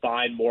would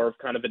find more of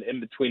kind of an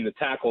in-between the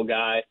tackle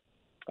guy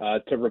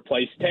to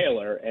replace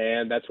Taylor,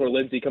 and that's where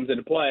Lindsay comes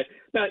into play.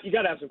 Now, you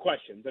got to have some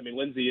questions. I mean,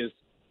 Lindsay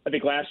I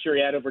think last year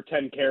he had over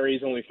 10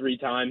 carries only 3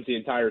 times the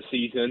entire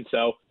season.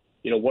 So,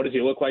 what does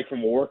he look like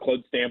from a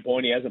workload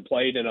standpoint? He hasn't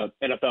played in an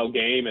NFL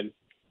game in,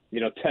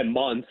 10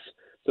 months.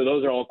 So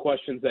those are all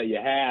questions that you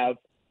have.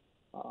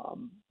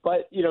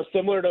 But,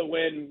 similar to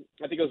when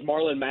I think it was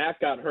Marlon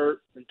Mack got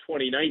hurt in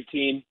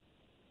 2019,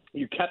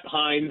 you kept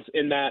Hines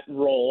in that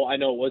role. I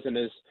know it wasn't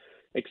as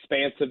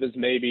expansive as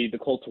maybe the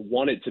Colts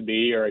want it to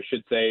be, or I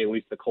should say at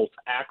least the Colts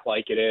act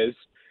like it is.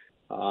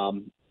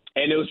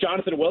 And it was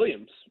Jonathan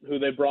Williams who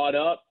they brought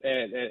up,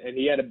 and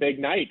he had a big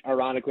night,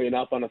 ironically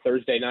enough, on a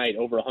Thursday night,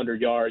 over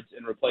 100 yards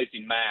in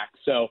replacing Mack.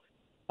 So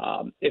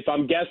if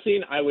I'm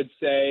guessing, I would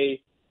say,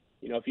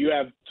 if you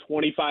have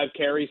 25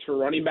 carries for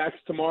running backs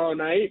tomorrow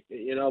night,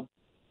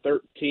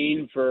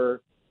 13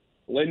 for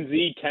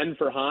Lindsay, 10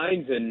 for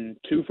Hines, and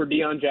 2 for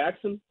Deion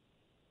Jackson.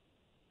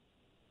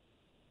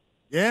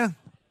 Yeah.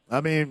 I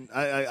mean,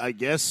 I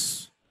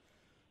guess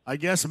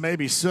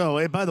maybe so.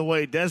 Hey, by the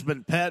way,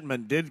 Desmond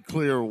Patman did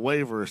clear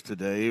waivers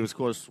today. He was, of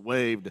course,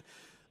 waived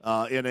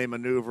in a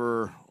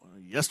maneuver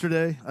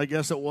yesterday, I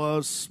guess it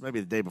was. Maybe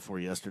the day before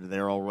yesterday.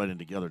 They're all running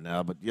together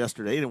now. But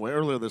yesterday, anyway,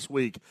 earlier this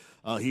week,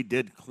 he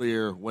did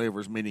clear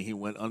waivers, meaning he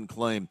went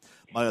unclaimed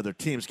by other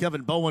teams.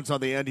 Kevin Bowen's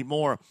on the Andy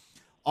Moore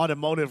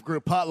Automotive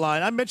Group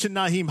hotline. I mentioned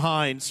Nyheim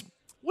Hines.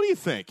 What do you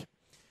think?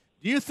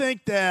 Do you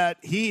think that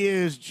he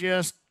is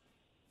just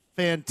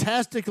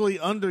fantastically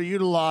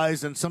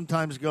underutilized and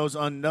sometimes goes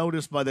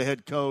unnoticed by the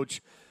head coach,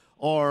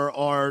 or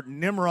are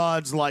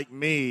Nimrods like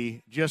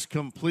me just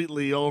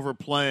completely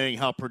overplaying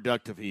how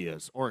productive he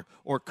is, or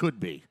could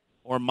be,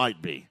 or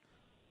might be?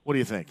 What do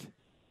you think?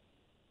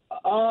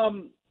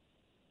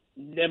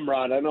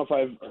 Nimrod. I don't know if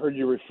I've heard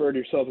you refer to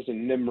yourself as a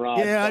Nimrod.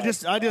 Yeah,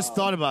 but, I just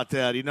thought about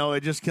that. You know,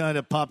 it just kind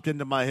of popped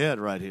into my head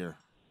right here.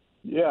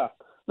 Yeah,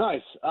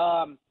 nice.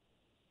 I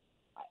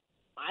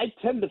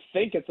tend to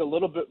think it's a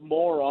little bit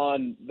more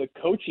on the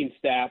coaching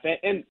staff.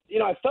 And you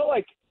know, I felt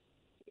like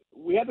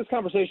we had this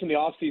conversation in the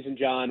offseason,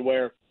 John,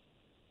 where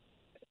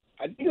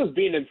I think it was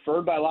being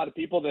inferred by a lot of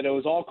people that it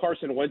was all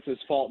Carson Wentz's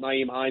fault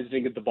Nyheim Hines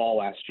didn't get the ball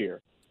last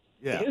year.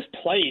 Yeah. His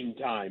playing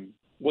time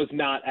was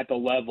not at the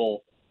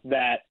level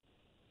that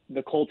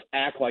the Colts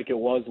act like it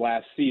was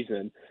last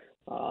season.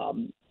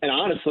 And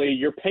honestly,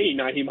 you're paying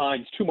Nyheim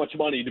Hines too much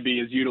money to be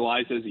as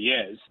utilized as he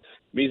is.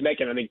 I mean, he's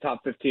making, I think,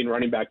 top 15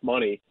 running back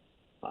money.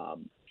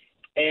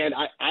 And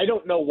I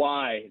don't know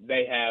why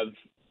they have,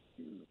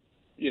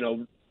 you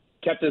know,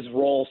 kept his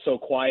role so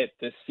quiet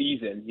this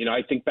season. You know,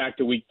 I think back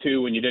to week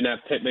 2 when you didn't have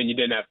Pittman, you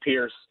didn't have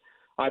Pierce.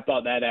 I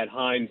thought that had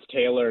Hines,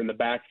 Taylor in the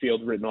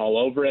backfield written all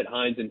over it.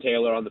 Hines and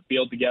Taylor on the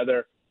field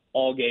together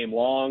all game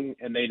long,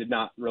 and they did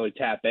not really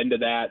tap into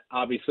that.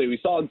 Obviously, we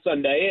saw on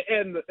Sunday,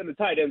 and the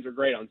tight ends are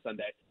great on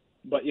Sunday.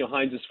 But, you know,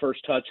 Hines'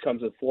 first touch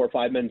comes with 4 or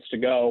 5 minutes to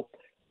go.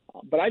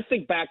 But I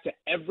think back to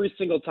every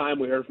single time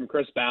we heard from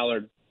Chris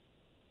Ballard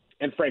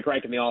and Frank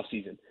Reich in the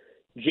offseason.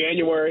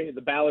 January,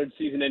 the Ballard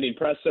season-ending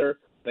presser,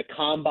 the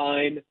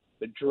combine,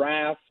 the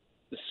draft,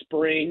 the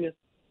spring.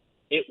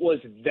 It was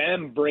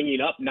them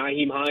bringing up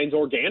Nyheim Hines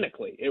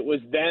organically. It was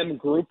them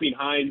grouping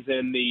Hines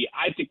in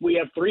I think we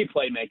have 3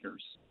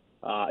 playmakers,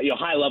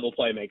 high-level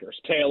playmakers,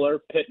 Taylor,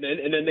 Pittman,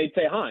 and then they'd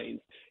say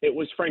Hines. It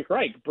was Frank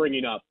Reich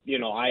bringing up, you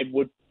know, I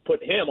would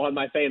put him on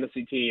my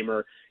fantasy team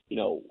or, you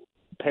know,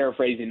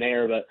 paraphrasing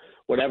there, but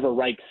whatever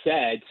Reich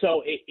said.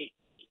 So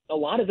a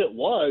lot of it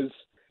was,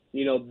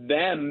 you know,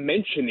 them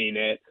mentioning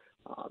it.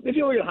 If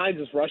you look at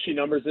Hines' rushing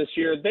numbers this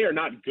year, they are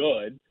not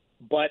good.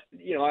 But,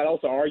 you know, I'd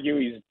also argue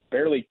he's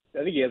I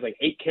think he has like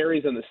 8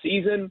 carries in the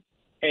season.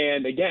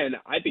 And, again,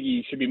 I think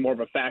he should be more of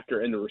a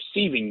factor in the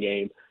receiving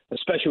game,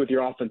 especially with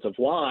your offensive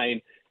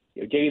line.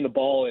 You know, getting the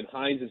ball in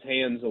Hines'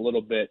 hands a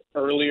little bit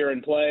earlier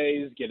in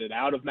plays, get it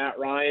out of Matt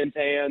Ryan's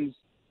hands,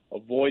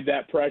 avoid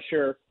that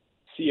pressure,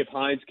 see if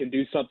Hines can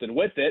do something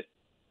with it.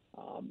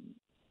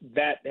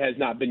 That has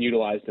not been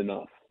utilized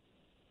enough.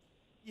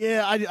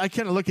 Yeah, I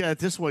kind of look at it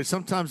this way.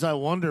 Sometimes I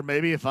wonder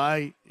maybe if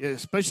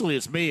especially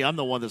it's me, I'm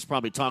the one that's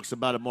probably talks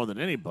about it more than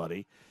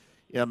anybody.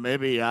 Yeah,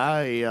 maybe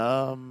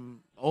I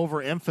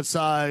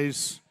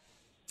overemphasize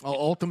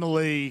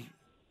ultimately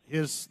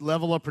his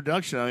level of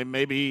production. I mean,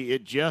 maybe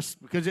it just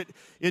because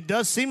it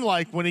does seem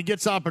like when he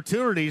gets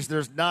opportunities,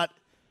 there's not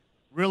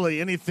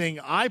really anything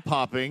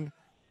eye-popping.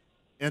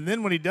 And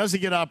then when he doesn't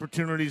get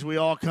opportunities, we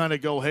all kind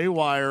of go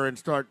haywire and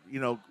start, you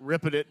know,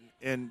 ripping it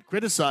and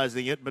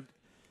criticizing it. But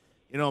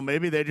you know,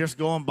 maybe they're just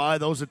going by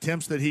those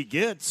attempts that he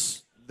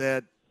gets.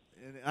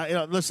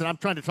 Listen, I'm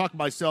trying to talk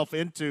myself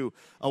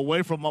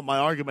away from what my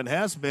argument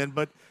has been,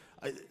 but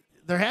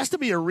there has to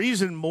be a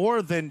reason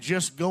more than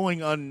just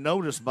going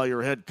unnoticed by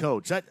your head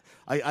coach.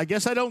 I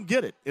guess I don't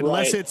get it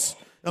unless it's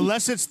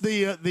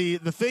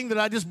the thing that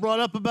I just brought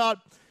up about,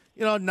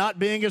 you know, not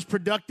being as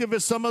productive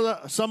as some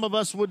of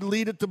us would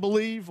lead it to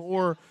believe,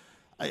 or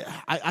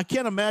I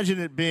can't imagine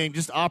it being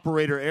just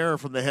operator error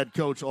from the head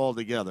coach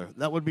altogether.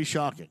 That would be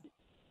shocking.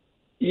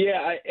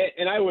 Yeah,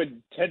 and I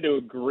would tend to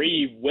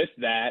agree with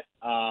that.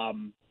 Part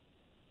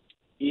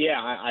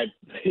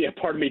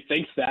of me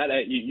thinks that.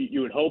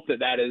 You would hope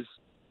that is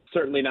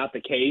certainly not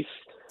the case.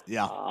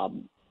 Yeah.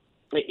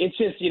 It's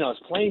just, you know, his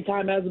playing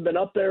time hasn't been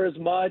up there as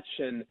much.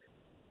 And,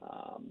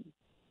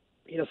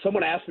 you know,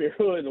 someone asked me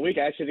earlier in the week,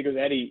 I actually think it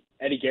was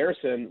Eddie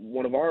Garrison,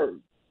 one of our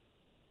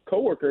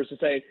coworkers, to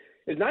say,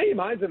 is Nyheim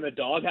Hines in the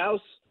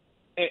doghouse?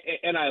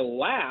 And I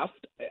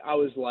laughed. I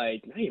was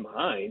like, Nyheim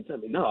Hines? I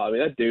mean, no. I mean,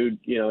 that dude,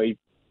 you know, he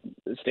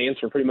stands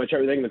for pretty much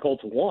everything the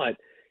Colts want.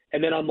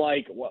 And then I'm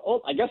like,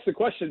 well, I guess the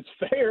question's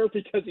fair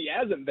because he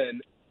hasn't been,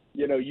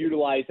 you know,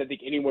 utilized, I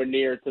think, anywhere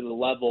near to the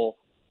level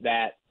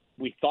that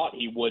we thought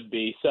he would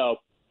be. So,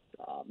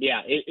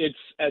 it's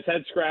as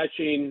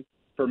head-scratching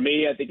for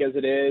me, I think, as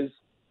it is.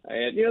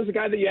 And, you know, as a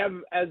guy that you have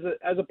as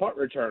a punt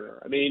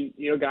returner. I mean,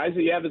 you know, guys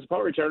that you have as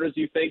punt returners,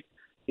 you think,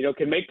 you know,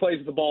 can make plays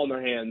with the ball in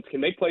their hands, can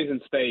make plays in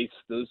space.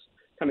 Those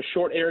kind of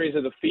short areas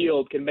of the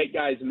field can make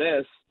guys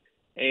miss,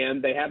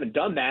 and they haven't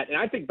done that. And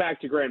I think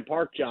back to Grand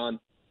Park, John.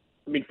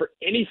 I mean, for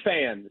any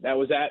fan that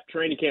was at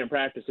training camp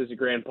practices at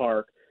Grand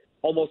Park,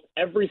 almost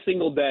every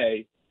single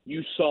day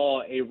you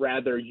saw a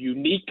rather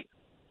unique,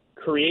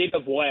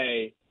 creative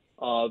way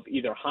of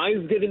either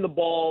Hines getting the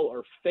ball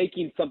or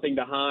faking something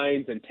to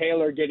Hines and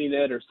Taylor getting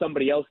it or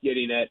somebody else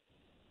getting it.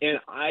 And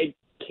I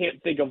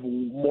can't think of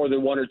more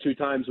than 1 or 2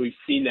 times we've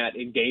seen that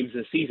in games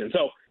this season.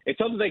 So it's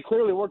something they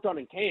clearly worked on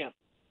in camp.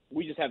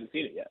 We just haven't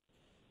seen it yet.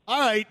 All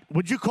right.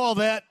 Would you call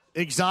that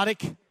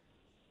exotic?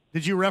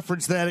 Did you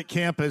reference that at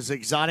camp as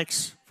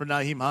exotics for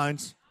Nyheim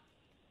Hines?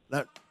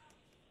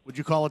 Would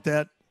you call it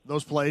that,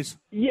 those plays?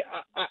 Yeah,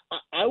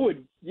 I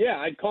would. Yeah,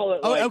 I'd call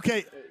it.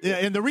 Okay. Yeah,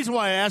 and the reason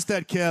why I asked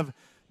that, Kev,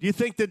 do you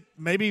think that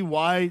maybe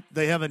why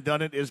they haven't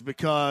done it is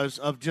because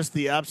of just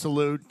the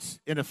absolute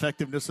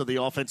ineffectiveness of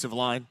the offensive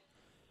line?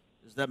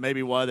 Is that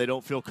maybe why they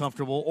don't feel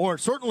comfortable? Or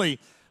certainly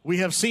we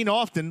have seen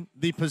often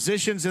the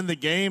positions in the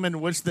game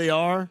in which they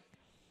are.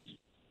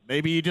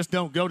 Maybe you just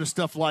don't go to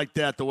stuff like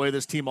that the way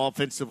this team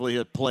offensively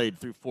had played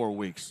through 4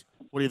 weeks.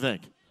 What do you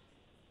think?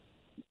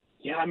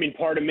 Yeah, I mean,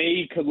 part of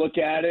me could look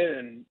at it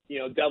and,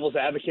 devil's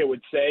advocate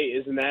would say,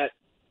 isn't that,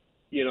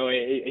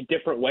 a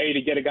different way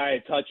to get a guy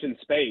a touch in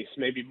space,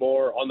 maybe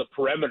more on the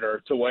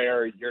perimeter to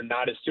where you're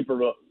not as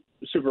super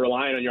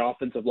reliant on your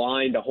offensive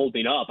line to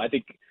holding up. I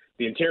think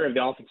the interior of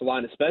the offensive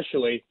line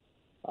especially,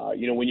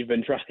 when you've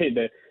been trying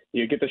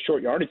to get the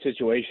short yardage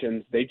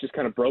situations, they've just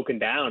kind of broken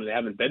down and they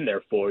haven't been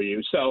there for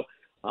you. So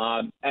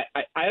I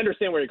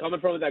understand where you're coming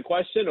from with that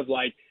question of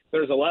like,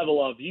 there's a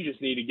level of you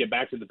just need to get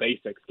back to the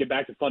basics, get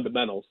back to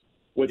fundamentals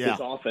with this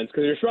offense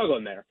because you're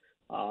struggling there.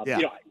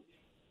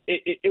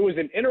 It was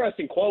an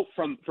interesting quote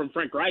from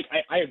Frank Reich.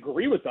 I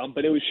agree with him,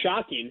 but it was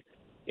shocking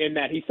in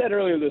that he said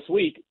earlier this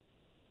week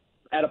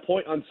at a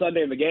point on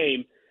Sunday in the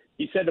game,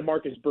 he said to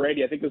Marcus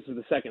Brady, I think this was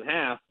the second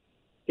half,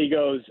 he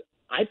goes,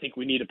 I think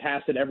we need to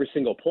pass it every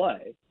single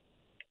play.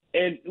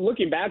 And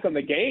looking back on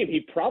the game, he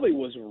probably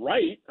was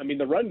right. I mean,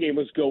 the run game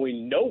was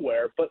going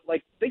nowhere, but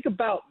think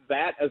about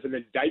that as an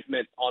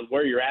indictment on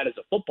where you're at as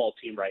a football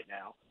team right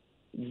now.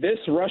 This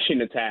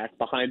rushing attack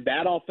behind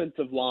that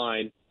offensive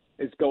line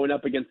is going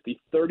up against the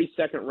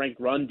 32nd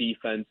ranked run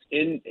defense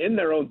in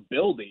their own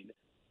building,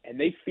 and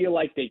they feel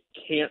like they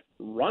can't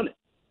run it.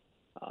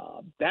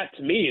 That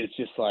to me is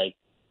just like,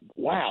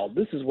 wow,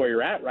 this is where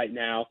you're at right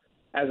now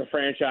as a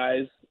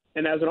franchise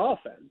and as an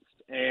offense.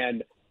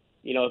 And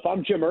if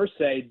I'm Jim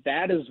Irsay,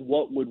 that is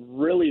what would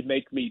really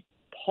make me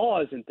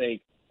pause and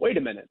think, wait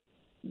a minute,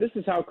 this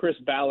is how Chris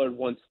Ballard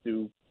wants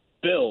to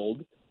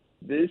build.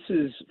 This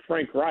is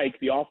Frank Reich,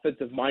 the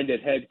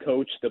offensive-minded head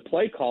coach, the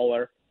play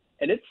caller,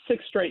 and it's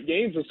 6 straight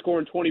games of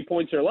scoring 20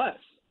 points or less.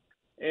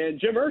 And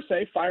Jim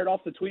Irsay fired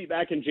off the tweet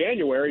back in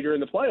January during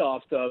the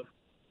playoffs of,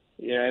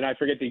 and I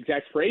forget the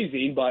exact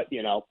phrasing, but,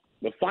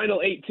 the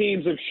final 8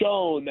 teams have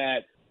shown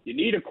that you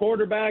need a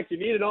quarterback, you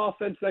need an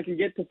offense that can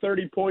get to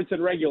 30 points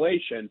in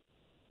regulation.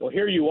 Well,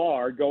 here you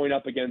are going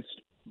up against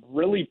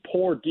really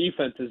poor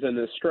defenses in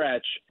this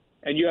stretch,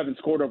 and you haven't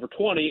scored over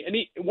 20.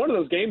 And one of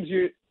those games,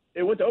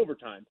 it went to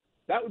overtime.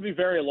 That would be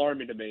very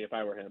alarming to me if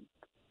I were him.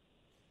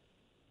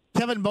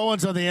 Kevin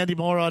Bowens on the Andy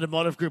Moore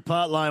Automotive Group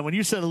hotline. When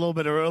you said a little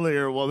bit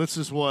earlier, well, this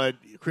is what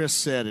Chris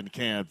said in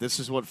camp. This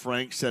is what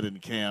Frank said in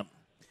camp.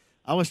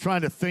 I was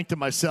trying to think to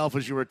myself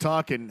as you were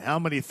talking how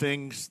many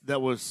things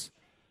that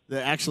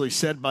actually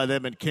said by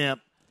them in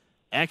camp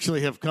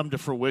actually have come to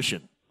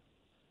fruition.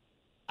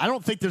 I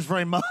don't think there's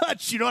very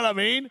much. You know what I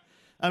mean?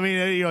 I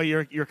mean,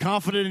 you're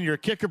confident in your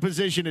kicker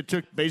position. It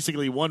took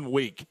basically 1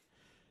 week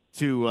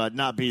to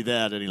not be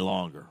that any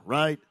longer,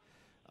 right?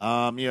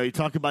 You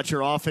talk about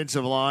your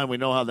offensive line. We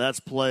know how that's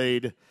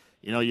played.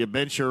 You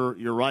bench your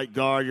right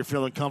guard. You're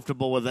feeling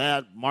comfortable with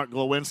that. Mark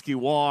Glowinski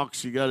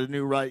walks. You got a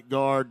new right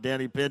guard,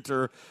 Danny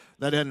Pinter.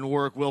 That didn't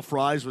work. Will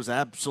Fries was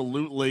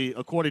absolutely,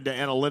 according to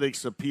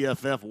analytics of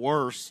PFF,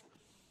 worse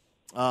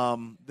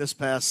this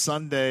past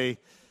Sunday.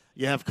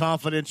 You have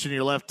confidence in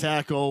your left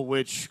tackle,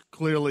 which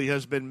clearly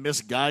has been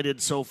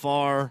misguided so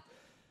far.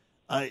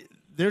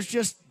 There's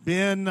just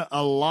been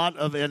a lot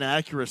of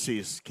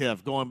inaccuracies,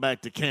 Kev, going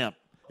back to camp,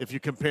 if you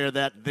compare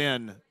that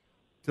then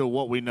to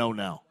what we know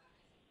now.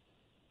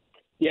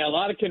 Yeah, a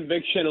lot of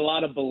conviction, a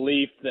lot of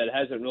belief that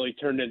hasn't really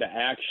turned into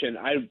action.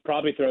 I'd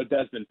probably throw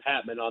Desmond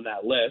Patman on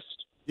that list.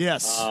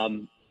 Yes.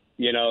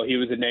 He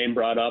was a name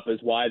brought up as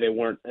why they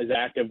weren't as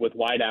active with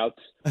wideouts,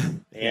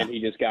 and he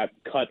just got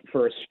cut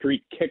for a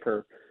street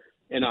kicker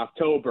in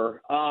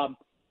October. And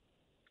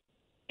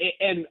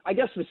I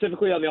guess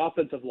specifically on the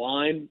offensive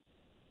line,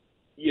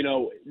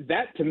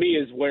 that to me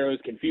is where it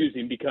was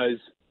confusing because,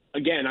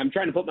 again, I'm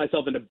trying to put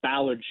myself into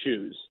Ballard's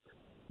shoes.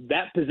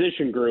 That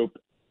position group,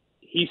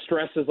 he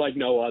stresses like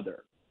no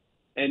other.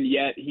 And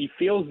yet he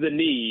feels the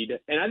need,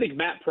 and I think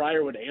Matt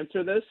Pryor would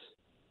answer this.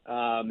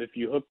 If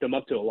you hooked him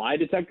up to a lie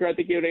detector, I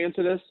think he would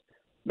answer this.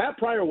 Matt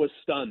Pryor was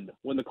stunned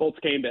when the Colts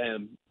came to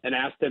him and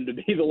asked him to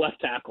be the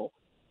left tackle.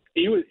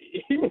 He was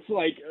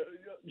like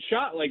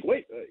shot, like,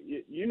 wait,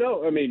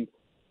 I mean,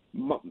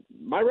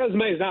 my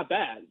resume is not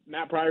bad.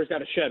 Matt Pryor's got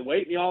to shed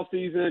weight in the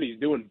offseason. He's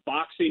doing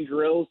boxing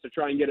drills to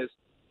try and get his,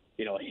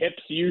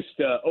 hips used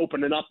to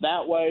opening up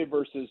that way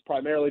versus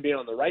primarily being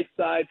on the right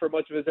side for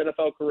much of his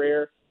NFL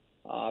career.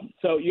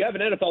 So you have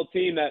an NFL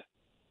team that,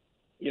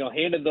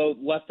 handed the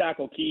left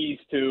tackle keys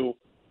to,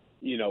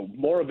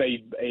 more of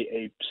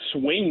a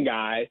swing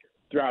guy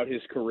throughout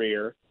his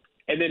career.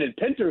 And then in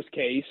Pinter's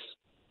case,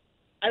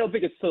 I don't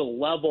think it's to the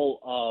level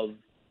of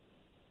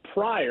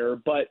Pryor,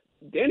 but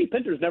Danny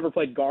Pinter's never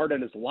played guard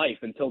in his life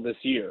until this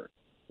year.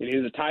 And he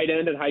was a tight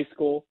end in high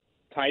school,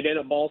 tight end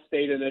at Ball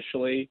State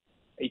initially,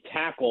 a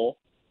tackle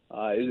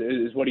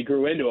is what he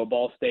grew into at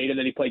Ball State, and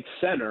then he played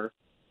center,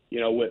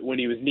 when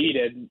he was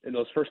needed in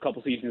those first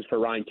couple seasons for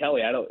Ryan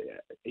Kelly.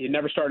 He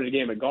never started a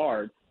game at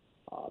guard.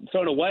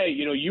 So in a way,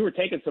 you were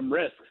taking some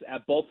risks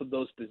at both of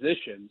those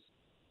positions,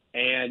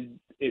 and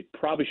it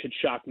probably should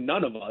shock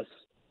none of us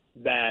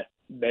that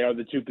they are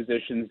the two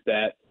positions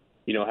that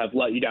have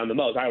let you down the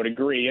most. I would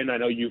agree, and I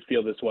know you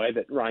feel this way,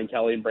 that Ryan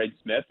Kelly and Braden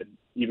Smith and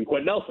even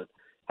Quentin Nelson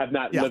have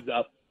not lived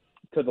up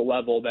to the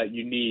level that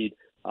you need.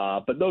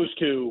 But those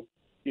two,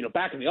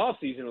 back in the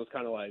offseason, it was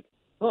kind of like,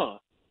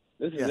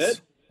 this is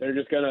it? They're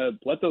just going to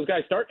let those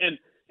guys start? And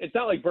it's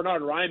not like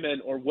Bernhard Raimann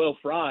or Will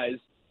Fries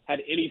had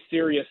any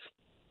serious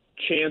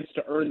chance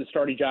to earn the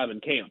starting job in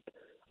camp.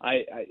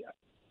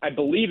 I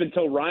believe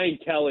until Ryan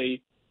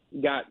Kelly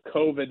got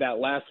COVID that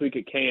last week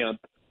at camp,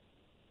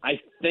 I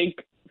think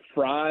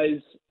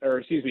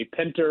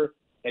Pinter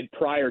and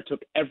Pryor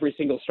took every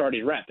single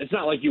starting rep. It's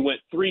not like you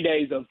went 3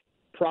 days of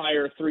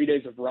Pryor, 3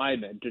 days of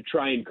Raimann to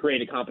try and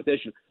create a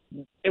competition.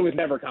 It was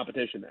never a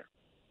competition there.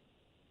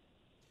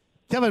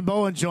 Kevin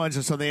Bowen joins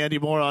us on the Andy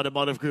Moore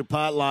Automotive Group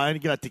hotline. You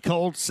got the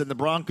Colts and the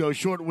Broncos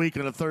short week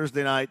on a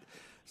Thursday night.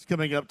 It's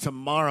coming up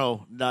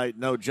tomorrow night.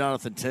 No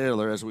Jonathan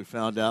Taylor, as we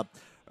found out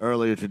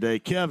earlier today.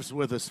 Kev's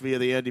with us via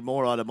the Andy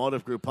Moore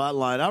Automotive Group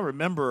hotline. I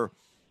remember,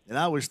 and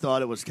I always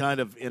thought it was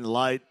kind of in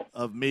light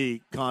of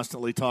me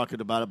constantly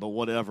talking about it, but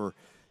whatever.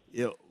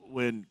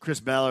 When Chris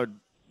Ballard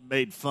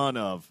made fun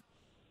of,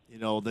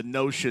 the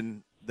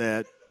notion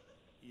that,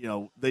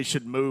 they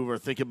should move or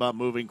think about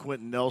moving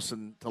Quentin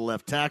Nelson to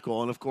left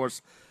tackle. And, of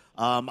course,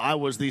 I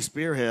was the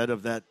spearhead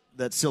of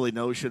that silly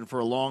notion for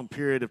a long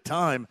period of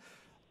time.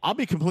 I'll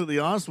be completely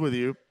honest with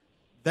you.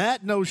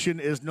 That notion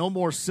is no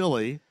more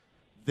silly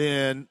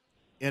than,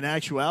 in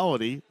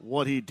actuality,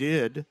 what he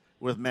did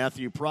with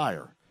Matthew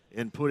Pryor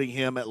in putting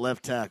him at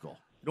left tackle.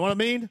 You know what I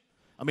mean?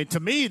 I mean, to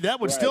me,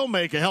 that would still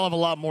make a hell of a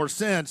lot more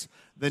sense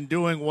than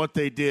doing what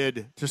they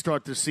did to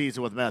start the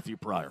season with Matthew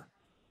Pryor.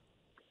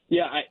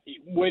 Yeah,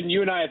 when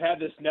you and I have had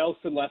this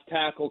Nelson left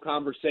tackle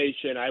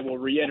conversation, I will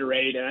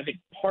reiterate, and I think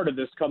part of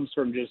this comes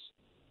from just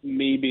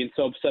me being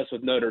so obsessed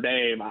with Notre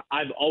Dame.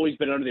 I've always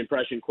been under the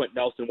impression Quentin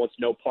Nelson wants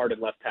no part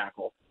in left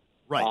tackle,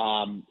 right?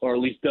 Or at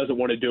least doesn't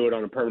want to do it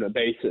on a permanent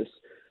basis.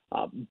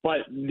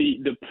 But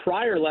the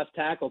Pryor left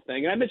tackle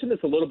thing, and I mentioned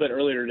this a little bit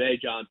earlier today,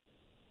 John.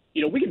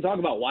 We can talk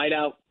about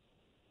wideout,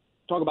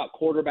 talk about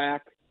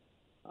quarterback.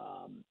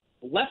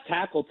 Left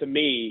tackle, to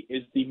me,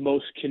 is the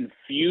most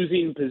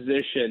confusing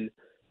position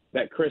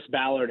that Chris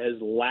Ballard has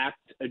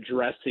lacked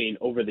addressing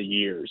over the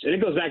years. And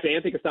it goes back to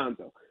Anthony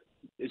Costanzo.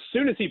 As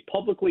soon as he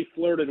publicly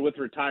flirted with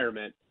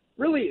retirement,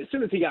 really as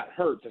soon as he got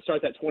hurt to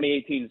start that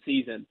 2018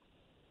 season,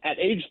 at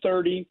age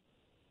 30,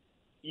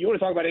 you want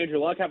to talk about Andrew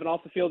Luck having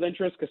off-the-field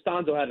interest?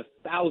 Costanzo had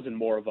 1,000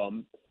 more of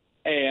them.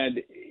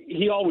 And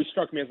he always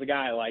struck me as a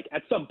guy, like,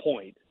 at some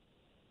point,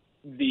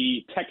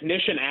 the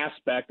technician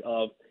aspect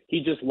of he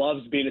just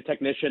loves being a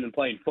technician and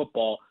playing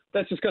football,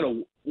 that's just going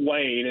to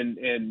wane,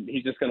 and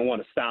he's just going to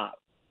want to stop.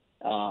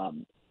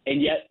 And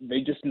yet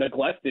they just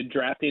neglected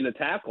drafting a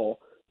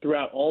tackle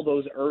throughout all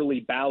those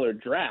early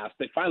Ballard drafts.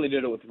 They finally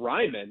did it with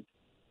Raimann.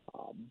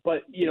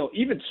 But,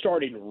 even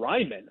starting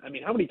Raimann, I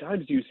mean, how many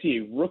times do you see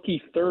a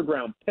rookie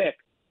third-round pick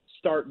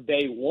start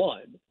day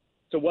one?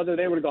 So whether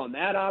they would have gone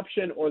that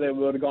option or they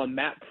would have gone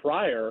Matt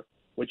Pryor,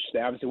 which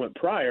they obviously went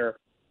Pryor,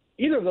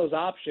 either of those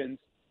options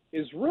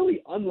is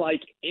really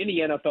unlike any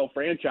NFL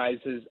franchise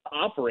has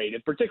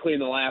operated, particularly in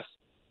the last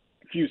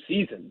few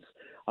seasons.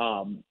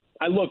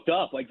 I looked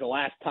up, like, the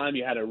last time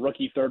you had a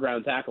rookie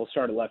third-round tackle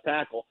start at left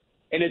tackle,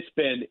 and it's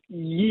been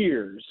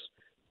years.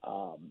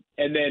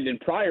 And then in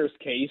Pryor's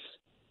case,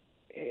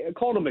 I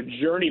called him a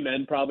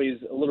journeyman, probably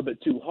is a little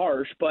bit too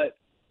harsh, but,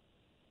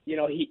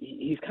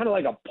 he's kind of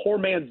like a poor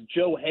man's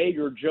Joe Haig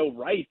or Joe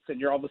Wrights, and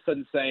you're all of a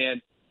sudden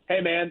saying,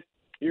 hey, man,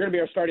 you're going to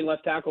be our starting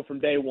left tackle from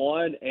day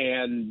one,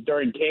 and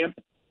during camp,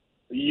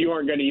 you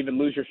aren't going to even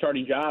lose your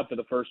starting job for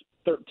the first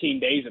 13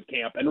 days of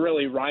camp. And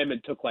really,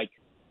 Raimann took like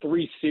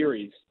 3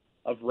 series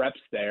of reps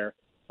there.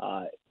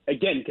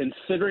 Again,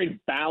 considering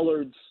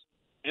Ballard's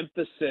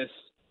emphasis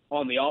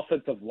on the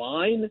offensive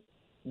line,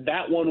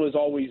 that one was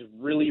always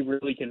really,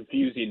 really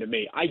confusing to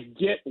me. I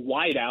get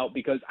wideout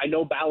because I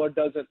know Ballard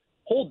doesn't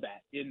hold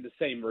that in the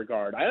same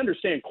regard. I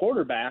understand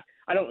quarterback.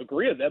 I don't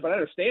agree with it, but I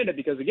understand it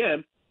because,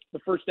 again, the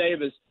first day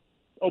of his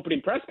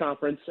opening press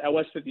conference at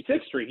West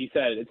 56th Street, he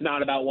said it's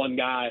not about one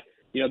guy,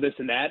 this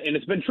and that. And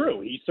it's been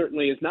true. He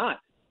certainly is not,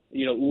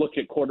 looked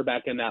at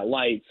quarterback in that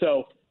light.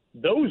 So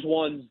those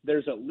ones,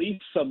 there's at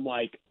least some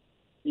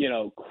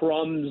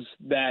crumbs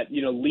that,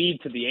 lead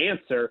to the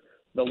answer.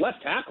 The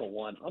left tackle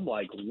one, I'm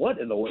like, what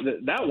in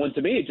that one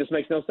to me, it just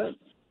makes no sense.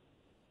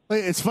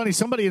 It's funny.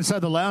 Somebody inside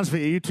the lounge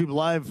via YouTube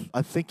Live,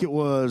 I think it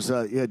was,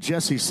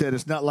 Jesse said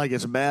it's not like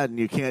it's Madden.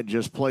 You can't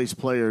just place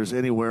players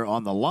anywhere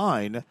on the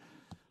line.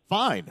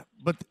 Fine.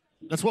 But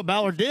that's what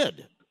Ballard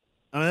did.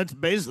 I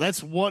mean,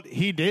 that's what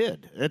he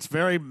did. It's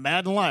very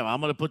Madden like.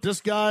 I'm going to put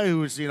this guy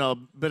who's,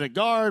 been a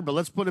guard, but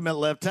let's put him at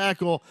left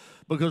tackle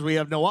because we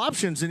have no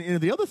options. And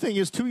the other thing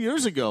is 2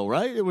 years ago,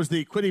 right? It was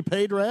the Kwity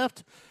Paye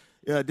draft.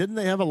 Didn't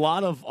they have a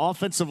lot of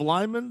offensive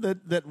linemen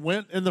that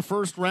went in the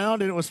first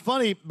round? And it was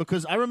funny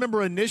because I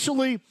remember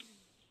initially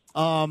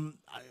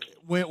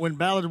when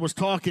Ballard was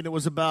talking, it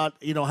was about,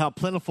 how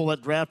plentiful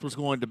that draft was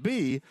going to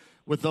be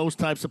with those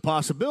types of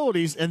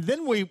possibilities. And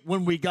then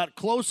when we got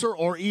closer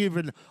or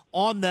even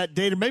on that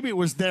date, or maybe it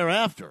was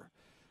thereafter,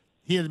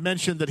 he had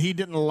mentioned that he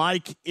didn't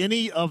like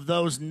any of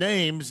those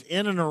names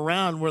in and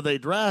around where they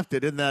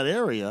drafted in that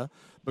area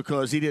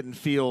because he didn't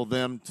feel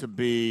them to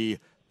be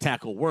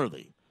tackle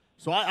worthy.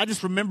 So I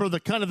just remember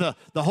the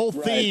whole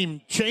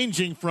theme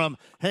changing from,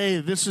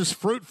 hey, this is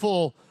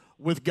fruitful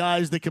with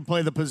guys that can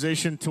play the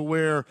position, to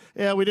where,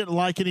 yeah, we didn't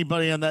like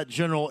anybody in that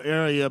general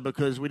area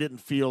because we didn't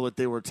feel that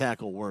they were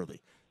tackle worthy.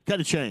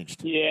 Kind of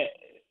changed. Yeah,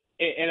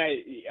 and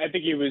I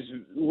think he was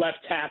left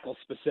tackle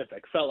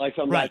specific. Felt like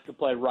some guys could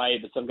play right,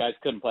 but some guys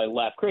couldn't play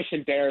left.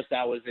 Christian Darris,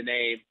 that was the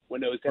name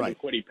when it was him and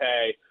Kwity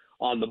Paye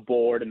on the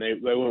board, and they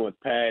went with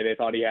Paye. They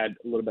thought he had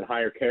a little bit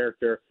higher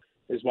character,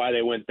 is why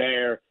they went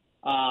there.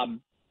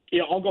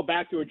 I'll go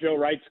back to a Joe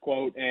Wright's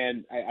quote,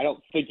 and I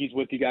don't think he's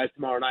with you guys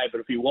tomorrow night, but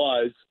if he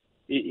was,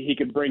 he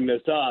could bring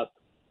this up.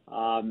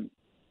 And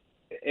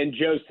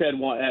Joe said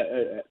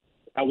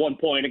at one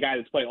point, a guy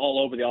that's played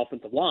all over the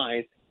offensive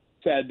line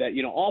said that,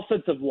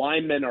 offensive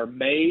linemen are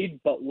made,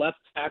 but left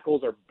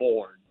tackles are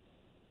born.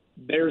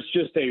 There's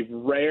just a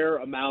rare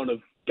amount of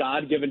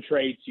God-given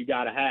traits you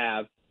got to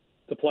have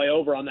to play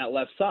over on that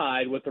left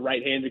side with the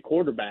right-handed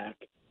quarterback.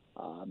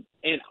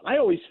 And I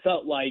always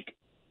felt like,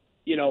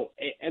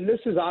 and this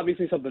is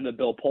obviously something that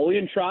Bill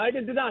Polian tried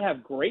and did not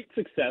have great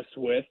success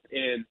with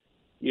in,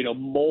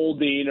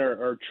 molding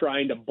or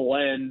trying to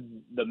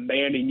blend the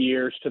Manning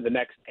years to the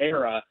next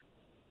era.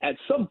 At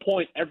some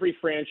point, every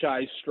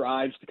franchise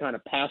strives to kind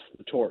of pass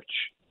the torch.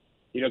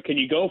 Can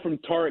you go from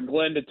Tarek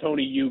Glenn to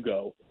Tony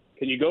Hugo?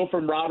 Can you go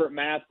from Robert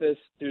Mathis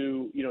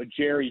to,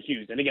 Jerry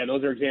Hughes? And again,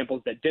 those are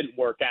examples that didn't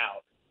work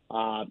out.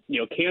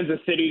 Kansas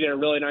City did a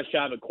really nice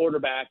job at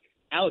quarterback.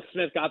 Alex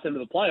Smith got them to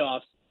the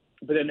playoffs,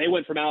 but then they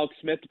went from Alex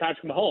Smith to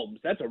Patrick Mahomes.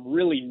 That's a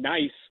really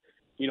nice,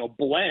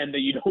 blend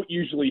that you don't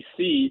usually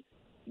see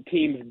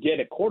teams get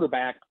at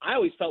quarterback. I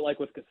always felt like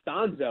with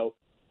Costanzo,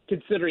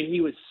 considering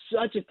he was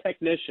such a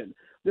technician,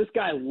 this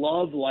guy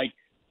loved,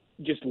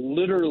 just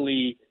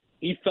literally,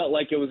 he felt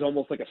like it was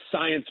almost like a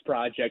science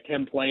project,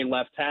 him playing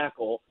left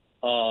tackle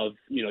of,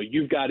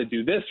 you've got to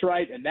do this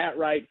right and that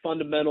right.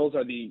 Fundamentals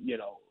are the,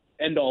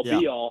 end-all,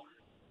 be-all.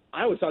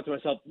 I always thought to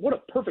myself, what a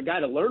perfect guy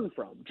to learn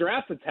from.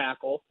 Draft a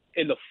tackle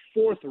in the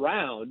 4th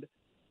round,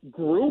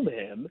 groom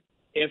him.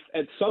 If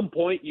at some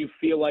point you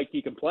feel like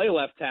he can play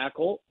left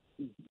tackle,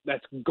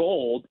 that's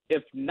gold.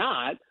 If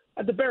not,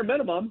 at the bare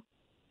minimum,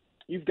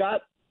 you've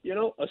got,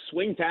 a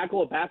swing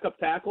tackle, a backup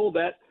tackle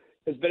that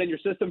has been in your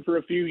system for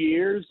a few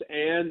years,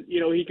 and,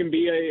 he can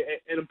be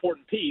an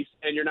important piece,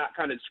 and you're not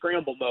kind of in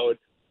scramble mode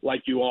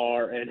like you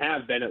are and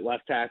have been at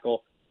left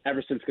tackle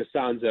ever since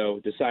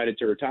Costanzo decided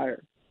to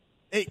retire.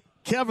 Hey,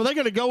 Kev, are they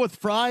going to go with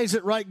Fries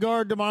at right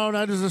guard tomorrow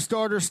night as a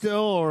starter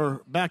still,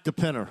 or back to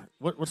Penner?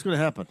 What's going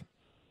to happen?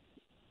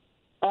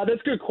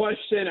 That's a good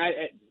question.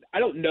 I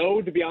don't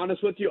know, to be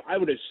honest with you. I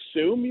would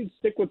assume you'd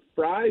stick with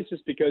Fries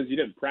just because you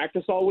didn't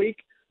practice all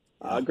week.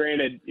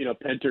 Granted,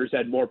 Penter's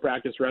had more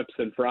practice reps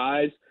than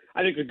Fries.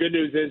 I think the good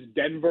news is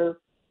Denver,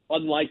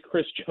 unlike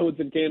Chris Jones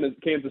in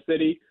Kansas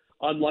City,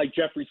 unlike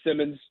Jeffrey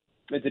Simmons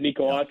and Danico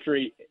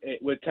Autry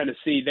with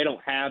Tennessee, they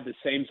don't have the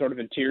same sort of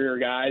interior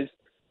guys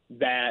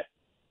that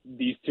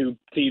these two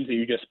teams that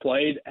you just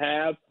played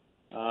have.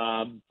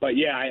 But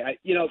yeah,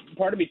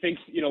 part of me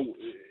thinks,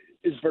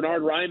 is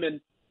Bernard Ryman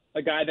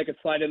a guy that could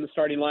slide in the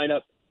starting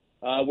lineup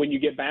when you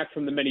get back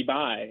from the mini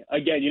bye?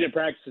 Again, you didn't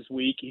practice this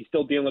week. He's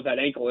still dealing with that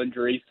ankle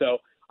injury, so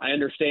I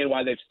understand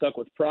why they've stuck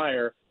with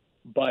Pryor.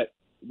 But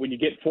when you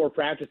get 4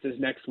 practices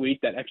next week,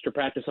 that extra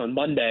practice on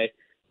Monday,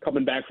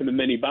 coming back from the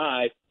mini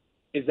bye,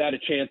 is that a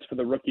chance for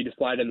the rookie to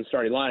slide in the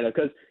starting lineup?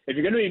 Because if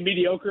you're going to be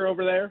mediocre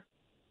over there,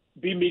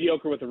 be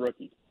mediocre with a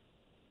rookie.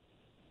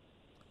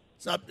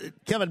 So,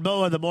 Kevin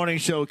Bowen, the morning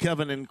show,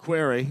 Kevin and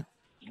Query,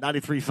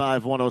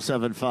 93.5,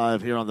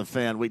 107.5 here on The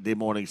Fan, weekday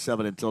morning,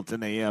 7 until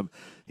 10 a.m.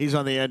 He's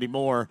on the Andy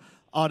Moore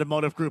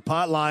Automotive Group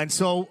hotline.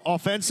 So,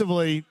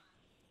 offensively,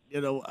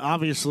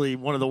 obviously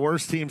one of the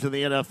worst teams in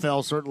the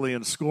NFL, certainly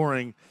in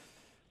scoring.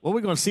 What are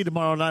we going to see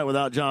tomorrow night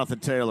without Jonathan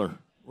Taylor?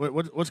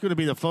 What's going to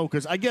be the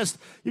focus? I guess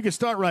you can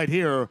start right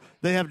here.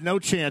 They have no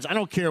chance. I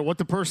don't care what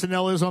the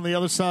personnel is on the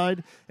other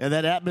side and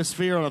that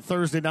atmosphere on a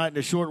Thursday night in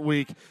a short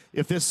week.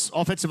 If this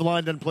offensive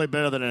line doesn't play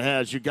better than it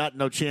has, you got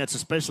no chance,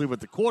 especially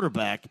with the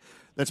quarterback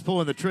that's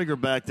pulling the trigger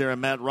back there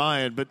and Matt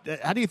Ryan. But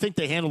how do you think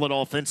they handle it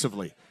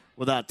offensively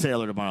without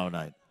Taylor tomorrow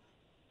night?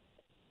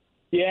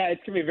 Yeah,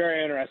 it's going to be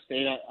very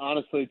interesting.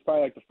 Honestly, it's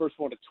probably like the first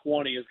one to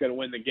 20 is going to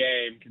win the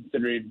game,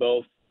 considering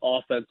both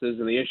offenses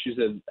and the issues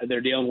that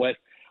they're dealing with.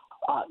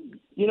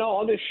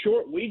 On this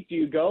short week, do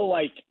you go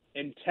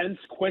intense,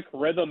 quick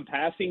rhythm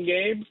passing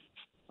game?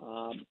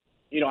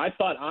 I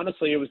thought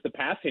honestly it was the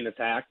passing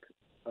attack,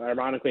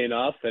 ironically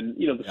enough, and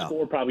the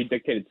score probably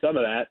dictated some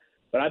of that.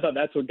 But I thought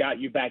that's what got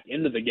you back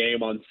into the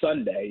game on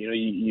Sunday.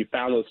 You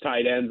found those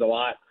tight ends a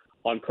lot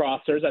on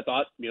crossers. I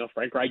thought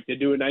Frank Reich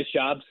did do a nice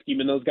job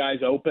scheming those guys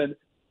open,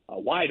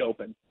 wide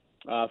open,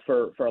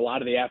 for a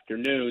lot of the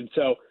afternoon.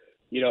 So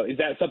is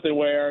that something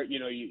where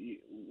you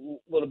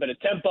a little bit of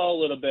tempo, a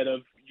little bit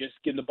of just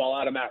getting the ball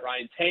out of Matt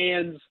Ryan's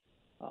hands.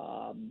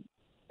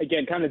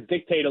 Again, kind of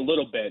dictate a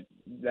little bit.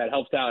 That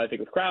helps out, I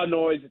think, with crowd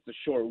noise. It's a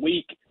short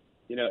week.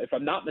 if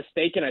I'm not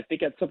mistaken, I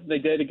think that's something they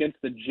did against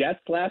the Jets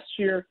last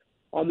year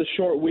on the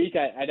short week.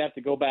 I'd have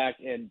to go back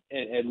and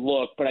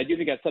look, but I do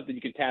think that's something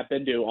you can tap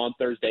into on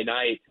Thursday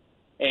night.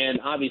 And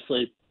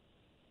obviously,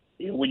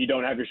 when you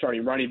don't have your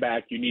starting running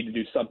back, you need to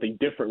do something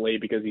differently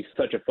because he's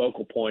such a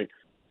focal point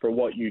for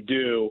what you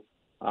do.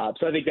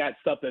 So I think that's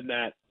something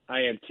that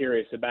I am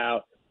curious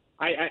about.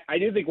 I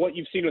do think what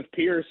you've seen with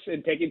Pierce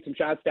and taking some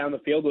shots down the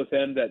field with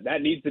him,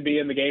 that needs to be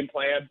in the game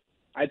plan,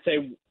 I'd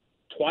say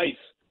twice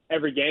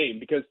every game,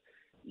 because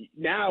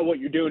now what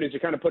you're doing is you're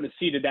kind of putting a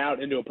seeded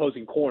out into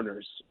opposing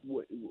corners.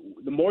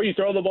 The more you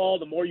throw the ball,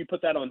 the more you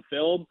put that on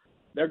film,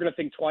 they're going to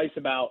think twice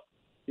about,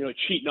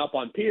 cheating up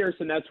on Pierce,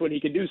 and that's when he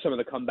can do some of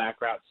the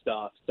comeback route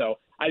stuff. So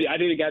I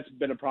do think that's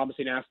been a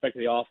promising aspect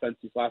of the offense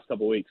these last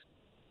couple of weeks.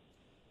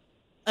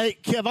 Hey,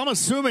 Kev, I'm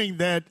assuming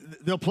that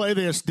they'll play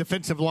this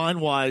defensive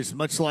line-wise,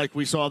 much like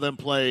we saw them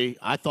play,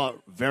 I thought,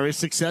 very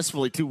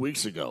successfully 2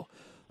 weeks ago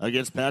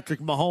against Patrick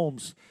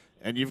Mahomes.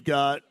 And you've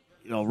got,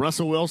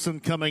 Russell Wilson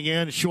coming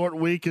in, short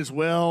week as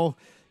well.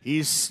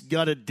 He's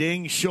got a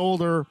dinged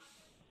shoulder.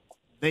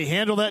 They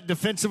handle that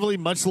defensively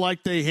much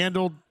like they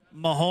handled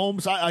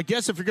Mahomes. I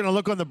guess if you're going to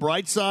look on the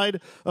bright side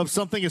of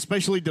something,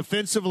 especially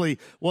defensively,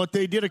 what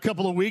they did a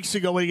couple of weeks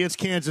ago against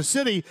Kansas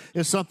City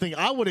is something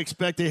I would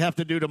expect they have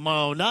to do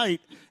tomorrow night.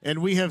 And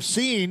we have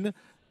seen,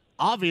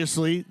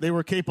 obviously, they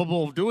were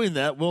capable of doing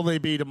that. Will they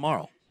be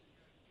tomorrow?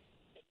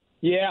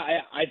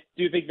 Yeah, I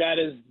do think that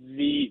is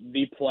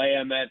the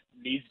plan that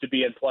needs to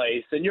be in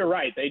place. And you're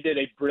right. They did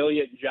a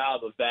brilliant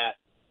job of that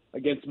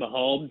against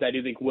Mahomes. I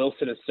do think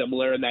Wilson is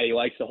similar in that he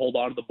likes to hold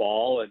on to the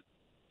ball, and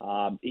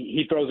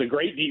he throws a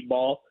great deep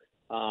ball,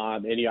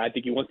 and I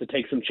think he wants to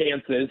take some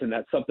chances, and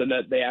that's something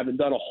that they haven't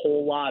done a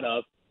whole lot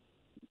of.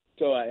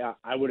 So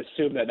I would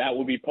assume that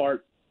will be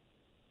part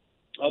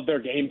of their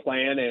game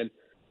plan. And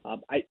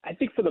I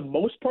think for the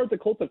most part, the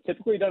Colts have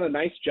typically done a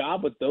nice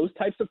job with those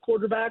types of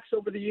quarterbacks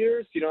over the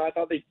years. I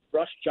thought they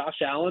rushed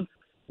Josh Allen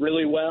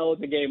really well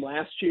in the game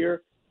last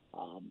year.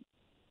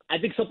 I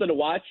think something to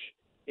watch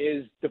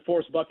is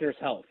DeForest Buckner's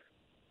health.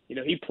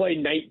 He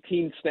played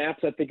 19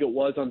 snaps, I think it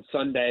was, on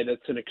Sunday.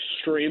 That's an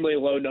extremely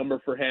low number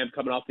for him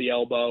coming off the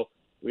elbow.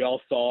 We all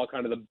saw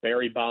kind of the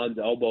Barry Bonds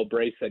elbow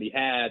brace that he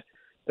had.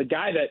 The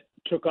guy that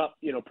took up,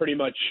 pretty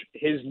much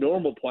his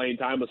normal playing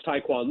time was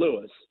Tyquan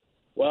Lewis.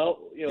 Well,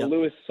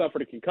 Lewis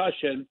suffered a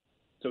concussion,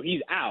 so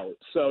he's out.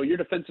 So your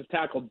defensive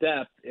tackle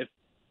depth, if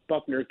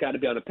Buckner's got to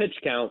be on a pitch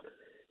count,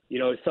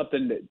 is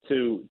something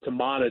to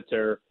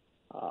monitor.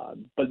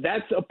 But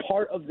that's a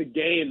part of the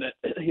game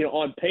that,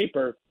 on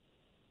paper,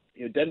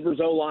 Denver's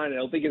O-line, I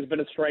don't think has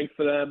been a strength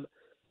for them.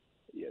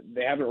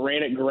 They haven't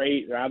ran it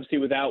great. They're obviously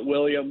without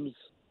Williams.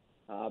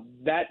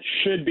 That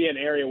should be an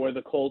area where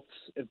the Colts,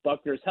 if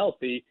Buckner's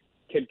healthy,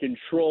 can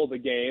control the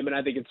game. And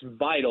I think it's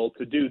vital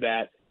to do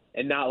that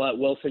and not let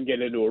Wilson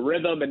get into a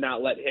rhythm and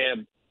not let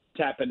him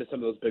tap into some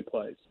of those big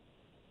plays.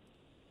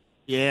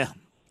 Yeah.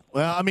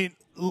 Well, I mean,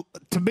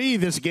 to me,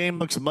 this game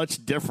looks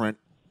much different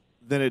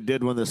than it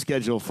did when the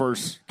schedule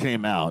first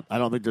came out. I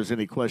don't think there's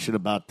any question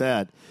about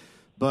that.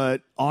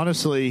 But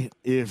honestly,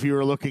 if you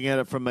were looking at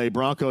it from a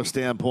Broncos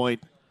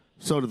standpoint,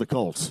 so do the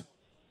Colts.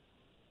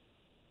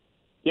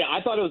 Yeah,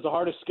 I thought it was the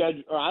hardest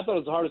schedule. Or I thought it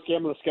was the hardest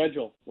game on the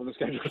schedule when the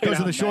schedule came out. Because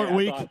of the short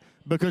week.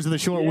 Because of the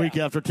short week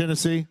after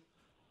Tennessee.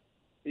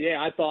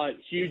 Yeah, I thought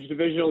huge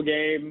divisional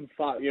game.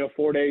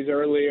 4 days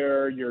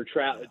earlier, your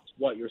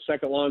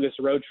second longest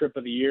road trip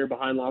of the year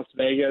behind Las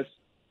Vegas.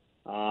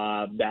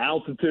 The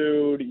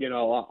altitude,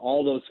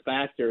 all those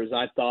factors.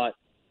 I thought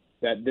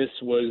that this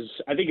was,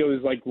 I think it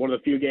was like one of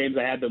the few games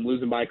I had them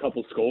losing by a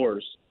couple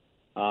scores.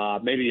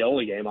 Maybe the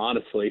only game,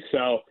 honestly.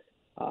 So,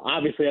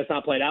 obviously that's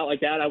not played out like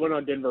that. I went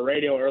on Denver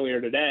radio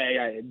earlier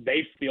today.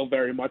 They feel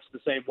very much the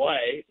same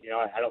way.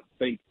 I don't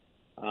think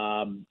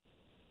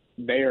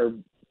they are,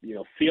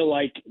 feel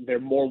like they're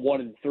more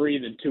 1-3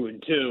 than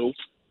 2-2.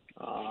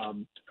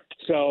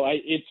 So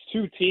it's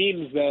two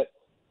teams that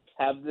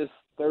have this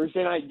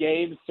Thursday night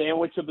game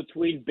sandwiched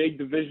between big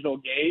divisional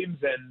games,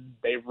 and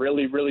they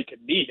really, really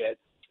could need it.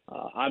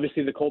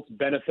 Obviously, the Colts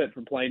benefit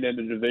from playing in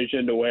the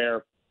division to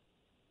where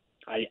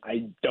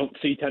I don't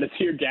see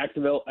Tennessee or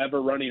Jacksonville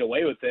ever running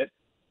away with it.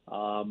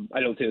 I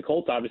don't see the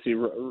Colts obviously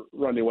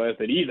running away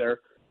with it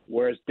either.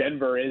 Whereas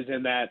Denver is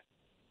in that,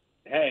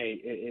 hey,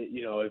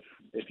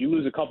 if you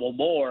lose a couple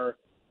more,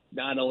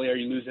 not only are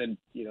you losing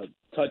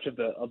touch of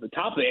the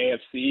top of the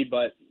AFC,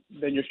 but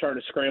then you're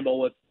starting to scramble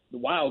with the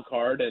wild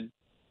card, and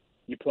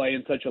you play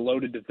in such a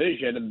loaded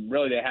division, and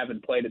really they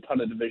haven't played a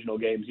ton of divisional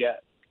games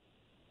yet.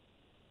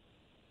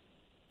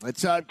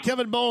 It's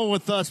Kevin Bowen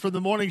with us from the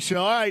morning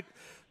show. All right,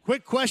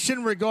 quick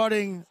question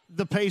regarding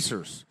the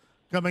Pacers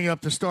coming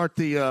up to start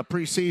the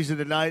preseason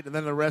tonight and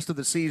then the rest of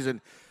the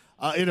season.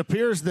 It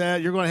appears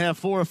that you're going to have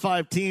 4 or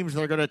 5 teams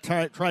that are going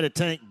to try to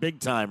tank big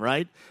time,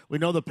 right? We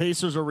know the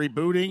Pacers are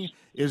rebooting.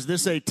 Is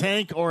this a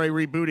tank or a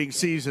rebooting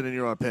season in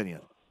your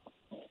opinion?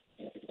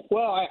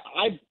 Well,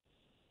 I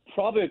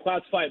probably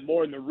classify it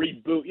more in the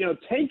reboot.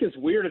 Tank is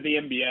weird in the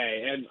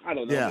NBA, and I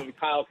don't know, maybe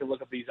Kyle can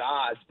look up these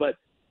odds, but,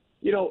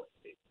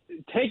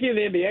 tanking in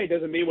the NBA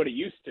doesn't mean what it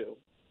used to.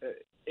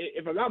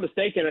 if I'm not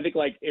mistaken, I think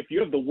like if you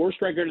have the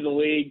worst record in the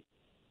league,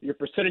 your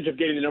percentage of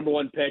getting the number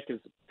one pick is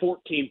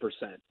 14%.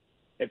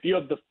 If you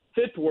have the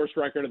fifth worst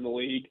record in the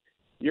league,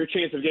 your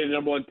chance of getting the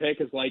number one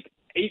pick is like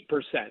 8%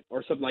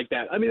 or something like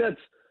that. I mean, that's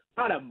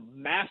not a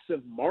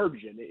massive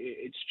margin.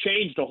 It's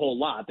changed a whole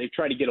lot. They've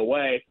tried to get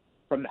away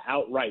from the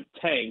outright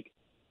tank.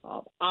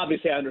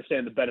 Obviously, I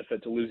understand the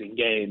benefit to losing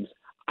games.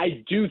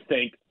 I do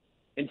think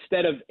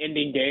instead of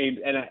ending games,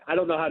 and I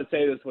don't know how to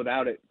say this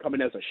without it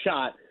coming as a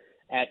shot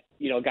at,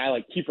 a guy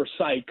like Kiefer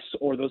Sykes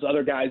or those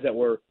other guys that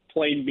were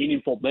playing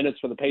meaningful minutes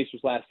for the Pacers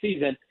last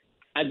season,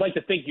 I'd like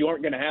to think you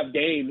aren't going to have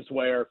games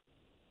where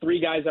three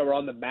guys that were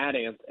on the mat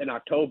in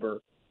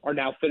October are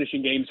now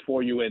finishing games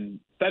for you in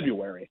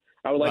February.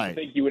 I would like to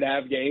think you would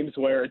have games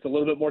where it's a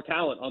little bit more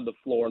talent on the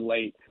floor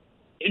late.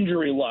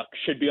 Injury luck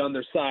should be on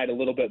their side a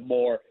little bit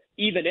more.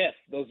 Even if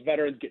those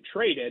veterans get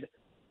traded,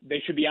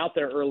 they should be out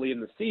there early in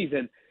the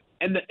season.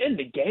 And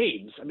the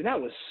games, I mean, that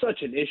was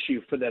such an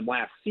issue for them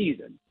last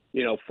season.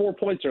 4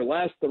 points or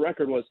less, the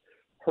record was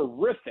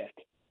horrific.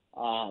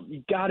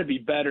 You got to be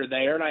better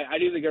there. And I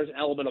do think there's an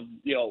element of,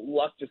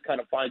 luck just kind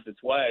of finds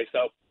its way.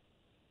 So,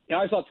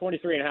 I saw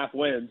 23.5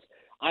 wins.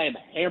 I am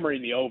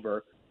hammering the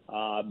over.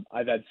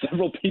 I've had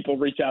several people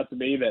reach out to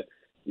me that,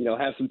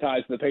 have some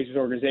ties to the Pacers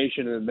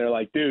organization, and they're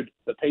like, dude,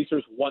 the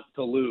Pacers want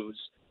to lose.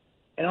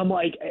 And I'm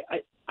like,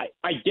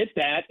 I get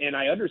that, and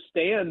I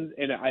understand,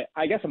 and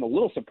I guess I'm a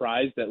little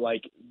surprised that,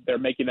 like, they're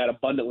making that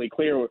abundantly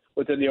clear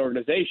within the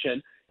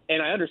organization.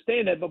 And I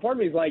understand it, but part of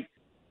me is like,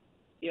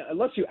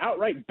 unless you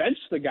outright bench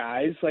the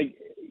guys, like,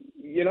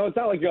 it's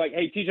not like you're like,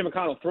 hey, T.J.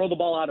 McConnell, throw the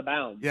ball out of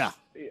bounds. Yeah.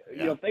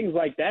 Things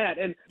like that.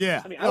 And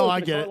yeah, I mean,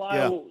 I get it.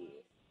 Yeah.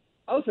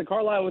 I listened to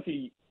Carlisle with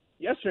you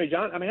yesterday,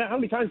 John. I mean, how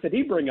many times did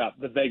he bring up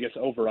the Vegas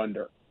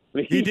over/under? I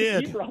mean, he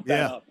did. He brought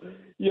that up,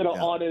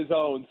 on his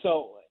own.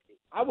 So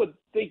I would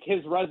think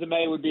his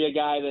resume would be a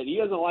guy that he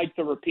doesn't like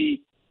to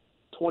repeat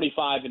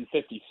 25 and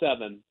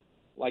 57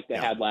 like they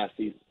had last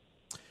season.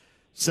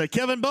 So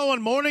Kevin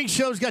Bowen, morning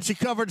show's got you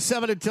covered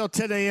 7 until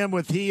 10 a.m.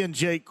 with he and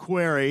Jake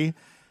Query.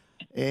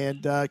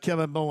 And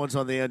Kevin Bowen's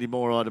on the Andy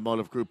Moore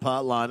Automotive Group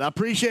hotline. I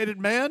appreciate it,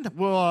 man.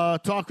 We'll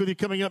talk with you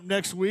coming up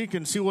next week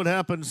and see what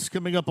happens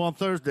coming up on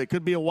Thursday.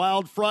 Could be a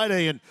wild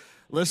Friday. And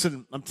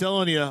listen, I'm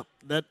telling you,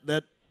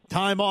 that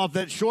time off,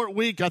 that short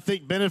week, I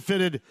think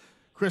benefited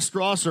Chris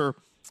Strasser.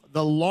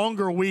 The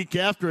longer week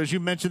after, as you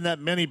mentioned, that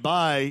mini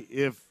bye,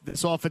 if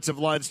this offensive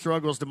line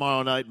struggles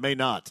tomorrow night, may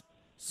not.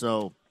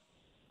 So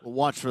we'll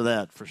watch for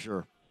that for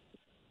sure.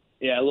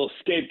 Yeah, a little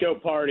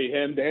scapegoat party,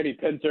 him, Danny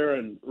Pinter,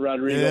 and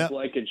Rodrigo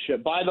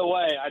Blankenship. By the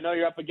way, I know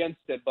you're up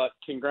against it, but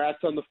congrats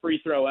on the free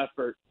throw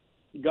effort.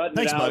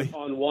 Gutting it out buddy.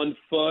 On 1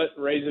 foot,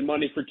 raising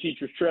money for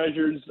Teachers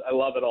Treasures. I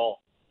love it all.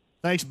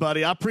 Thanks,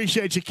 buddy. I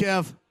appreciate you,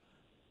 Kev.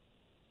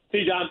 See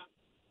you, John.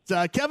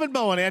 It's Kevin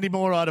Bowen, Andy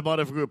Moore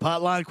Automotive Group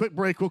hotline. Quick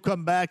break. We'll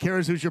come back.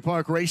 Here's Hoosier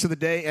Park Race of the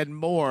Day and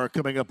more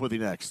coming up with you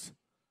next.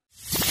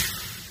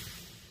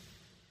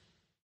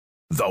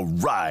 The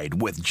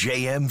Ride with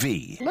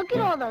JMV. Look at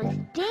all those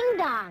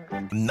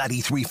ding-dongs.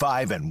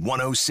 93.5 and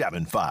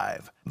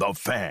 107.5. The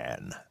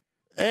Fan.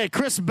 Hey,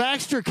 Chris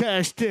Baxter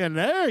cashed in.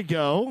 There you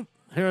go.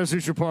 Here's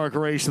Hoosier Park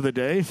Race of the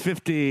Day.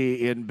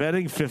 50 in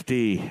betting,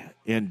 50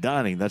 in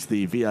dining. That's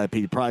the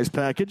VIP prize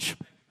package.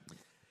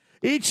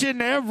 Each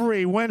and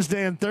every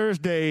Wednesday and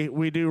Thursday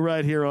we do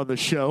right here on the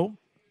show.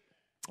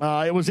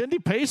 It was Indy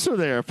Pacer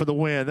there for the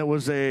win. That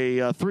was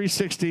a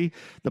 360.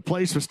 The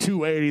place was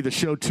 280. The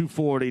show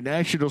 240.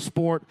 National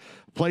Sport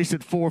placed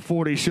at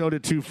 440, showed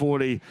at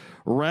 240.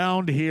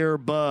 Round Here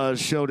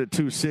Buzz showed at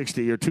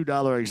 260. Your $2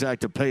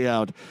 exacta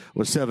payout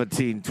was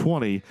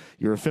 $17.20.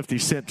 Your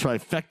 50-cent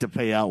trifecta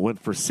payout went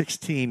for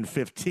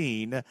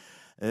 $16.15.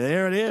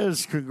 There it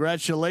is.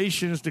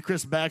 Congratulations to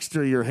Chris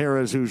Baxter, your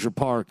Harrah's Hoosier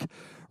Park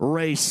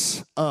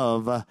Race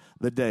of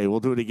the Day. We'll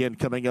do it again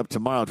coming up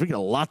tomorrow. We got a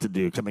lot to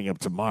do coming up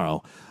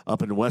tomorrow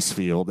up in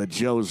Westfield at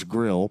Joe's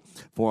Grill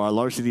for our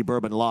Larceny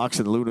Bourbon Locks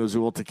and Luna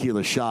Azul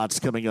Tequila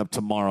Shots coming up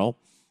tomorrow.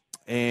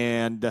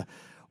 And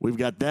we've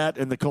got that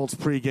and the Colts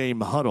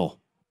pregame huddle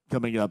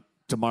coming up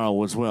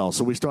tomorrow as well.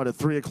 So we start at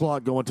 3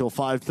 o'clock, go until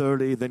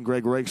 5:30. Then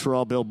Greg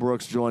Rakestraw, Bill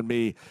Brooks join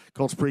me.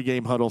 Colts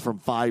pregame huddle from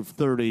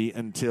 5:30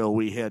 until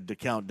we head to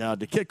countdown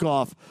to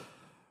kickoff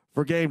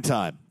for game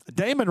time.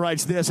 Damon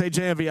writes this, hey,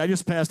 JMV, I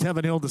just passed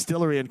Heaven Hill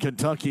Distillery in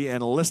Kentucky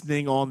and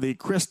listening on the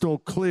Crystal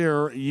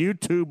Clear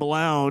YouTube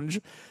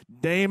lounge.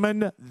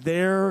 Damon,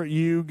 there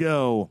you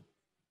go.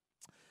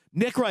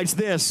 Nick writes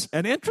this,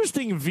 an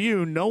interesting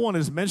view no one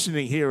is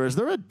mentioning here. Is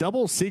there a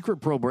double secret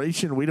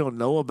probation we don't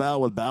know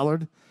about with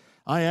Ballard?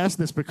 I ask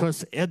this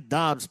because Ed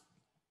Dobbs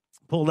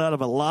pulled out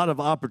of a lot of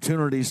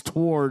opportunities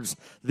towards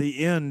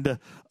the end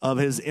of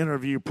his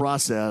interview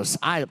process.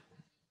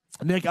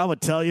 Nick, I would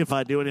tell you if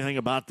I do anything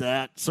about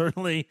that.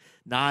 Certainly,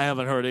 I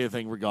haven't heard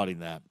anything regarding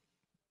that.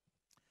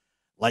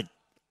 Like,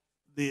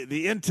 the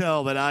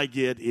intel that I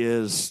get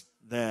is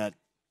that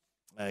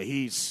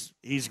he's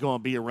going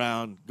to be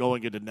around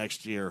going into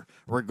next year,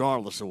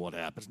 regardless of what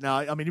happens. Now,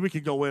 I mean, we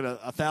could go in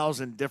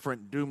 1,000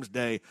 different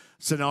doomsday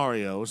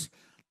scenarios.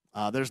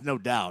 There's no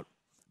doubt.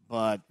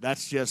 But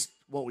that's just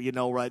what we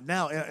know right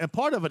now. And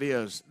part of it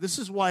is, this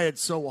is why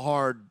it's so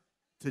hard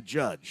to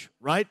judge,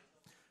 right?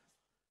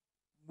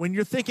 When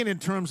you're thinking in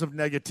terms of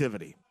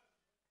negativity,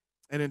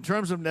 and in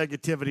terms of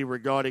negativity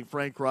regarding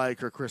Frank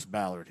Reich or Chris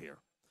Ballard here,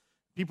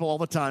 people all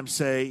the time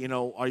say,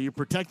 are you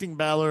protecting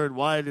Ballard?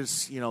 Why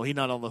is, he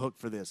not on the hook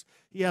for this?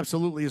 He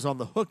absolutely is on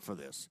the hook for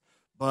this.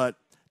 But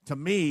to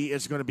me,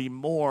 it's going to be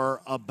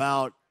more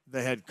about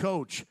the head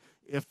coach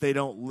if they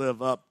don't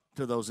live up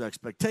to those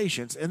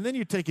expectations. And then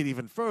you take it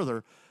even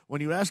further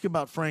when you ask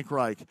about Frank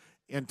Reich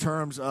in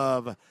terms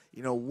of,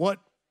 what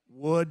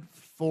would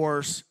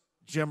force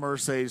Jim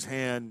Irsay's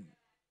hand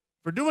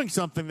for doing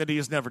something that he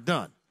has never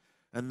done,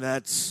 and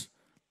that's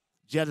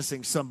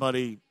jettisoning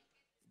somebody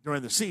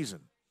during the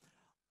season.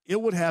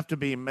 It would have to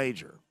be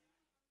major.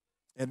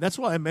 And that's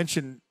why I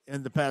mentioned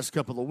in the past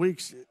couple of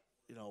weeks,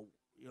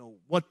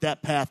 what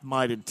that path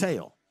might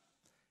entail.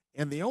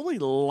 And the only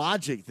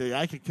logic that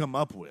I could come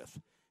up with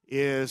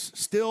is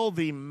still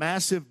the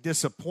massive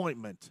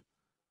disappointment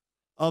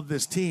of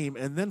this team.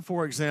 And then,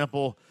 for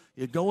example,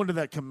 you go into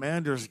that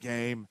Commanders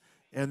game,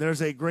 and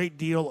there's a great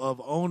deal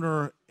of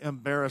owner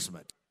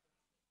embarrassment.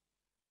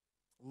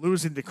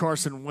 Losing to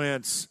Carson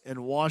Wentz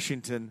in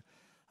Washington.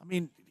 I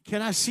mean,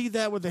 can I see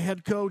that with the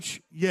head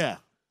coach? Yeah.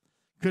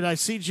 Could I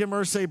see Jim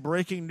Irsay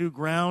breaking new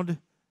ground?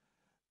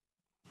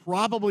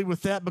 Probably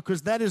with that,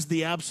 because that is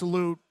the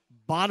absolute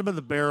bottom of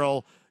the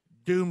barrel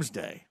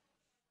doomsday.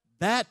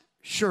 That,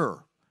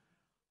 sure.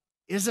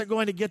 Is it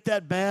going to get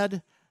that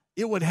bad?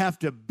 It would have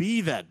to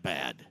be that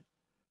bad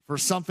for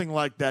something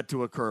like that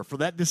to occur, for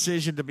that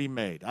decision to be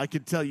made. I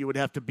can tell you it would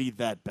have to be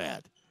that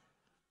bad.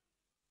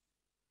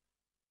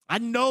 I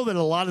know that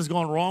a lot has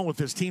gone wrong with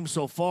this team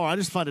so far. I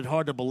just find it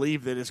hard to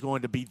believe that it's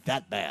going to be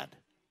that bad.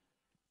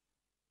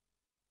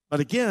 But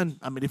again,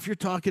 I mean, if you're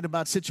talking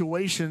about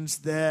situations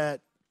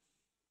that,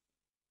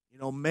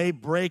 may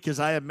break, as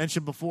I have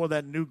mentioned before,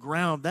 that new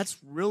ground, that's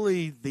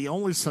really the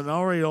only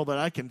scenario that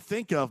I can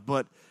think of.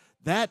 But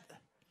that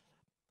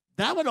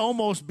would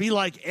almost be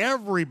like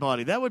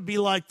everybody. That would be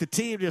like the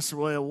team just,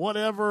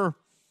 whatever,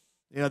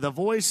 the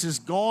voice is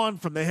gone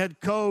from the head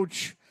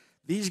coach.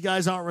 These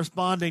guys aren't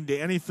responding to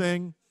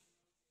anything.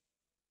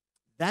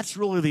 That's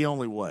really the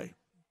only way.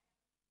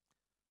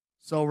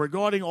 So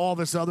regarding all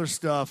this other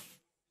stuff,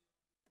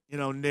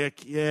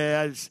 Nick,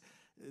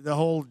 the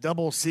whole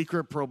double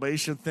secret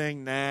probation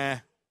thing, nah.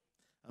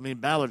 I mean,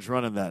 Ballard's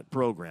running that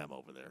program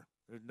over there.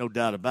 There's no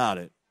doubt about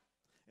it.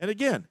 And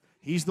again,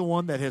 he's the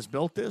one that has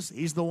built this.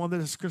 He's the one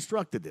that has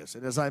constructed this.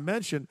 And as I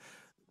mentioned,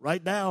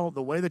 right now,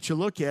 the way that you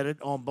look at it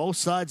on both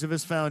sides of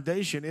his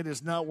foundation, it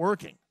is not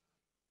working.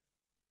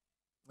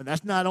 And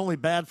that's not only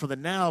bad for the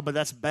now, but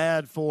that's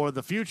bad for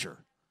the future.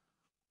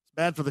 It's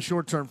bad for the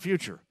short-term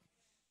future.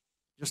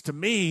 Just to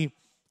me,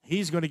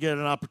 he's going to get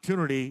an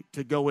opportunity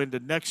to go into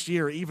next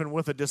year, even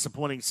with a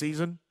disappointing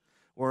season,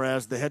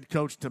 whereas the head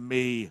coach, to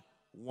me,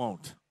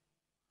 won't.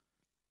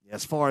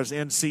 As far as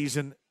end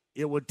season,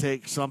 it would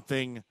take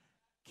something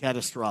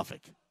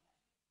catastrophic,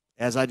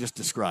 as I just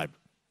described.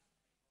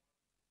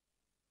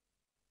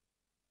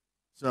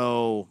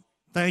 So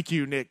thank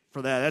you, Nick,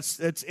 for that.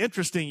 It's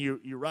interesting.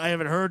 I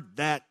haven't heard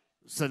that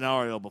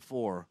scenario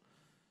before,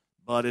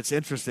 but it's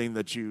interesting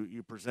that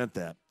you present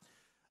that.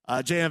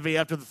 JMV,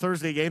 after the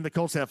Thursday game, the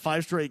Colts have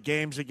 5 straight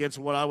games against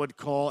what I would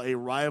call a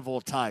rival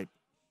type.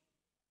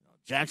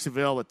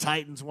 Jacksonville, the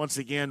Titans, once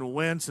again,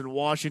 Wentz in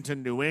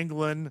Washington, New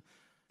England,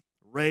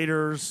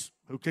 Raiders,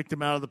 who kicked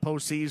them out of the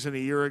postseason a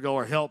year ago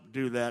or helped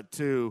do that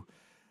too.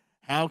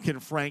 How can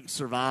Frank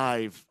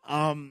survive?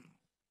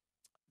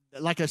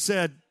 Like I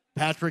said,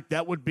 Patrick,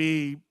 that would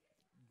be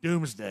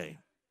doomsday.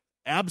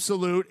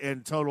 Absolute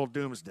and total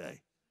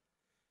doomsday.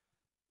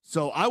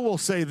 So I will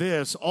say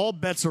this, all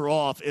bets are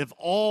off if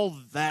all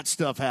that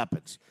stuff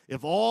happens.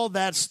 If all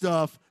that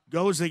stuff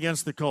goes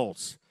against the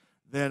Colts,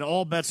 then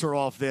all bets are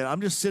off then.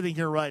 I'm just sitting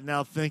here right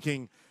now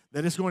thinking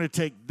that it's going to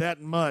take that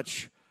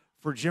much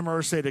for Jim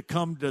Irsay to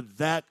come to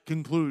that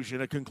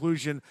conclusion, a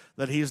conclusion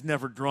that he has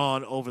never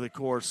drawn over the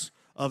course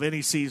of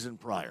any season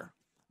prior.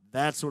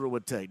 That's what it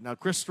would take. Now,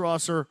 Chris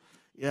Strasser,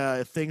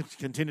 if things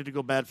continue to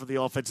go bad for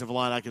the offensive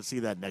line, I can see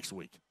that next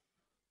week.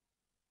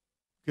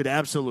 Could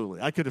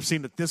absolutely. I could have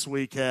seen it this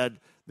week had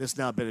this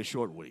not been a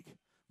short week.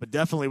 But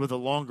definitely with a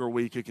longer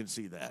week, you can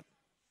see that.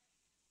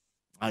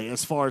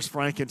 As far as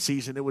Franken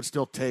season, it would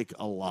still take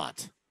a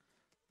lot.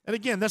 And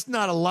again, that's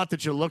not a lot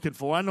that you're looking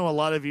for. I know a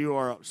lot of you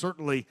are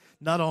certainly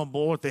not on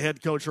board with the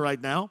head coach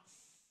right now.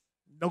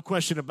 No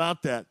question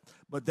about that.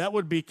 But that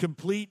would be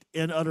complete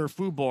and utter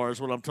foobar is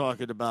what I'm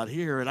talking about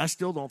here. And I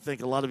still don't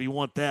think a lot of you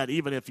want that,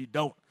 even if you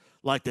don't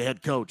like the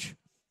head coach.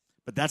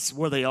 But that's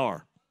where they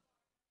are.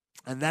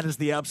 And that is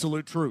the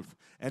absolute truth.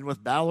 And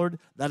with Ballard,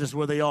 that is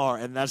where they are,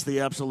 and that's the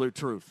absolute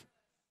truth.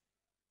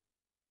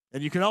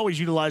 And you can always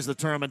utilize the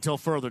term until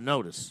further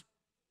notice.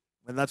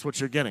 And that's what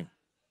you're getting.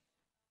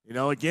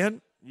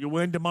 Again, you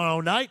win tomorrow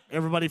night,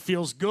 everybody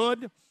feels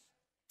good,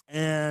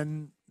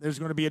 and there's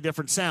going to be a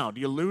different sound.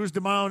 You lose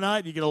tomorrow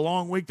night, you get a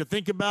long week to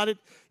think about it.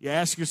 You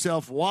ask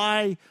yourself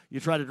why. You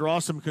try to draw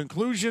some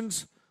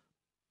conclusions.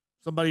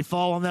 Somebody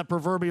fall on that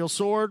proverbial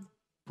sword?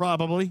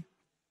 Probably.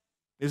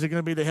 Is it going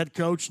to be the head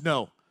coach?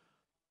 No.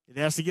 It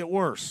has to get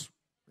worse.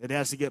 It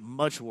has to get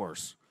much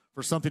worse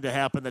for something to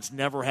happen that's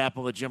never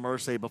happened with Jim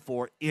Irsay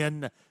before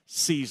in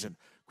season.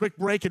 Quick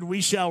break, and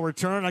we shall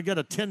return. I got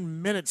a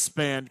 10-minute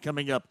span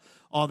coming up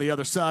on the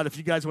other side. If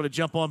you guys want to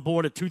jump on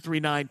board at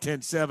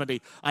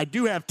 239-1070, I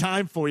do have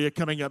time for you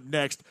coming up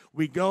next.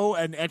 We go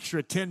an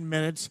extra 10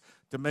 minutes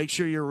to make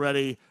sure you're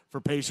ready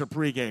for Pacer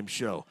pregame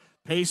show.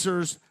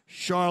 Pacers,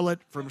 Charlotte,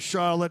 from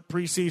Charlotte.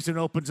 Preseason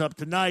opens up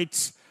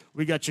tonight.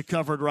 We got you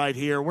covered right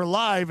here. We're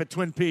live at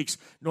Twin Peaks,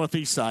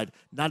 Northeast Side,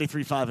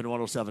 93.5 and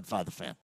 107.5 The Fan.